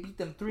 But they beat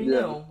them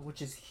 3-0,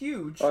 which is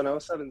huge. Oh, no,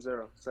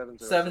 7-0.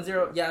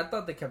 7-0. Yeah, I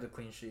thought they kept a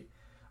clean sheet.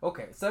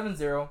 Okay,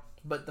 7-0.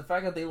 But the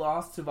fact that they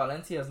lost to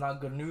Valencia is not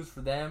good news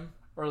for them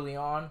early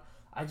on.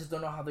 I just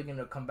don't know how they're going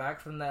to come back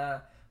from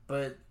that.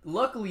 But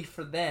luckily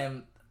for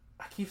them,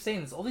 I keep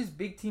saying this, all these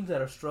big teams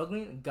that are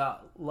struggling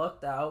got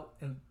lucked out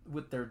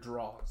with their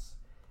draws.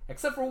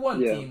 Except for one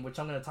team, which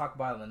I'm going to talk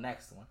about in the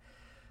next one.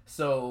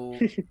 So,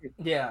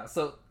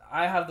 so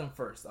I have them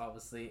first,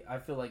 obviously. I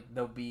feel like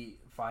they'll be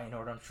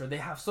Feyenoord, I'm sure. They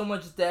have so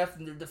much depth,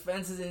 and their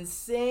defense is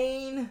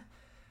insane.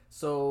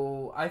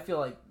 So, I feel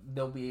like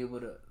they'll be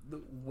able to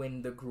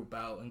win the group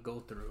out and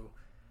go through,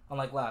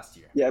 unlike last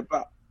year. Yeah,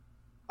 but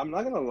I'm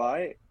not going to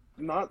lie.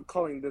 I'm not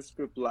calling this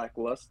group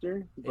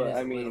lackluster, but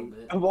I mean,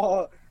 of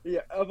all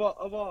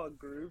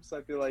groups,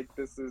 I feel like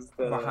this is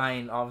the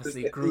behind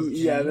obviously Group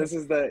G. Yeah, this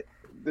is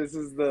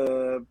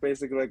the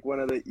basically like one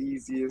of the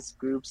easiest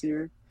groups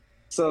here.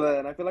 So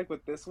then I feel like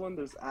with this one,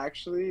 there's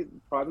actually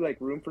probably like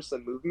room for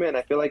some movement.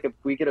 I feel like if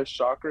we get a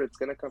shocker, it's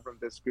gonna come from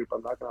this group.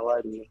 I'm not gonna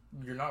lie to you.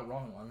 You're not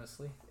wrong,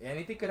 honestly.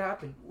 Anything could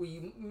happen.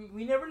 We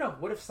never know.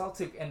 What if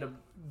Celtic end up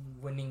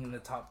winning in the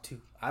top 2?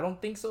 I don't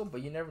think so,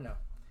 but you never know.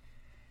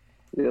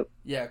 Yep.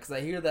 Yeah, because I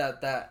hear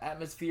that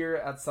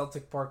atmosphere at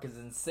Celtic Park is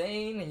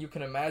insane, and you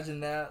can imagine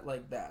that,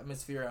 like, the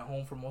atmosphere at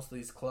home for most of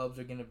these clubs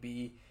are going to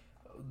be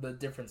the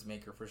difference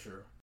maker for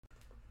sure.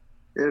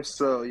 If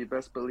so, you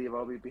best believe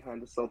I'll be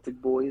behind the Celtic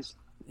boys.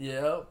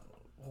 Yep.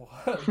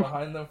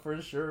 Behind them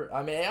for sure.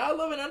 I mean, I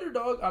love an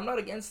underdog. I'm not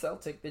against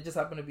Celtic. They just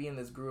happen to be in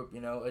this group,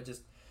 you know.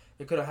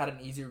 They could have had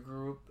an easier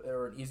group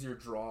or an easier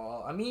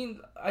draw. I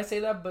mean, I say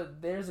that,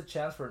 but there's a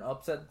chance for an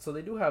upset, so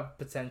they do have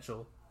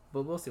potential,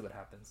 but we'll see what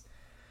happens.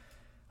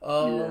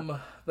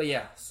 But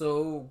yeah,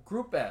 so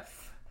Group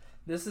F.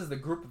 This is the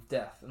group of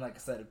death. And like I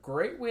said, a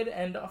great way to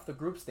end off the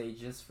group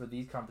stages for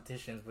these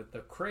competitions with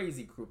the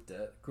crazy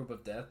group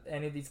of death.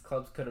 Any of these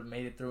clubs could have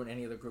made it through in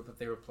any other group if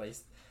they were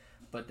placed.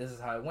 But this is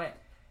how it went.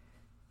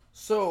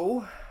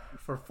 So,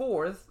 for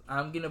 4th,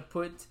 I'm going to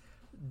put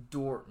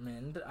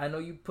Dortmund. I know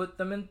you put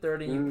them in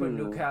 3rd and you put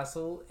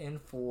Newcastle in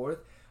 4th.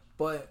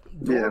 But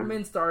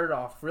Dortmund started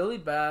off really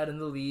bad in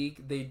the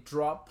league. They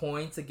dropped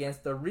points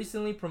against the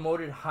recently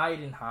promoted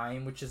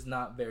Heidenheim, which is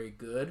not very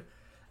good.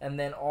 And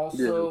then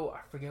also,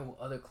 I forget what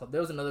other club. There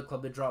was another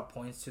club that dropped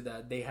points to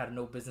that they had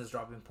no business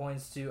dropping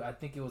points to. I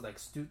think it was like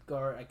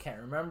Stuttgart. I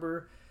can't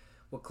remember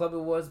what club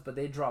it was, but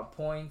they dropped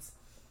points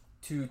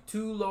to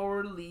two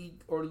lower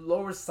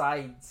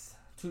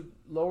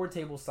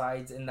table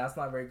sides, and that's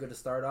not very good to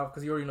start off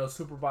because you already know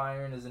Super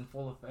Bayern is in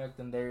full effect,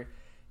 and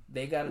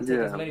they got to take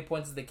as many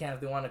points as they can if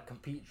they want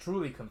to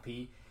truly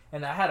compete.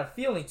 And I had a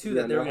feeling too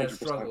that they were going to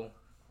struggle,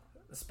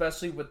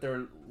 especially with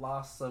their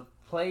loss of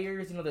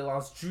players. You know, they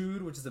lost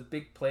Jude, which is a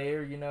big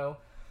player. You know,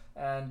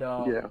 and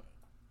I knew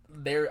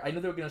they were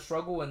going to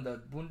struggle in the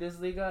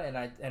Bundesliga,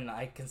 and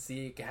I can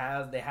see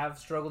they have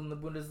struggled in the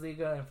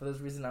Bundesliga, and for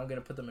this reason, I'm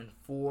going to put them in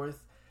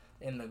fourth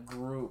in the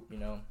group. You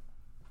know.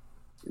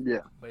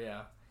 But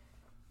yeah,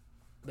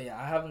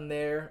 I have them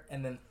there,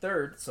 and then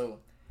third. So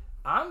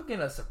I'm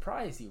gonna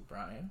surprise you,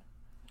 Brian.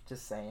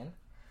 Just saying.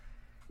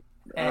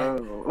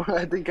 And,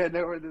 I think I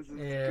know where this is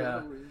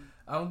going.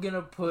 I'm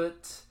gonna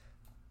put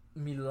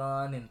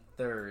Milan in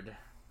third.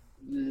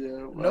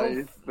 Yeah,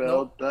 I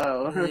felt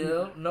that.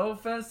 Yeah, no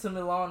offense to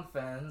Milan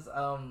fans.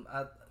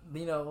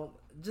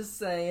 Just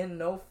saying,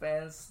 no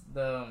offense.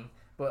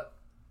 But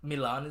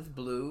Milan is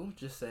blue.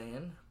 Just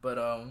saying. But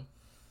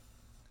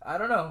I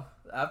don't know.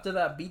 After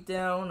that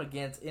beatdown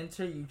against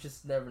Inter, you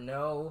just never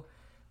know.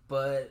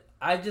 But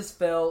I just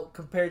felt,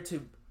 compared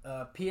to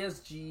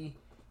PSG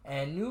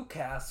and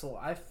Newcastle,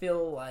 I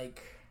feel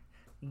like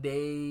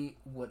they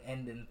would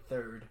end in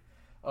third.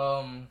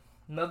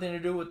 Nothing to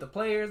do with the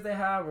players they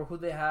have or who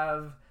they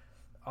have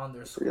on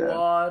their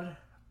squad,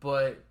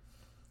 but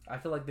I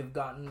feel like they've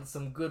gotten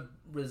some good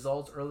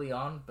results early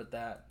on. But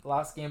that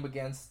last game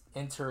against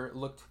Inter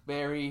looked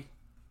very,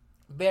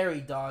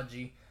 very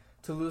dodgy.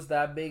 To lose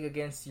that big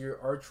against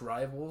your arch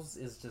rivals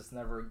is just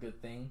never a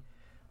good thing.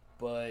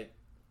 But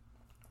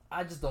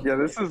I just don't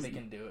think they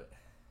can do it.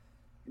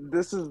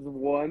 This is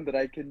one that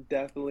I can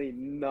definitely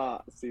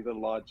not see the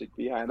logic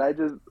behind. I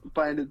just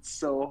find it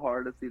so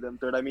hard to see them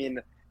third. I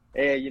mean,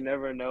 hey, you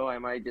never know. I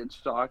might get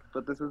shocked.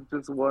 But this is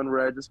just one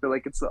where I just feel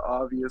like it's the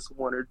obvious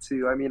one or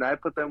two. I mean, I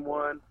put them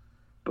one,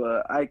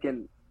 but I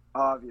can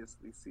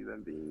obviously see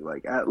them being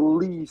like at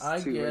least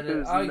two.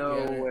 There's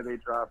no way they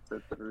drop to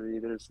three.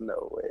 There's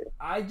no way.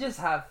 I just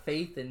have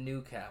faith in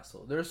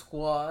Newcastle. Their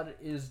squad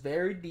is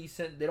very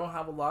decent. They don't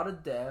have a lot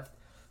of depth.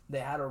 They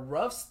had a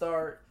rough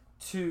start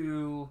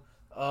to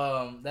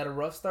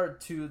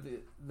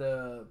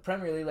the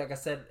Premier League. Like I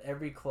said,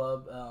 every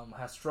club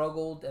has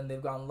struggled and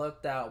they've gotten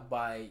lucked out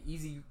by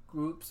easy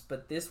groups,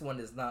 but this one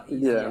is not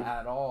easy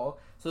at all.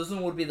 So this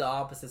one would be the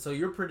opposite. So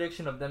your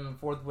prediction of them in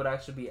fourth would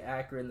actually be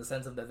accurate in the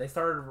sense of that they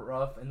started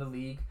rough in the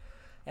league,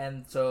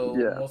 and so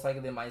most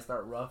likely they might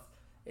start rough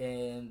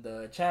in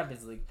the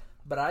Champions League.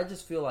 But I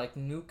just feel like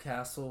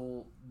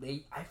Newcastle,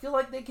 I feel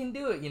like they can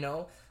do it. You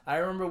know, I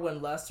remember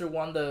when Leicester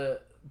won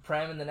the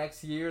Prem in the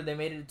next year, they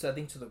made it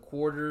to the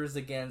quarters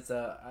against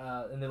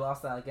and they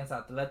lost that against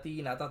Atleti,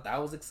 and I thought that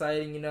was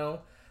exciting. You know,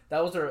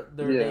 that was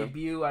their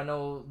debut. I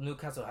know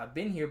Newcastle have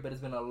been here, but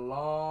it's been a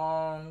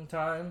long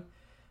time.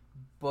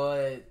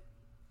 But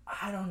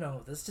I don't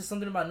know. There's just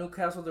something about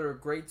Newcastle. They're a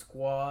great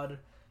squad.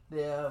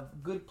 They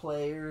have good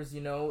players.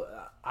 You know,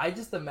 I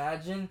just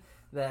imagine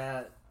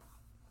that.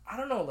 I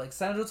don't know, like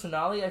Sandro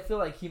Tonali, I feel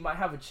like he might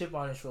have a chip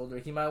on his shoulder.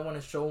 He might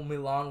want to show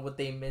Milan what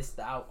they missed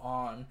out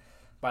on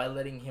by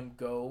letting him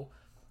go.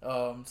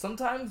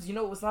 Sometimes, you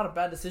know, it's not a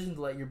bad decision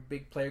to let your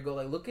big player go.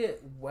 Like, look at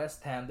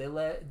West Ham. They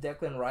let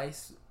Declan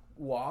Rice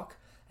walk,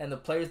 and the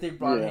players they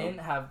brought in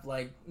have,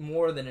 like,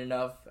 more than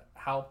enough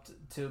helped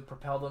to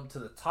propel them to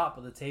the top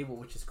of the table,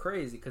 which is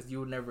crazy because you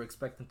would never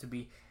expect them to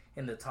be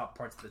in the top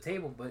parts of the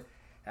table, but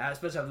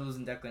especially after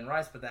losing Declan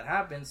Rice, but that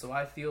happened. So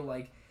I feel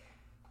like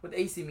with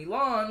AC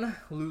Milan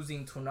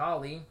losing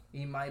Tonali,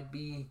 he might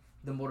be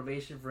the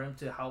motivation for him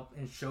to help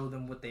and show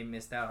them what they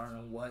missed out on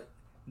and what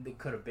they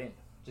could have been.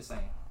 Just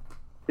saying.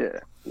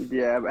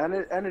 Yeah,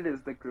 and it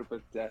is the group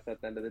of death at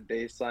the end of the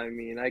day. So I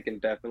mean, I can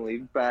definitely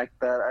back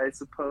that, I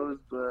suppose.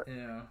 But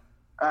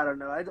I don't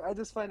know. I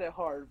just find it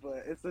hard.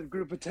 But it's a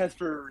group of death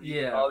for a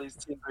reason. All these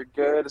teams are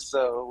good,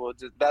 so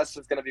that's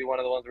just gonna be one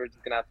of the ones we're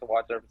just gonna have to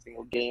watch every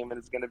single game, and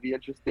it's gonna be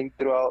interesting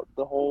throughout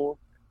the whole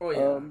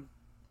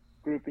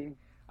grouping.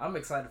 I'm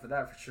excited for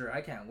that for sure.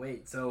 I can't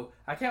wait. So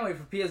I can't wait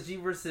for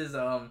PSG versus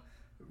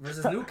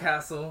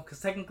Newcastle because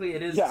technically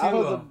it is I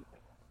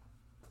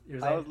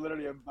was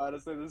literally about to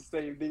say the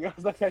same thing. I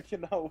was like, I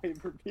cannot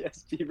wait for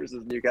PSG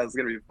versus Newcastle. It's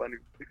gonna be funny.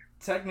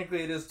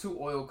 Technically, it is two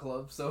oil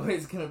clubs, so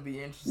it's gonna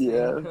be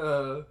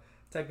interesting.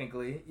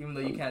 Technically, even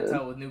though you can't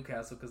tell with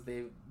Newcastle because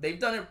they've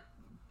done it,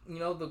 you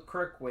know, the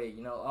correct way.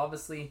 You know,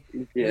 obviously,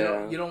 you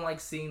don't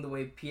like seeing the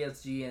way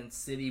PSG and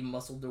City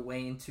muscled their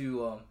way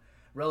into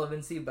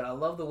relevancy, but I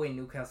love the way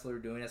Newcastle are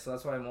doing it, so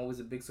that's why I'm always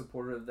a big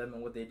supporter of them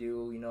and what they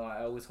do. You know,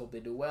 I always hope they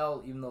do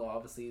well, even though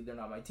obviously they're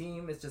not my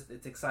team.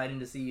 It's exciting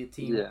to see a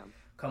team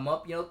come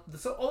up. You know,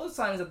 so all the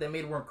signings that they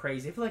made weren't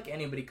crazy. I feel like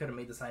anybody could have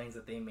made the signings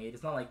that they made.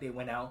 It's not like they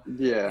went out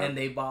and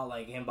they bought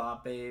like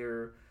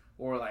Mbappe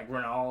or like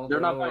Ronaldo They're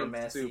not or buying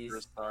Messi.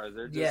 superstars.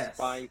 They're just Yes.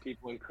 buying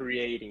people and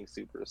creating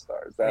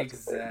superstars. That's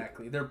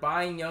Exactly. They're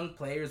buying young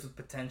players with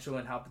potential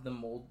and helping them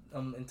mold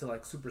into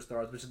like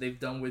superstars, which they've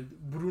done with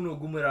Bruno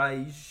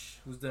Guimaraes,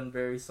 who's done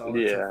very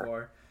solid so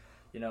far.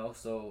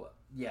 So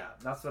yeah,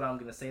 that's what I'm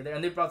gonna say there.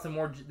 And they brought some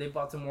more. They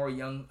brought some more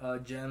young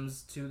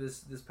gems to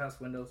this past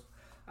windows.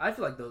 I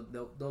feel like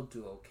they'll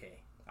do okay.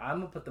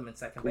 I'm gonna put them in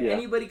second, but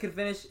anybody could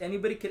finish.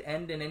 Anybody could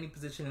end in any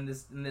position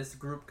in this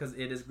group because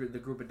it is the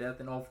group of death,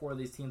 and all four of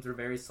these teams are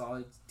very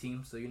solid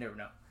teams. So you never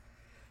know.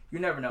 You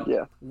never know.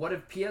 Yeah. What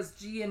if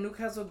PSG and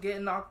Newcastle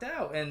get knocked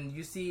out, and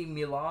you see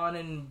Milan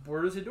and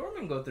Borussia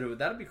Dortmund go through?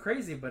 That'd be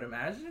crazy. But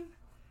imagine.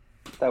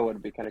 That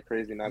would be kind of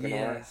crazy. Not gonna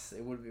lie. Yes,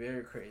 it would be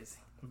very crazy.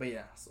 But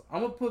yeah, so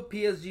I'm gonna put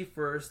PSG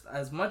first.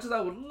 As much as I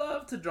would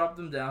love to drop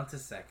them down to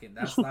second,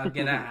 that's not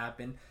gonna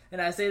happen.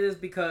 And I say this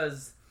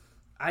because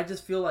I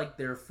just feel like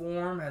their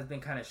form has been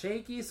kind of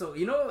shaky. So,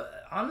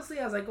 honestly,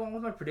 as I go on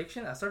with my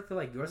prediction, I start to feel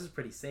like yours is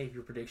pretty safe,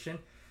 your prediction.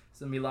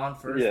 So, Milan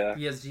first,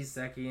 PSG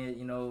second,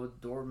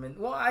 Dortmund.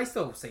 Well, I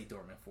still say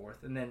Dortmund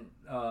fourth. And then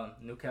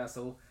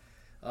Newcastle.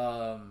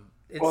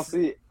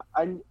 See,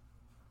 I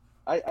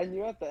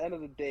knew at the end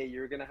of the day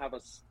you were going to have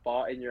a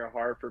spot in your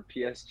heart for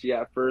PSG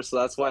at first. So,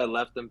 that's why I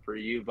left them for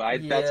you.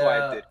 But that's why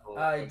I did go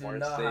I do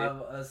not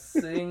have a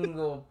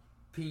single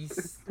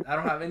piece. I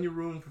don't have any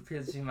room for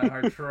PSG in my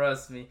heart.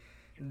 Trust me.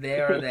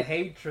 They are the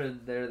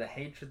hatred. They're the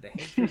hatred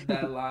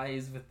that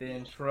lies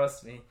within.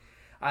 Trust me.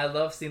 I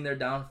love seeing their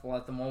downfall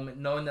at the moment,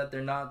 knowing that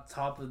they're not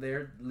top of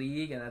their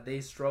league and that they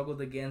struggled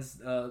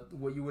against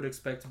what you would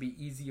expect to be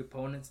easy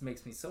opponents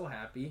makes me so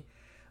happy.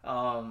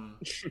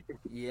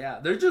 Yeah,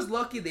 they're just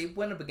lucky they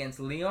went up against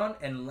Lyon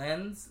and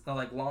Lens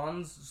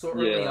so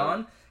early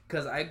on,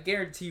 because I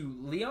guarantee you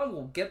Lyon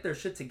will get their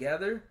shit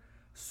together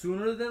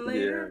sooner than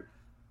later. Yeah.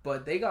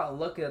 But they got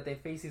lucky that they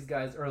faced these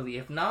guys early.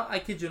 If not, I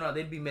kid you not,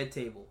 they'd be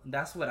mid-table.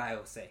 That's what I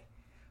would say.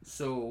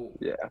 So,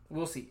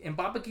 we'll see.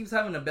 Mbappe keeps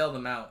having to bail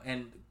them out.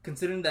 And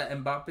considering that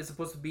Mbappe is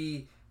supposed to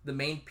be the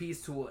main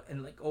piece to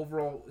an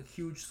overall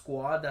huge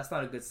squad, that's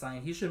not a good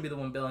sign. He shouldn't be the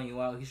one bailing you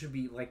out. He should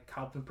be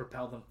helping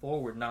propel them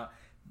forward, not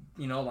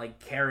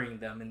carrying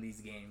them in these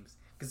games.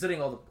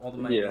 Considering all the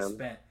money they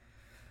spent.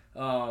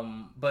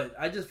 But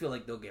I just feel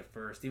like they'll get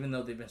first, even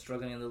though they've been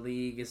struggling in the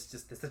league. It's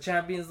the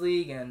Champions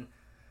League, and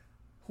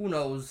who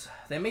knows?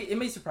 It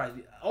may surprise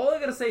me. All I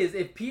gotta say is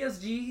if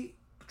PSG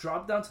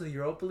drop down to the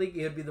Europa League,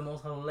 it would be the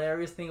most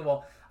hilarious thing of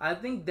all. I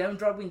think them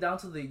dropping down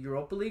to the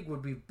Europa League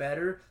would be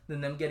better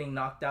than them getting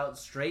knocked out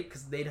straight,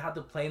 because they'd have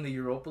to play in the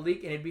Europa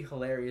League, and it'd be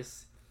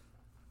hilarious.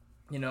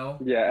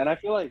 Yeah, and I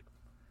feel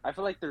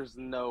like there's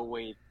no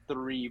way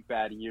 3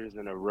 bad years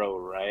in a row,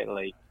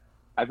 right?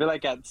 I feel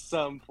like at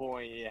some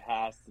point it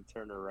has to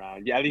turn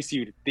around. Yeah, at least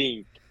you'd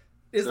think.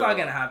 It's not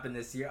gonna happen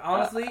this year.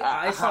 Honestly,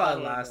 I saw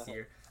it last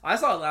year. I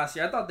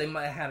thought they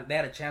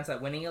had a chance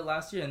at winning it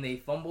last year, and they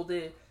fumbled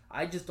it.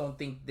 I just don't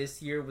think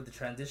this year with the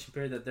transition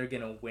period that they're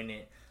gonna win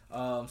it.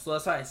 So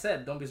that's why I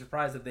said don't be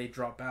surprised if they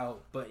drop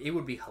out. But it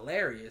would be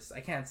hilarious. I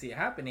can't see it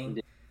happening.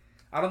 Yeah.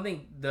 I don't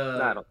think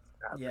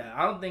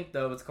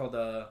what's called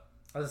I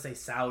was gonna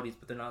say Saudis,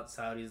 but they're not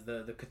Saudis.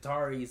 The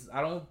Qataris. I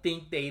don't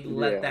think they'd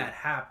let that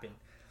happen.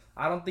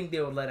 I don't think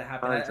they would let it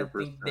happen. 100%.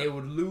 I think they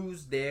would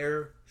lose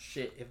their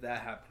shit if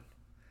that happened.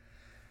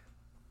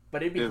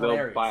 But it'd be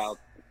hilarious.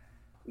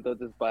 They'll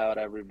just buy out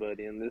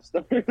everybody in this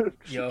stuff. There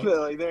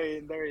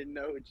ain't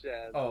no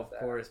chance. Oh, of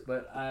course,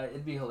 but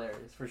it'd be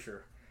hilarious for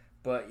sure.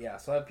 But yeah,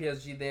 so I have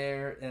PSG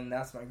there, and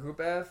that's my group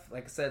F.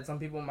 Like I said, some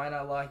people might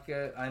not like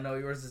it. I know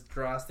yours is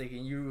drastic,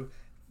 and you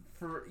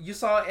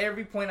saw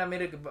every point I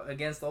made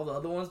against all the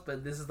other ones,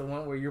 but this is the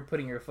one where you're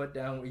putting your foot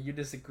down, where you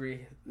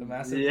disagree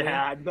massively.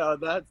 Yeah, no,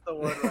 that's the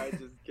one where I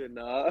just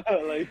cannot.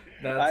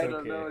 I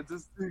don't know, it's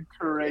just too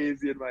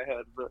crazy in my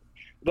head, but.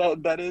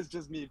 That is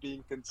just me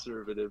being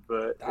conservative,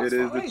 but it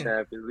is the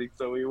Champions League,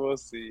 so we will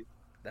see.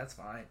 That's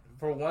fine.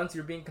 For once,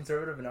 you're being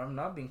conservative, and I'm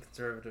not being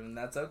conservative, and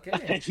that's okay.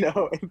 I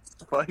know, it's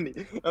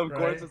funny. Of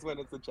course, it's when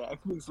it's the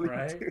Champions League,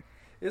 right? Too.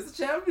 It's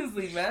the Champions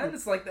League, man.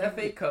 It's like the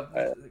FA Cup.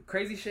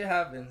 Crazy shit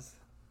happens.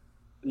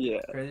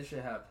 Yeah. Crazy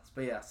shit happens.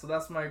 But yeah, so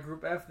that's my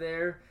Group F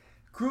there.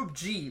 Group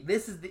G.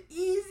 This is the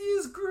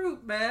easiest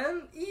group,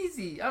 man.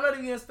 Easy. I'm not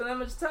even going to spend that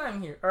much time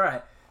here. All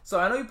right. So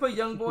I know you put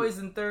Young Boys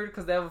in third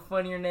because they have a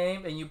funnier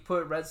name, and you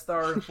put Red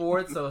Star in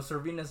fourth, so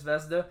Cervina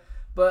Zvezda.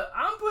 But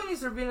I'm putting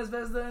Cervina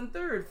Zvezda in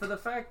third for the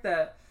fact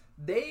that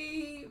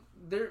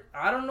they're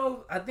I don't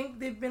know, I think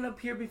they've been up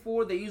here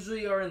before. They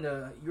usually are in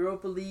the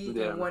Europa League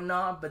and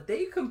whatnot, but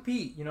they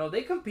compete.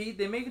 They compete.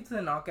 They make it to the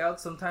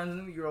knockouts sometimes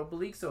in the Europa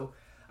League. So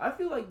I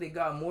feel like they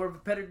got more of a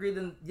pedigree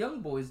than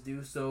Young Boys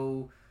do.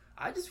 So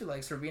I just feel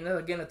like Cervina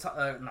again,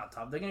 not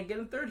top. They're gonna get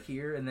in third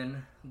here, and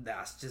then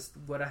that's just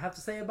what I have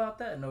to say about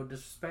that. No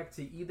disrespect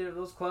to either of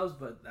those clubs,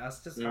 but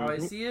that's just how I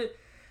see it.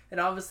 And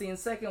obviously in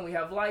second we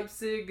have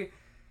Leipzig.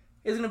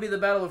 It's gonna be the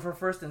battle for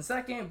first and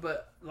second,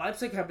 but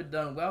Leipzig have been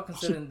done well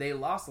considering they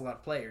lost a lot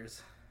of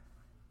players.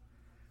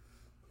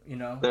 You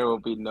know, there will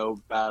be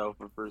no battle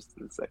for first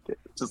and second.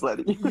 Just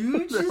letting you.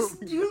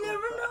 You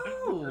never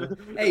know.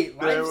 Hey,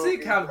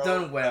 Leipzig have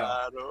done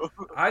well.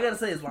 I gotta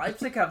say,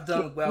 Leipzig have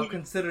done well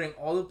considering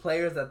all the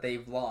players that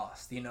they've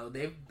lost. You know,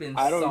 they've been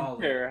I don't solid.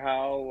 care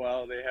how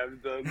well they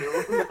have done. There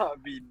will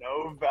not be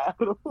no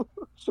battle.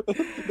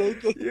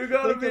 You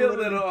gotta be a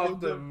little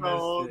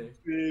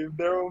optimistic.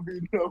 There will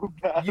be no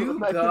battle. You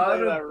gotta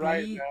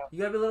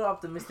be a little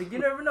optimistic. You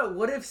never know.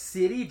 What if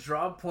City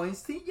drop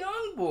points to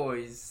Young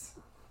Boys?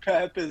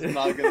 Pep is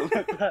not gonna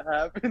let that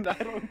happen. I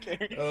don't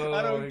care. Oh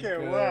I don't care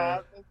what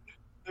happens.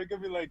 There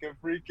could be like a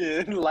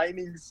freaking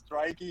lightning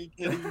striking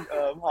hitting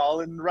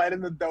Haaland right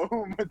in the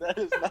dome, but that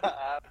is not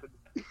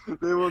happening.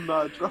 They will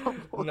not drop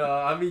points. No,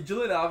 I mean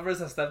Julian Alvarez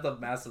has stepped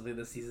up massively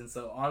this season.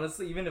 So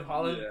honestly, even if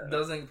Haaland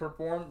doesn't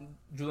perform,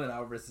 Julian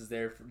Alvarez is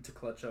there to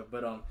clutch up.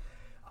 But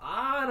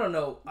I don't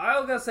know.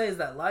 All I gotta say is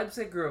that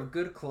Leipzig are a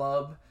good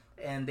club.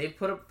 And they've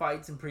put up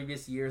fights in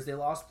previous years. They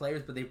lost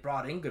players, but they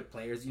brought in good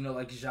players. You know,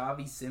 like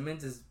Xavi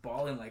Simons is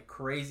balling like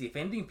crazy. If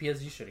anything,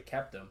 PSG should have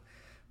kept him.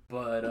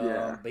 But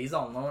he's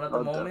on loan at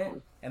the moment.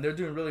 Definitely. And they're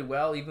doing really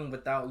well, even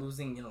without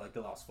losing, you know, like they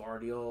lost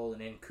Vardiol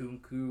and then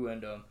Kunku.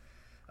 And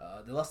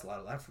they lost a lot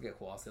of, I forget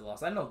who else they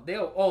lost. I know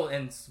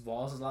and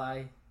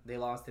Szoboszlai, they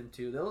lost him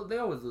too. They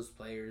always lose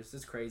players.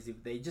 It's crazy.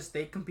 They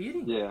stay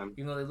competing. Yeah.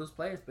 Even though they lose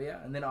players. But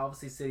yeah, and then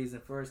obviously City's in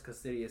first because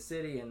City is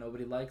City and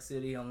nobody likes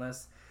City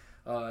unless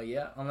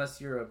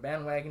you're a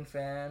bandwagon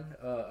fan,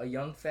 a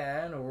young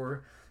fan,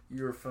 or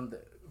you're from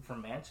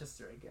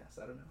Manchester, I guess.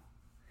 I don't know.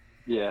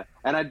 Yeah,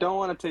 and I don't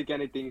want to take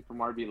anything from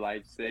RB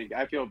Leipzig.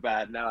 I feel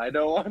bad now. I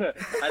don't want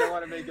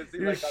to make it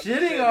seem you're like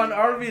shitting on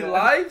RB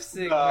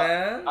Leipzig,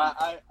 man.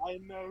 I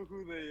know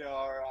who they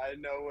are. I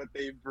know what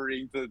they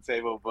bring to the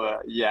table,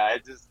 but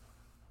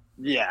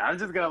I'm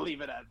just gonna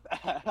leave it at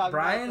that.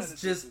 Brian's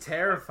just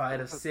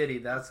terrified of City.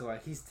 That's why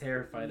he's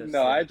terrified of City.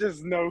 No, I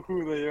just know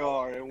who they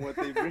are and what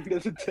they bring to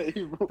the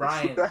table.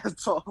 Brian,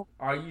 that's all.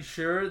 Are you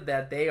sure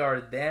that they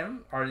are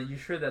them? Are you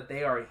sure that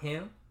they are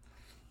him?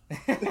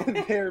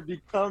 They're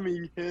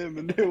becoming him,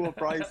 and they will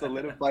probably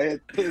solidify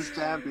his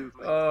Champions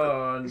League.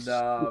 Oh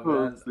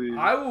no, man!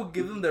 I will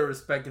give them their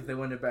respect if they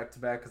win it back to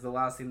back, because the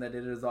last thing that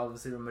did it is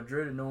obviously Real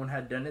Madrid, and no one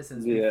had done it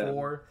since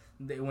before.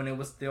 When it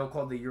was still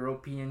called the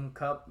European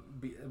Cup.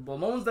 Well,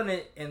 no one's done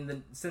it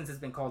since it's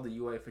been called the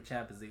UEFA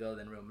Champions League other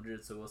than Real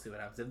Madrid, so we'll see what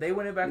happens. If they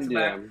win it back to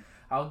back,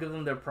 I'll give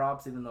them their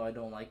props, even though I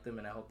don't like them,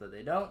 and I hope that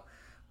they don't.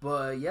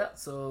 But yeah,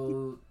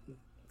 so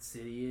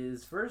City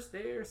is first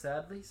there,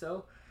 sadly.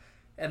 So,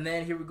 and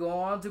then here we go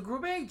on to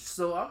Group H.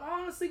 So I'm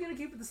honestly going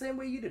to keep it the same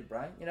way you did,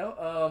 Brian. You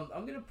know,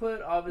 I'm going to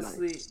put,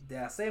 obviously,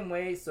 same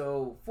way.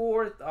 So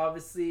fourth,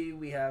 obviously,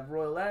 we have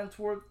Royal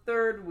Antwerp.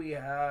 Third, we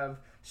have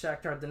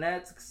Shakhtar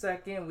Donetsk.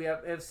 Second, we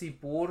have FC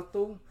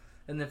Porto.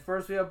 And then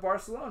first, we have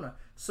Barcelona.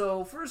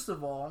 So, first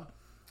of all,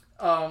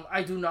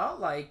 I do not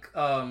like,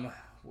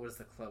 what is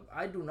the club?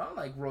 I do not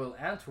like Royal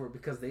Antwerp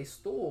because they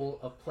stole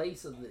a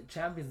place of the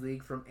Champions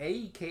League from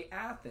AEK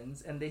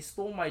Athens, and they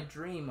stole my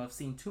dream of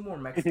seeing two more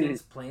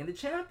Mexicans play in the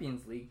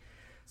Champions League.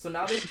 So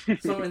now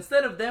so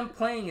instead of them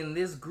playing in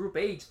this Group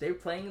H, they're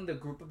playing in the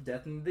Group of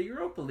Death in the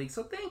Europa League.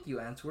 So thank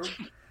you, Antwerp.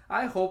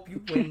 I hope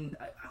you win.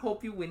 I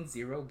hope you win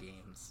 0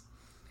 games.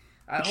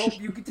 I hope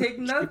you can take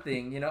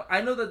nothing. You know,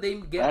 I know that they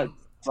get.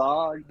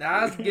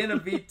 That's gonna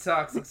be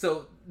toxic.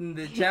 So in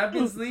the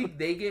Champions League,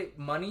 they get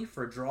money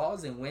for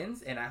draws and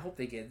wins, and I hope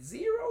they get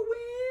 0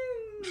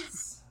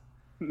 wins.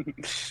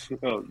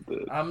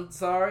 I'm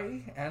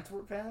sorry,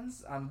 Antwerp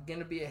fans. I'm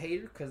gonna be a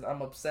hater because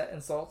I'm upset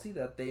and salty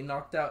that they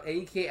knocked out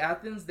AEK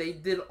Athens. They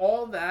did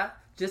all that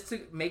just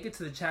to make it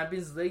to the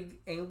Champions League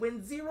and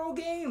win 0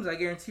 games. I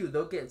guarantee you,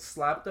 they'll get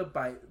slapped up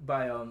by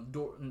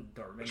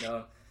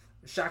Dortmund,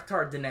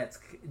 Shakhtar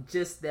Donetsk.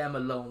 Just them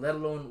alone, let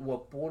alone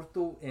what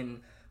Porto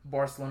and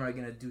Barcelona are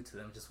gonna do to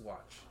them. Just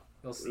watch.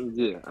 You'll see.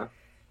 Yeah.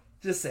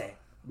 Just saying.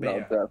 No,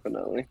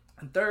 definitely.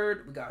 And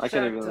third, we got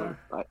Shakhtar.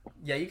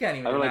 Yeah, you can't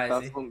even. I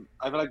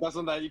feel like that's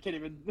one that you can't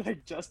even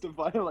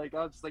justify. Like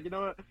I was just like, you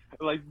know what?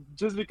 Like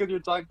just because you're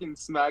talking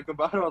smack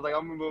about it, I was like,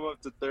 I'm gonna move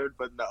up to third,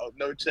 but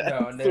no chance.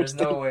 No, there's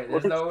no way.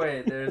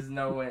 There's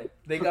no way.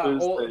 They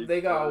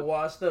got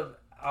washed up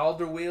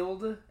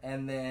Alderweireld,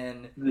 and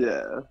then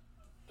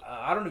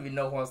I don't even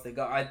know who else they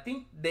got. I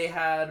think they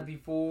had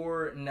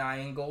before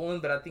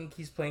Nainggolan, but I think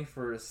he's playing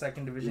for a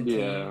second division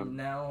team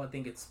now. I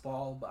think it's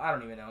Spal, but I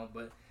don't even know.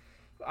 But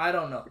I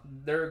don't know.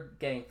 They're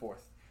getting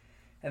fourth.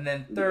 And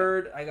then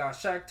third, I got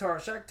Shakhtar.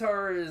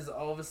 Shakhtar is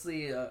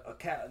obviously a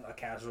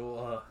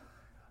casual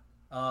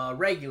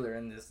regular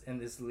in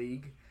this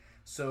league.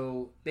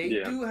 So they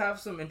do have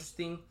some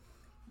interesting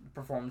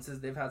performances.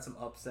 They've had some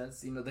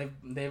upsets. You know,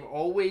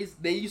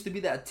 they used to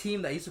be that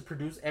team that used to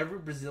produce every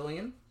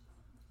Brazilian.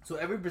 So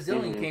every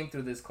Brazilian came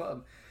through this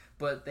club,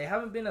 but they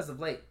haven't been as of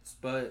late.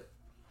 But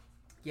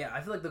yeah,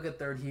 I feel like they'll get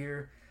third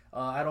here.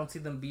 I don't see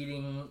them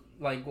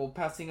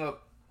passing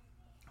up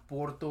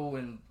Porto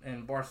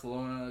and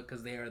Barcelona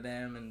because they are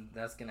them, and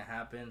that's gonna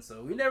happen.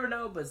 So we never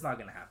know, but it's not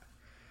gonna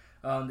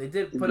happen. They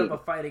did put up a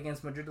fight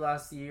against Madrid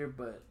last year,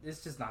 but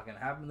it's just not gonna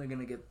happen. They're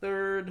gonna get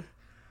third.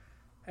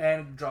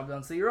 and drop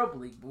down to the Europa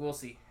League. But we'll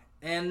see.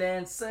 And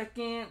then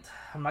second,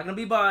 I'm not gonna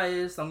be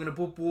biased. I'm gonna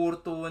put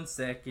Porto in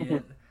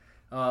second.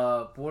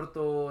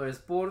 Porto is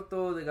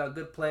Porto. They got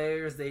good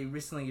players. They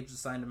recently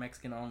just signed a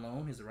Mexican on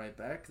loan. He's a right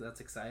back. So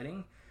that's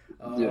exciting.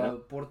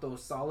 Porto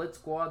solid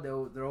squad.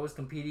 They're always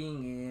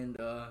competing in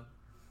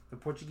the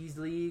Portuguese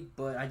league,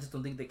 but I just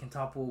don't think they can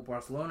topple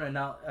Barcelona. And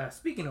now,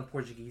 speaking of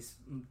Portuguese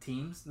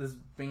teams, let's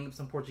bring up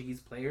some Portuguese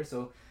players.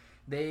 So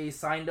they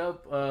signed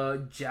up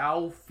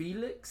João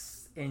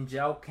Felix and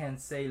João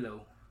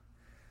Cancelo.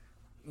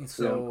 And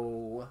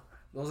so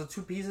those are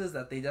two pieces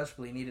that they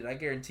desperately needed. I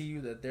guarantee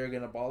you that they're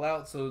going to ball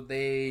out. So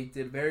they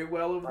did very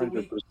well over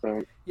the 100%.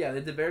 week. Yeah,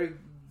 they did very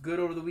good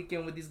over the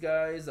weekend with these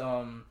guys.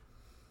 And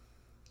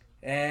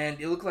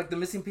it looked like the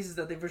missing pieces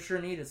that they for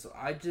sure needed. So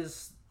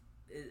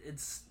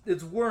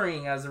it's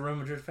worrying as a Real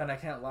Madrid fan, I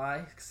can't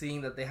lie,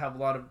 seeing that they have a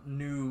lot of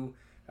new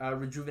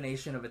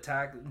rejuvenation of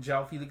attack.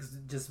 João Felix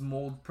just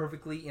mold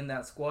perfectly in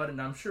that squad, and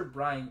I'm sure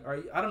Brian,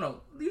 I don't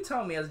know, you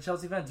tell me as a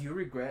Chelsea fan, do you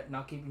regret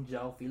not keeping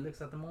João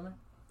Felix at the moment?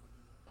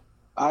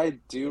 I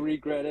do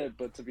regret it,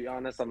 but to be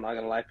honest, I'm not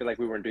gonna lie. I feel like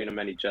we weren't doing him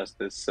any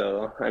justice.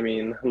 So I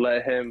mean,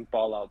 let him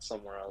ball out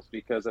somewhere else.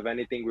 Because if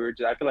anything,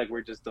 I feel like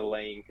we're just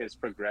delaying his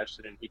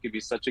progression, and he could be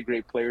such a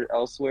great player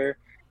elsewhere,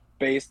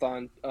 based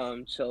on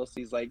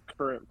Chelsea's like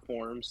current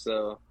form.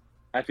 So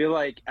I feel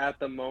like at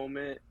the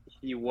moment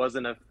he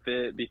wasn't a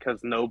fit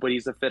because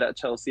nobody's a fit at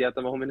Chelsea at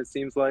the moment. It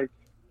seems like.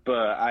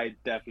 But I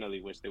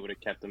definitely wish they would have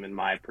kept him, in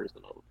my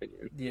personal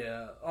opinion.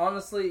 Yeah,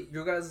 honestly,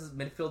 your guys'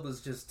 midfield is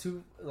just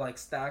too like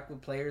stacked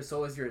with players.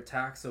 So is your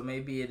attack. So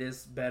maybe it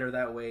is better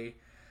that way.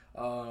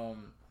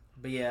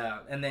 But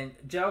yeah, and then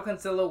João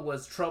Cancelo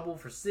was trouble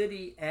for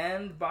City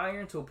and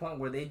Bayern to a point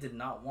where they did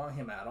not want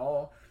him at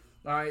all.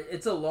 All right,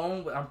 it's a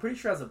loan, but I'm pretty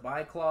sure it has a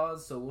buy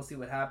clause, so we'll see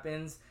what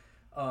happens.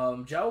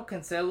 João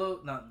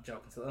Cancelo, not João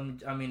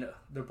Cancelo. I mean,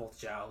 they're both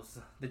Joaos.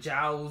 The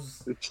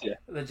Joaos.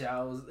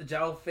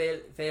 João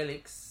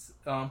Felix.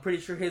 I'm pretty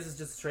sure his is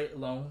just straight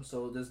loan,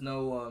 so there's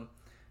no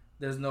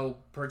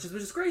purchase,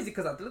 which is crazy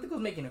because Atletico's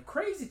making a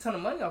crazy ton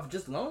of money off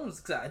just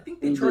loans. I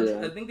think they charged.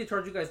 I think they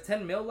charged you guys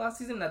 10 mil last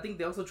season. And I think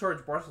they also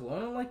charged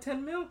Barcelona like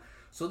 10 mil.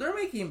 So they're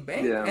making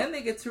bank, and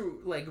they get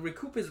to like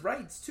recoup his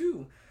rights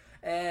too.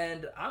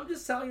 And I'm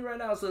just telling you right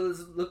now, so it's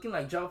looking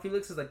like João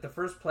Felix is like the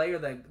first player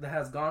that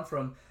has gone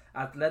from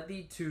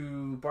Atleti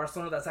to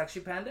Barcelona that's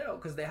actually panned out,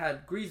 because they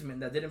had Griezmann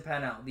that didn't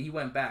pan out. He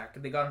went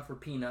back. They got him for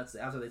peanuts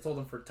after they sold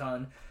him for a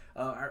ton.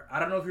 I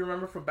don't know if you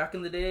remember from back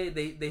in the day,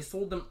 they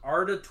sold him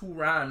Arda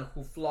Turan,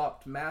 who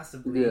flopped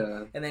massively.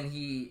 Yeah. And then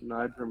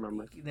I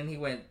remember. Then he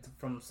went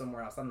from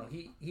somewhere else. I don't know.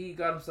 He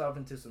got himself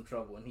into some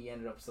trouble, and he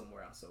ended up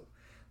somewhere else. So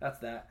that's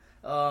that.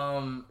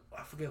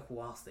 I forget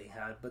who else they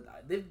had, but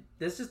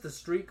there's just a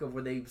streak of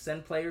where they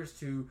send players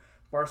to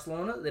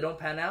Barcelona, they don't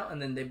pan out, and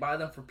then they buy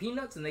them for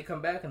peanuts, and they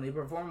come back and they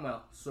perform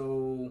well.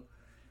 So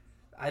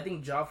I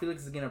think João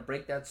Felix is going to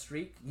break that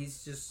streak.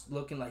 He's just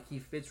looking like he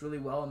fits really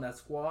well in that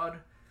squad.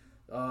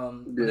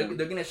 They're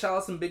going to shell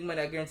out some big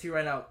money, I guarantee you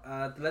right now.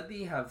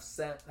 Atleti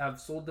have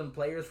sold them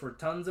players for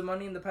tons of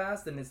money in the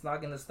past, and it's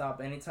not going to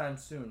stop anytime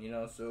soon,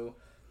 So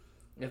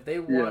if they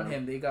want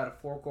him, they got to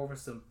fork over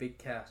some big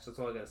cash. That's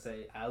all I got to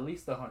say. At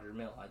least 100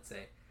 mil, I'd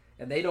say.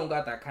 And they don't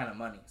got that kind of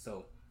money,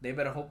 so they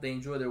better hope they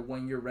enjoy their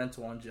 1-year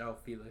rental on João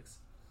Felix.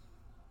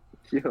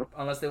 Yeah.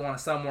 Unless they want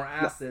to sell more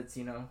assets,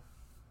 No,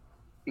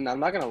 I'm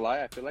not gonna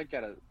lie. I feel like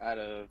out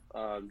of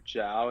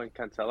João and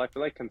Cancelo, I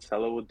feel like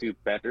Cancelo will do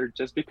better,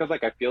 just because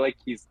like I feel like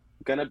he's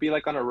gonna be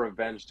like on a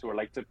revenge tour,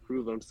 like to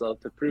prove himself,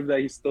 to prove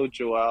that he's still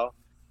João.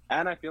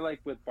 And I feel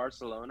like with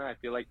Barcelona, I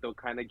feel like they'll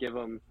kind of give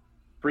him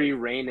free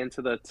reign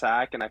into the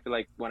attack, and I feel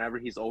like whenever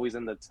he's always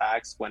in the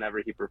attacks,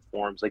 whenever he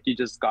performs, like you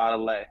just gotta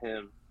let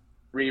him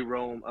free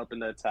roam up in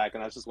the attack,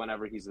 and that's just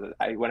whenever he's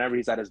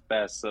at his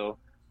best. So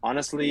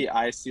honestly,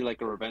 I see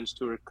like a revenge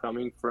tour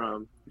coming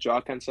from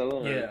João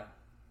Cancelo. Yeah,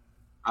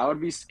 I would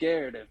be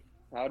scared if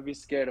I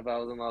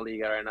was in La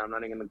Liga right now. I'm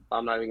not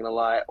even gonna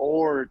lie.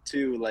 Or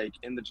two, like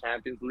in the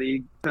Champions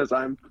League, because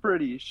I'm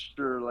pretty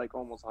sure, like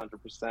almost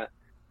 100%.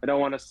 I don't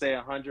want to say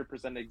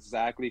 100%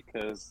 exactly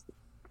because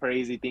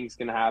crazy things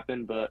can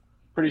happen, but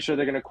pretty sure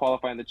they're gonna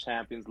qualify in the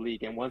Champions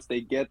League. And once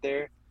they get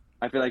there,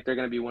 I feel like they're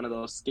going to be one of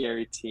those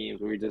scary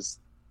teams where you're just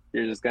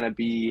going to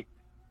be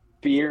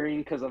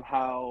fearing because of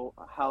how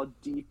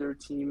deep their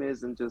team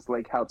is and just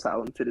like how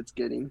talented it's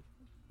getting.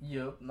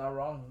 Yep, not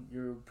wrong.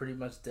 You're pretty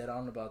much dead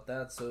on about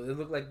that. So it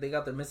looked like they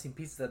got their missing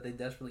pieces that they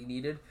desperately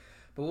needed.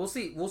 But we'll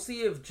see. We'll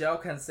see if João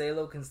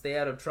Cancelo can stay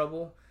out of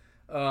trouble.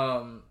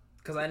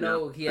 Because I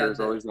know he has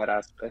always that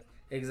aspect.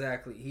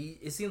 Exactly.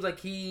 It seems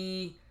like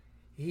he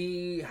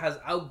has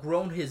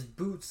outgrown his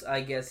boots,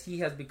 I guess. He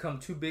has become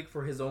too big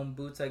for his own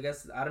boots, I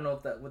guess. I don't know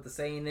if what the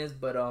saying is,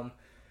 but I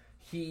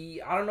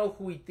don't know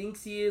who he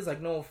thinks he is, like,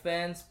 no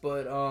offense,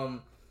 but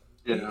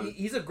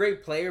he's a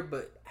great player,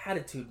 but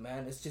attitude,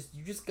 man. It's just,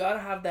 you just gotta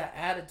have that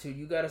attitude.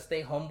 You gotta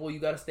stay humble, you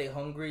gotta stay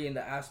hungry in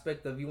the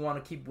aspect of you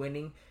want to keep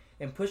winning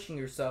and pushing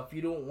yourself.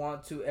 You don't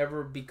want to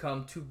ever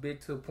become too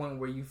big to the point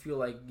where you feel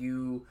like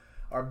you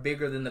are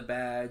bigger than the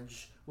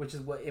badge, which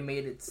is what it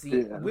made it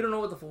seem. Yeah. We don't know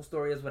what the full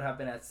story is, what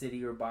happened at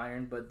City or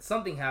Bayern, but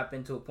something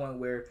happened to a point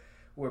where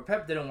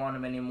Pep didn't want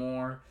him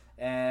anymore,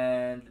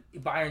 and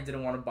Bayern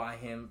didn't want to buy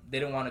him. They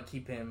didn't want to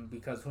keep him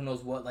because who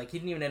knows what. Like, he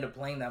didn't even end up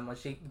playing that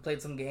much. He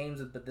played some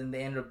games, but then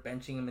they ended up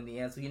benching him in the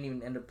end, so he didn't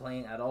even end up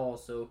playing at all.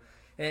 So,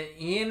 and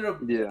he ended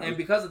up, and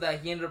because of that,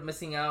 he ended up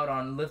missing out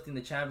on lifting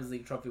the Champions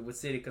League trophy with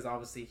City because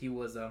obviously he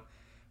was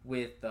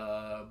with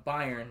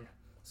Bayern.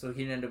 So he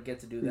didn't end up get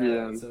to do that.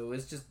 Yeah. So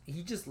it's just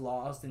he just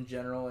lost in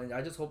general, and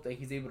I just hope that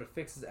he's able to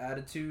fix his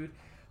attitude.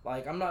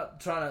 Like, I'm not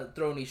trying to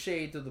throw any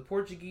shade to the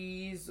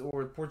Portuguese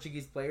or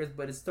Portuguese players,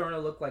 but it's starting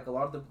to look like a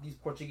lot of these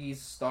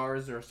Portuguese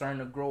stars are starting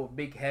to grow a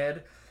big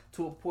head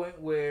to a point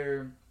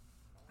where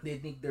they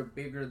think they're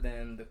bigger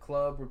than the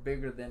club or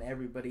bigger than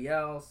everybody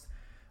else.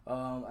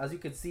 As you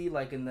can see,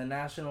 like in the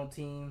national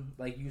team,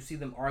 like you see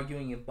them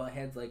arguing and butt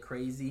heads like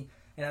crazy.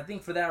 And I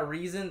think for that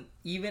reason,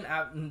 even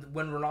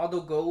when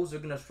Ronaldo goes, they're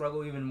going to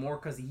struggle even more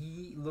because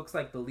he looks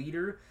like the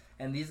leader.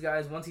 And these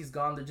guys, once he's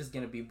gone, they're just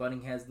going to be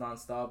butting heads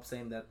nonstop,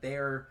 saying that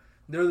they're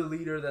the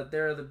leader, that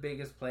they're the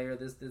biggest player,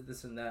 this,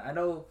 and that. I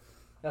know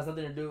this has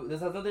nothing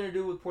to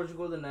do with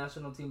Portugal, the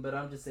national team, but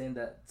I'm just saying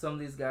that some of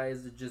these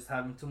guys are just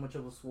having too much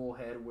of a swole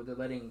head where they're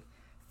letting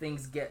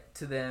things get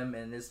to them,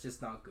 and it's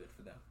just not good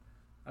for them.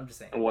 I'm just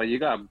saying. Well, you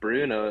got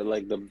Bruno,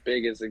 like the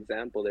biggest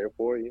example there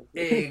for you.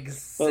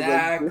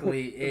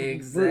 Exactly.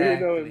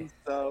 Bruno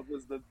himself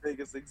is the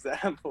biggest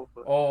example.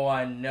 Oh,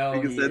 I know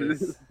he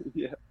is.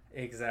 Yeah.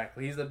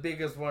 Exactly. He's the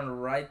biggest one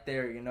right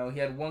there. You know, he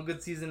had one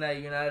good season at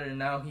United, and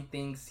now he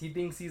thinks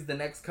he's the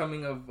next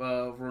coming of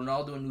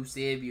Ronaldo and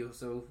Eusebio.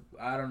 So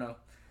I don't know.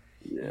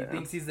 Yeah. He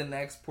thinks he's the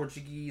next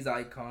Portuguese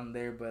icon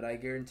there, but I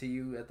guarantee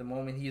you, at the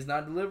moment, he's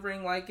not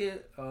delivering like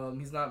it.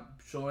 He's not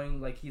showing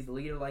like he's the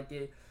leader like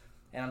it.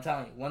 And I'm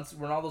telling you, once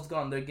Ronaldo's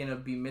gone, they're going to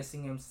be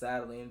missing him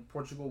sadly, and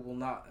Portugal will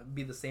not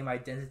be the same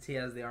identity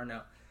as they are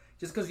now.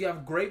 Just because you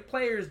have great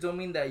players don't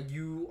mean that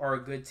you are a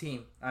good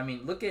team. I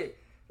mean, look at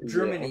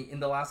Germany in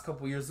the last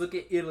couple of years. Look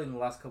at Italy in the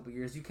last couple of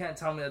years. You can't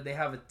tell me that they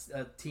have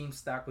a team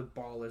stacked with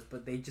ballers,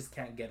 but they just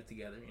can't get it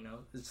together, you know?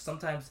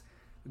 Sometimes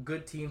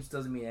good teams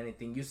doesn't mean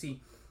anything. You see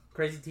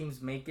crazy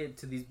teams make it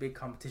to these big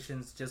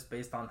competitions just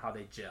based on how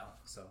they gel,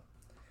 so...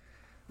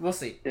 We'll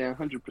see. Yeah,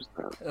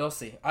 100%. We'll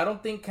see. I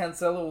don't think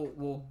Cancelo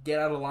will get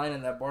out of line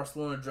in that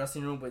Barcelona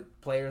dressing room with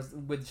players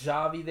with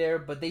Xavi there,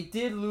 but they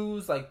did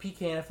lose like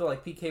PK, and I feel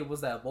like PK was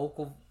that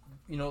vocal,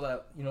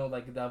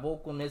 like that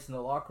vocalness in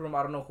the locker room.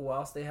 I don't know who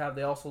else they have.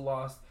 They also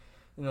lost,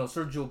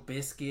 Sergio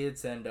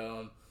Busquets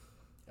and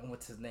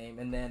what's his name,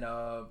 and then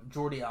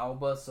Jordi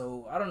Alba.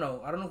 So I don't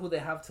know who they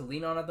have to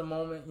lean on at the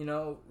moment.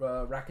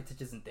 Rakitic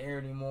isn't there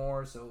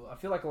anymore, so I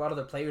feel like a lot of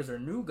the players are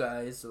new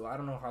guys. So I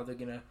don't know how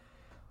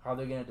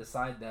they're gonna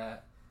decide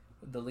that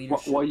the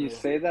leadership. Well, you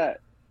say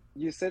that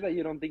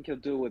you don't think he'll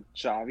do it with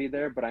Xavi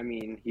there, but I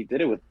mean he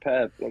did it with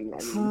Pep. And,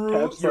 Pep's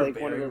You're like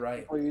very one of the right.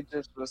 people you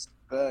just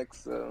respect.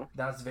 So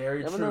that's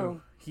very true.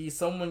 Know. He's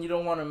someone you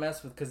don't want to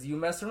mess with because you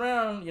mess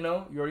around. You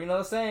already know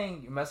the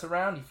saying. You mess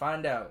around, you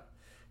find out.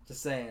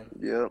 Just saying.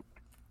 Yeah.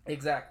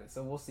 Exactly.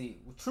 So we'll see.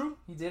 True,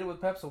 he did it with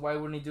Pep, so why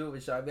wouldn't he do it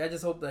with Xavi? I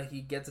just hope that he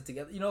gets it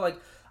together.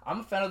 I'm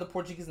a fan of the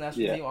Portuguese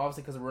national team,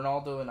 obviously because of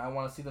Ronaldo, and I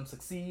want to see them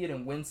succeed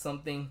and win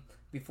something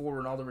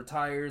before Ronaldo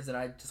retires, and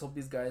I just hope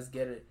these guys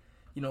get it,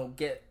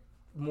 get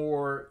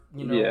more,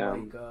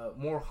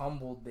 more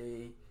humbled.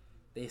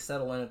 They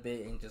settle in a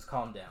bit and just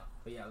calm down.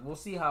 But yeah, we'll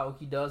see how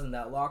he does in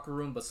that locker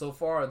room. But so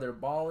far, they're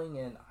balling,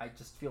 and I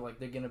just feel like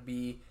they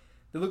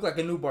look like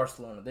a new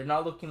Barcelona. They're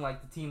not looking like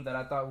the team that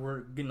I thought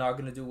were not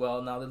going to do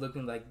well. Now they're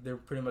looking like they're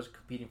pretty much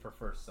competing for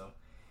first. So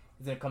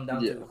it's going to come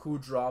down to who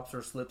drops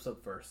or slips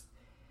up first.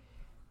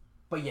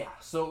 But yeah,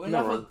 so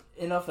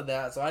enough of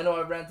that. So I know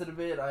I ranted a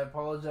bit. I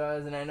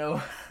apologize, and I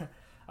know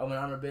I went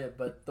on a bit,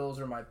 but those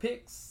are my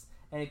picks.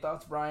 Any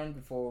thoughts, Brian,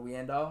 before we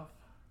end off?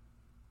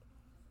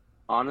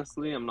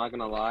 Honestly, I'm not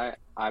gonna lie.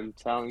 I'm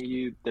telling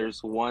you,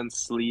 there's one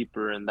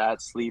sleeper, and that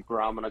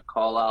sleeper I'm gonna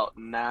call out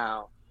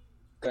now.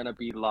 Gonna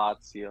be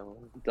Lazio.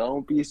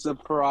 Don't be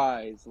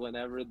surprised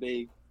whenever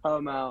they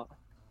come out.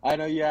 I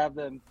know you have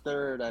them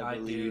third, I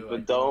believe,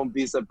 but don't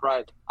be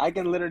surprised. I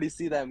can literally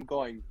see them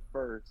going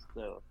first,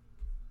 though.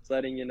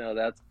 Letting you know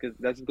that's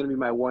gonna be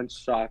my one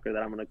shocker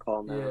that I'm gonna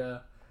call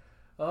now.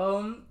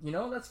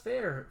 Yeah, that's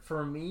fair.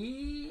 For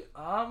me,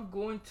 I'm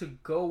going to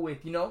go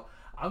with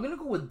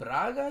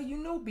Braga.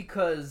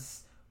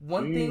 Because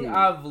one thing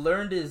I've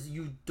learned is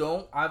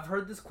I've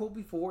heard this quote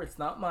before. It's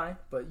not mine,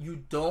 but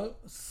you don't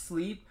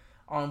sleep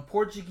on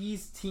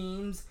Portuguese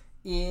teams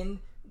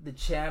in the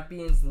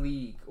Champions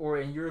League or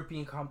in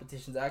European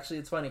competitions. Actually,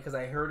 it's funny because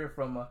I heard it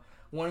from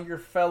one of your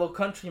fellow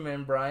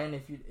countrymen, Brian.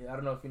 I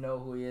don't know if you know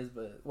who he is,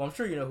 but I'm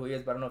sure you know who he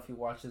is, but I don't know if he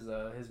watches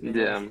his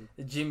videos.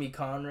 Yeah. Jimmy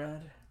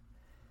Conrad.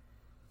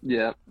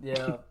 Yeah.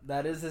 Yeah,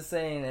 that is his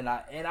saying, and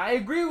I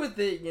agree with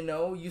it.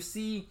 You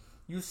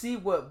see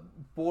what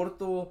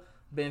Porto,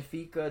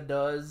 Benfica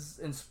does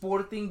in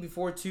Sporting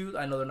before too.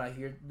 I know they're not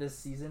here this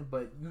season,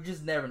 but you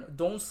just never know.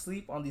 Don't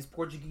sleep on these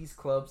Portuguese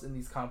clubs in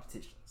these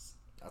competitions.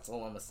 That's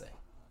all I'm gonna say.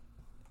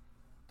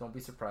 Don't be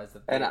surprised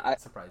that they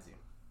surprise you.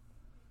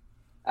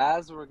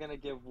 as we're gonna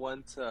give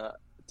one to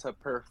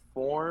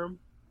perform,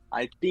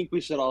 I think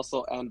we should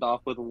also end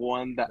off with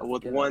one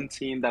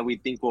team that we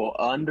think will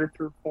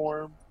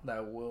underperform.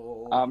 That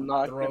will I'm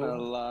not gonna throw.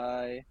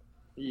 lie.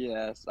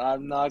 Yes,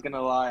 I'm not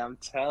gonna lie. I'm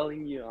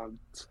telling you.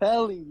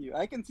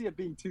 I can see it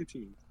being two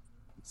teams.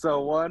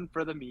 So one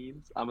for the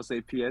memes, I'm gonna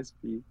say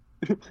PSP,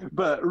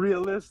 but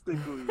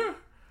realistically,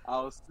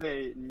 I'll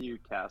say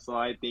Newcastle.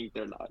 I think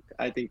they're not.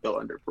 I think they'll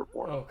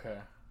underperform. Okay,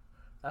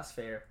 that's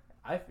fair.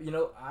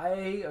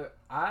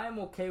 I'm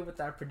okay with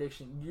that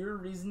prediction. Your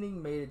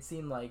reasoning made it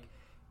seem like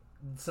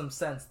some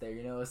sense there.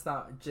 It's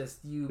not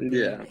just you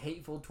being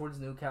hateful towards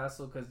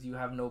Newcastle because you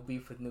have no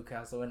beef with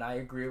Newcastle, and I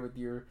agree with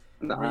your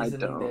No,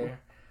 reasoning there.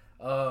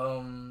 I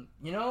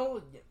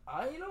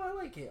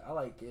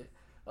like it.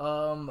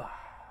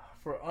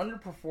 For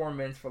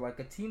underperformance for like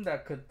a team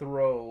that could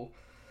throw,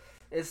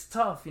 it's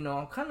tough.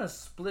 I'm kind of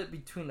split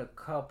between a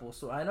couple.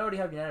 So I already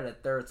have United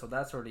at third, so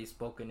that's already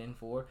spoken in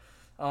for.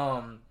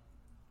 You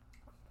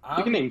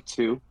can name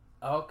two.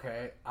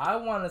 Okay, I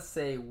want to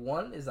say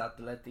one is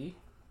Atleti.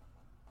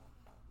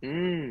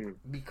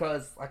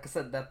 Because, like I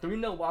said, that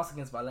 3-0 loss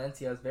against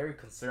Valencia is very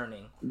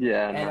concerning.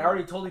 Yeah, and I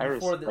already told you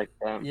before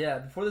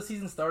before the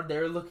season started, they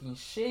were looking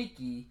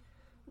shaky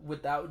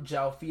without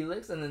João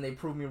Felix, and then they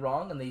proved me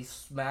wrong, and they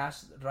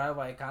smashed Rayo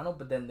Vallecano,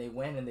 but then they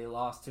went and they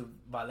lost to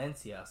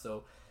Valencia.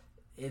 So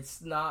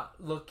it's not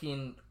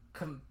looking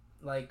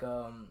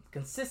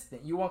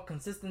consistent. You want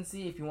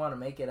consistency if you want to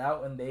make it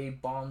out, and they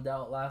bombed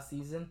out last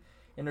season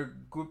in a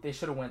group they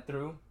should have went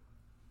through.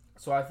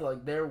 So I feel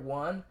like they're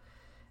one.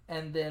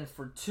 And then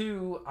for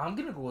two, I'm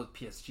going to go with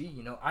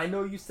PSG. I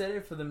know you said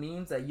it for the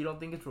memes that you don't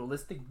think it's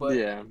realistic, but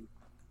if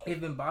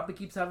Mbappe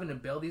keeps having to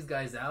bail these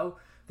guys out,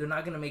 they're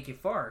not going to make it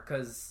far.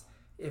 Because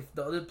if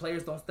the other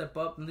players don't step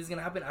up, then this is going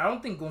to happen. I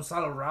don't think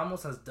Gonzalo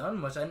Ramos has done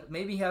much.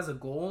 Maybe he has a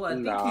goal. I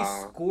think he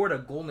scored a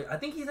goal. I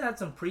think he's had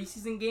some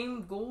preseason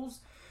game goals,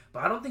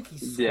 but I don't think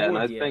he's scored yet.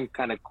 Yeah, he's been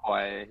kind of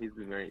quiet. He's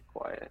been very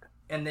quiet.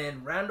 And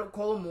then Randall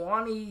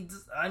Colomwani,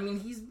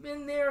 he's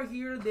been there,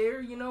 here,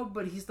 there,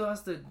 but he still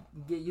has to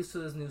get used to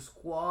this new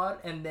squad.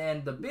 And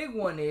then the big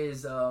one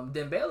is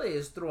Dembele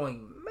is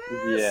throwing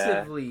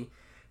massively.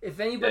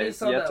 If anybody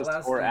saw that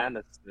last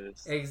game,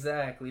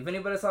 exactly. If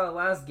anybody saw that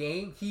last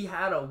game, he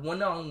had a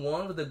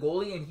one-on-one with the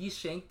goalie, and he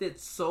shanked it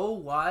so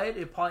wide,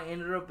 it probably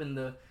ended up in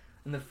the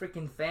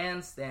freaking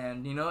fan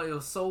stand. It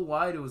was so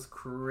wide, it was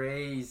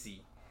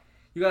crazy.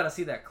 You got to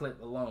see that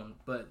clip alone,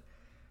 but.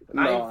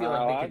 I feel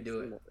like they could do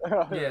it.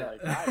 Yeah.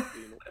 I've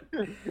seen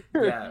it.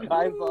 Yeah.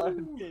 I saw it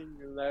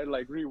and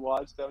I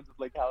rewatched them. Just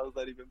like, how is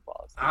that even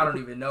possible? I don't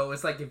even know.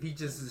 It's like if he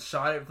just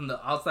shot it from the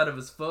outside of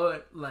his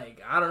foot.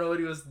 I don't know what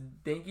he was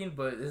thinking,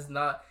 but it's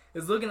not.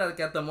 It's looking like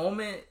at the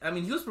moment.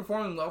 He was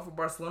performing well for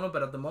Barcelona,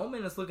 but at the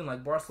moment, it's looking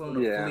like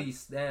Barcelona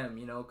fleeced them.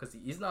 Because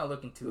he's not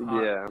looking too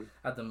hot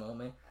at the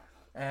moment.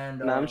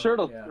 And I'm sure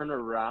it'll turn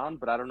around,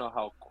 but I don't know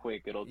how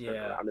quick it'll turn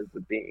around as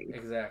the thing.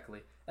 Exactly.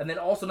 And then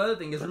also another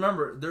thing is,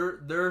 remember,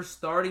 they're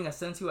starting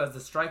Asensio as the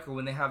striker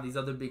when they have these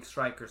other big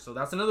strikers. So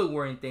that's another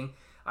worrying thing.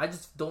 I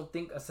just don't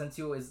think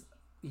Asensio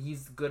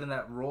he's good in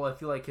that role. I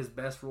feel like his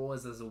best role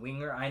is as a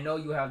winger. I know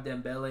you have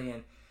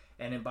Dembele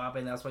and Mbappe,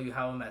 and that's why you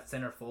have him at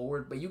center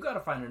forward. But you got to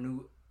find a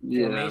new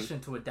formation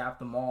to adapt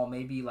them all.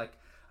 Maybe like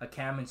a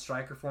cam and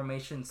striker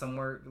formation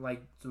somewhere where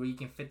you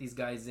can fit these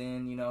guys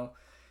in.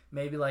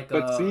 Maybe like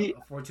a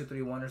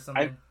 4-2-3-1 or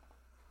something.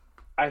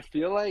 I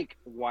feel like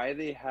why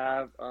they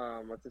have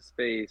what's his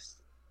face,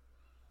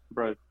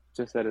 bro?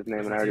 Just said his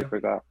name and I already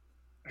forgot.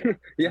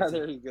 Yeah,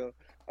 there you go.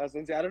 I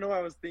don't know why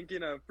I was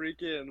thinking of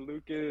freaking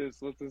Lucas.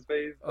 What's his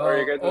face?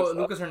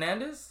 Lucas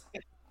Hernandez?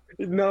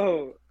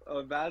 No,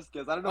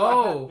 Vasquez. I don't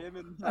know.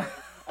 I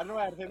don't know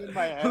why I had him in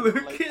my head.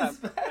 Lucas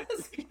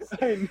Vasquez.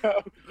 I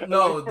know.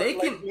 No, they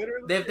can.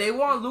 If they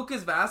want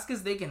Lucas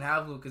Vasquez, they can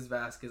have Lucas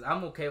Vasquez.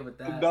 I'm okay with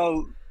that.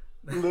 No.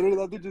 Literally,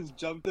 that thing just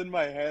jumped in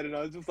my head, and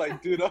I was just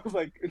like, dude,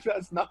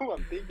 that's not what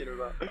I'm thinking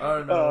about. I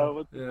don't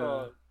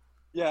know.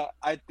 Yeah,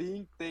 I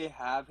think they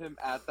have him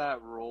at that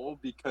role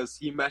because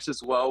he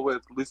meshes well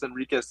with Luis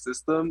Enrique's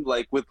system.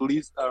 With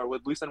Luis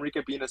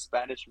Enrique being a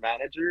Spanish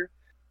manager,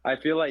 I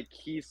feel like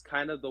he's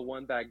kind of the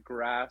one that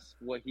grasps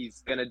what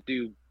he's gonna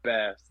do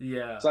best.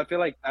 Yeah. So I feel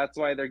like that's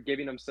why they're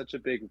giving him such a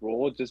big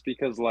role, just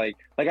because I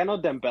know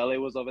Dembele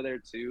was over there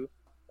too.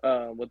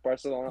 With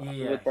Barcelona, he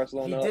did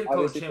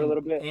coach him for a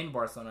little bit in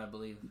Barcelona, I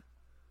believe.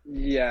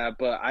 Yeah,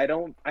 but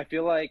I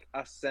feel like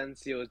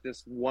Asensio is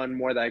just one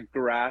more that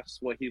grasps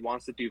what he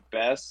wants to do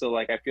best. So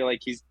I feel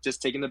like he's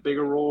just taking the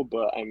bigger role.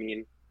 But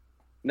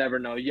never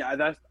know.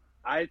 Yeah,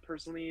 I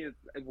personally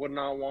would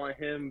not want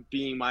him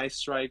being my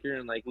striker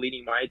and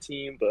leading my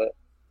team. But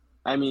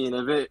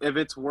if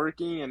it's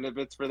working and if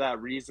it's for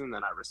that reason,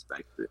 then I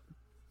respect it.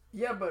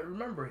 Yeah, but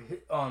remember,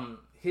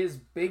 his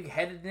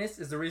big-headedness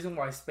is the reason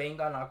why Spain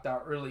got knocked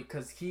out early,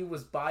 because he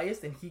was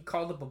biased and he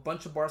called up a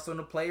bunch of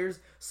Barcelona players,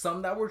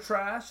 some that were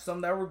trash,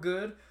 some that were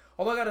good.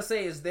 All I gotta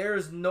say is there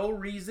is no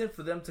reason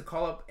for them to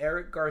call up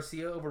Eric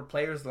Garcia over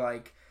players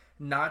like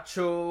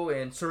Nacho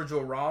and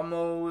Sergio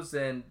Ramos,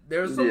 and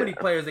there's so many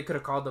players they could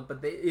have called up, but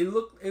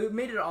it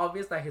made it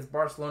obvious that his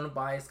Barcelona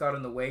bias got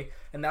in the way,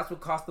 and that's what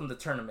cost them the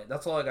tournament.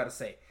 That's all I gotta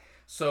say.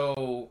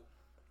 So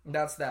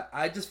that's that.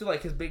 I just feel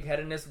like his big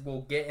headedness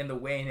will get in the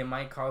way, and it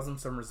might cause him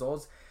some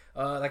results.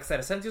 Like I said,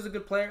 Asensio's a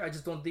good player. I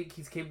just don't think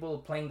he's capable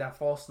of playing that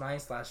false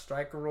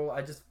 9/striker role.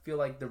 I just feel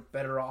like they're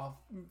better off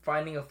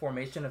finding a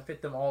formation to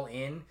fit them all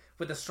in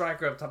with a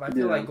striker up top. I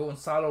feel like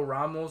Gonzalo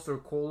Ramos or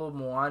Kolo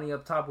Muani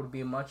up top would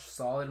be much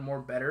solid, more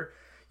better.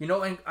 You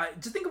know, and I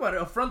just think about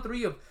it. A front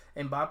three of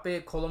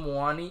Mbappe, Kolo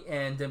Muani,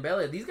 and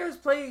Dembele. These guys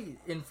play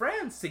in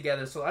France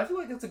together, so I feel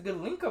like it's a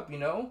good link up, you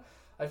know?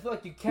 I feel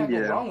like you can't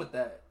go wrong with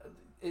that.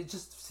 It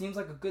just seems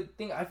like a good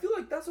thing. I feel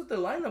like that's what their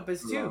lineup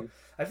is too.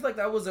 I feel like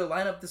that was their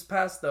lineup this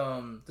past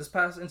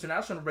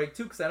international break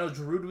too, because I know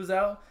Giroud was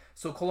out,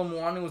 so Kolo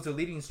Muani was the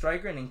leading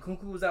striker, and then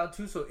Nkunku was out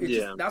too. So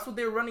that's what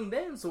they were running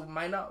then. So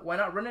why not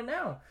run it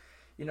now?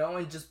 You know,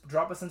 and just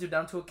drop Asensio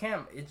down to a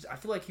cam. I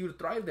feel like he would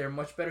thrive there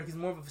much better. He's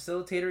more of a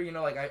facilitator. You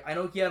know, like I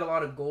know he had a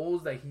lot of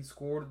goals that he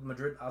scored with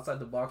Madrid outside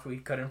the box where he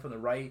cut in from the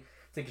right,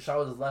 take a shot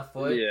with his left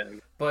foot. Yeah.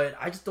 But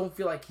I just don't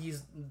feel like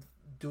he's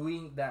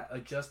doing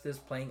that justice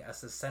playing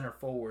as a center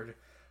forward.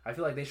 I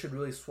feel like they should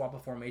really swap a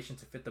formation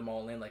to fit them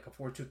all in, like a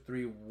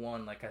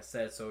 4-2-3-1, like I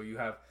said. So you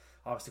have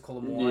obviously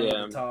Kolo Muani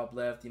on the top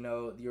left. You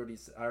know,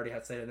 I already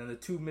had said it. And then the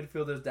two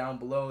midfielders down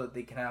below that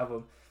they can have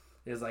them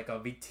is like a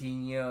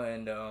Vitinha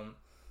and I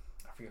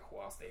forget who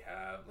else they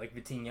have. Like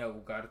Vitinha,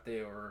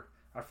 Ugarte, or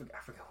I forget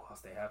who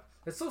else they have.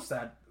 It's so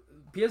sad.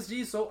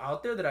 PSG is so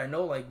out there that I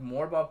know like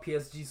more about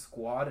PSG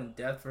squad and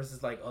depth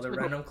versus like other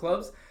random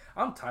clubs.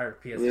 I'm tired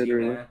of PSG,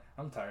 man.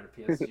 I'm tired of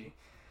PSG.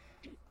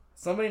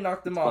 Somebody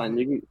knocked them off.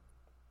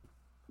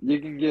 You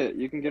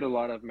can get a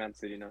lot of Man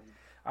City now.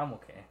 I'm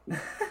okay.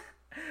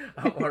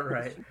 I'm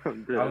alright.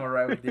 I'm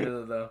alright with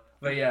either though.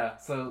 But yeah,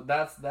 so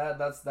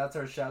that's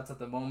our shouts at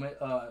the moment.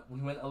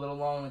 We went a little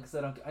long, like I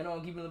said. I know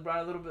I'm keeping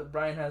Brian a little bit.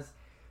 Brian has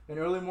an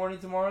early morning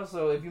tomorrow,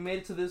 so if you made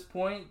it to this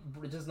point,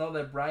 just know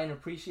that Brian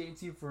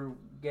appreciates you for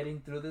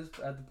getting through this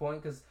at the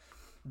point, because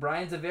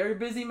Brian's a very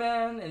busy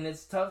man, and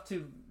it's tough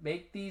to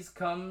make these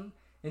come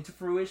into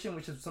fruition,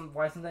 which is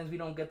why sometimes we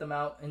don't get them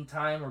out in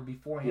time or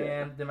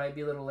beforehand. They might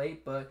be a little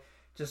late, but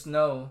just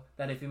know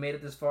that if you made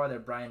it this far,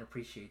 that Brian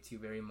appreciates you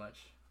very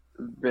much.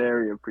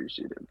 Very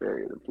appreciative.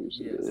 Very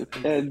appreciative.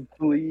 Yes, and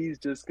please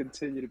just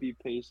continue to be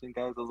patient,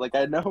 guys. I was like,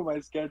 I know my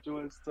schedule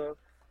and stuff,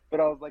 but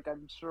I was like,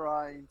 I'm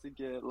trying to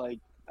get like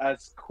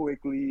as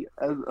quickly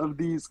of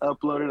these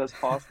uploaded as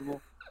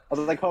possible. I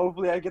was like,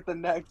 hopefully I get the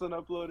next one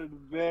uploaded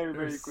very,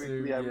 very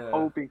quickly. I'm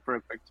hoping for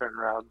a quick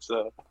turnaround.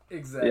 So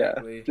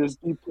exactly, just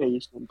be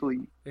patient,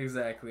 please.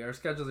 Exactly. Our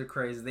schedules are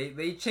crazy.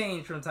 They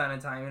change from time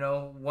to time. You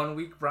know, one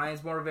week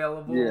Brian's more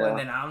available, and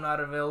then I'm not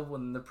available.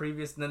 And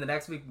then the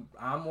next week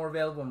I'm more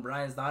available, and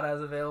Brian's not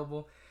as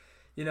available.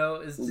 You know,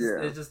 it's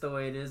just the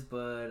way it is.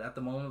 But at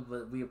the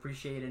moment, we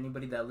appreciate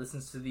anybody that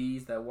listens to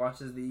these, that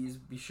watches these.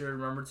 Be sure to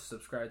remember to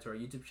subscribe to our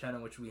YouTube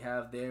channel, which we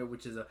have there,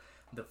 which is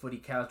the Footy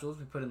Casuals.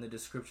 We put in the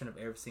description of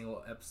every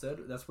single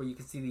episode. That's where you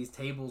can see these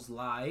tables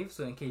live.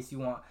 So in case you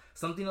want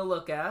something to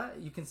look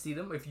at, you can see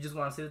them. If you just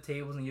want to see the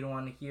tables and you don't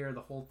want to hear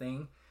the whole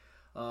thing,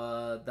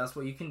 that's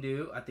what you can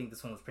do. I think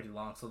this one was pretty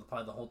long, so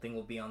probably the whole thing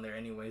will be on there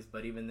anyways.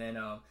 But even then,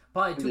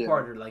 probably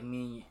two-parter, like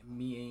me,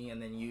 and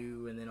then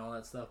you, and then all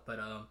that stuff.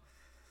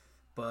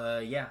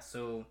 But yeah,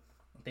 so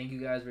thank you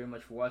guys very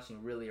much for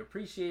watching. Really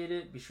appreciate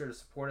it. Be sure to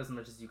support us as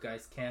much as you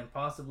guys can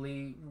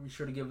possibly. Be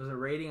sure to give us a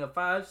rating of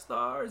 5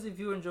 stars if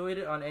you enjoyed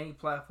it on any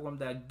platform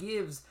that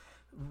gives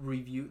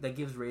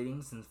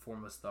ratings in the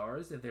form of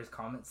stars. If there's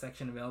comment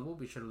section available,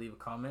 be sure to leave a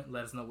comment.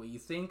 Let us know what you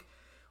think.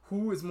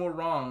 Who is more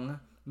wrong,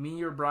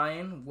 me or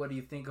Brian? What do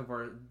you think of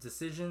our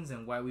decisions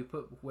and why we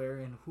put where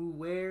and who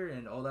where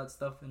and all that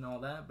stuff and all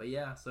that? But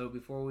yeah, so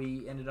before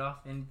we end it off,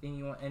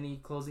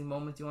 any closing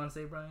moments you want to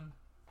say, Brian?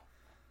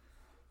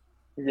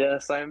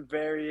 Yes, I'm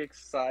very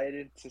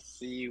excited to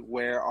see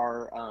where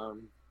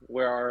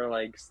our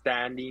like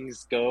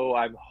standings go.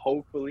 I'm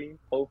hopefully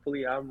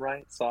I'm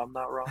right, so I'm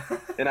not wrong,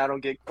 and I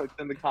don't get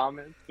cooked in the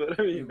comments. But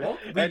I mean,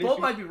 we both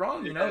might be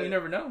wrong. You know, you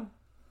never know.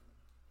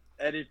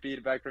 Any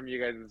feedback from you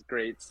guys is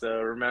great. So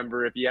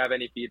remember, if you have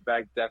any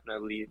feedback,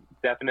 definitely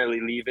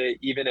leave it,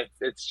 even if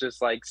it's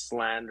just like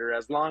slander,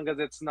 as long as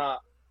it's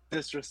not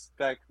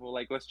disrespectful.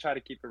 Like, let's try to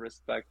keep it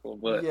respectful.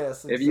 But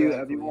yes, exactly.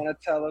 if you want to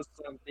tell us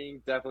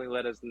something, definitely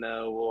let us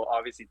know. We'll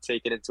obviously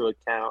take it into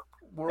account.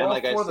 We're all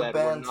for the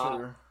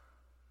banter.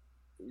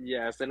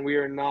 Yes, and we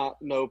are not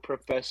no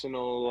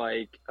professional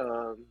like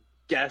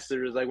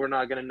guessers. Like, we're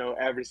not gonna know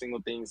every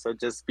single thing. So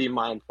just be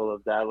mindful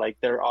of that. Like,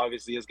 there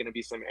obviously is gonna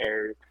be some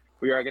errors.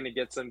 We are gonna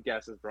get some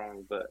guesses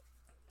wrong, but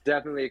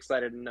definitely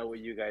excited to know what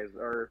you guys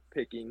are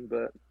picking.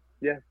 But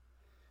yeah.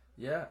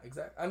 Yeah,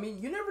 exactly. I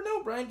mean, you never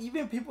know, Brian.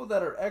 Even people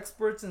that are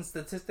experts in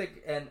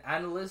statistic and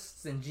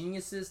analysts and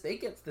geniuses, they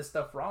get this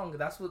stuff wrong.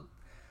 That's what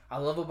I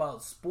love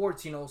about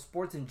sports. You know,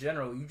 sports in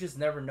general, you just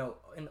never know.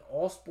 In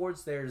all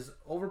sports, there's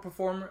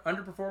underperformers,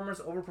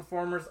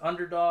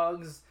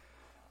 underdogs,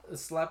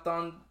 slept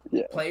on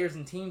Yeah. players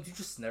and teams. You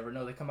just never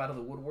know. They come out of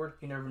the woodwork.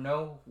 You never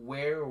know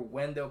where or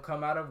when they'll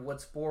come out of,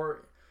 what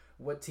sport,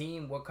 what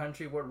team, what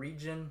country, what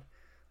region,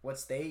 what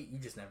state. You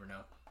just never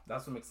know.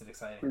 That's what makes it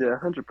exciting. Yeah,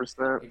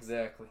 100%.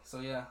 Exactly.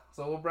 So yeah.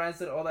 So what Brian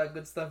said, all that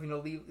good stuff.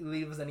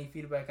 Leave us any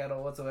feedback at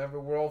all whatsoever.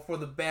 We're all for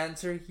the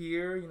banter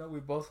here.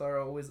 We both are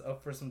always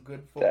up for some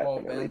good football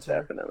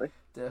banter.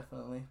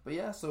 Definitely. But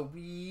yeah. So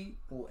we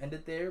will end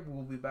it there. We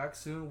will be back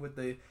soon with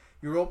the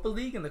Europa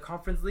League and the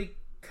Conference League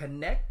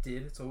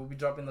connected. So we'll be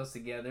dropping those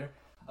together.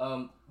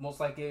 Most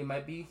likely it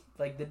might be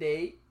like the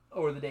day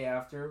or the day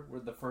after where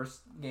the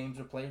first games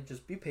are played.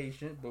 Just be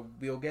patient, but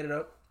we'll get it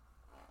up.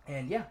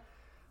 And yeah.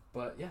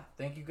 But yeah,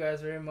 thank you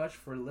guys very much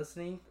for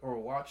listening or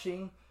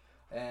watching,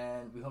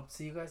 and we hope to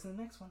see you guys in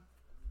the next one.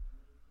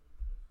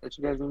 Catch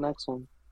you guys in the next one.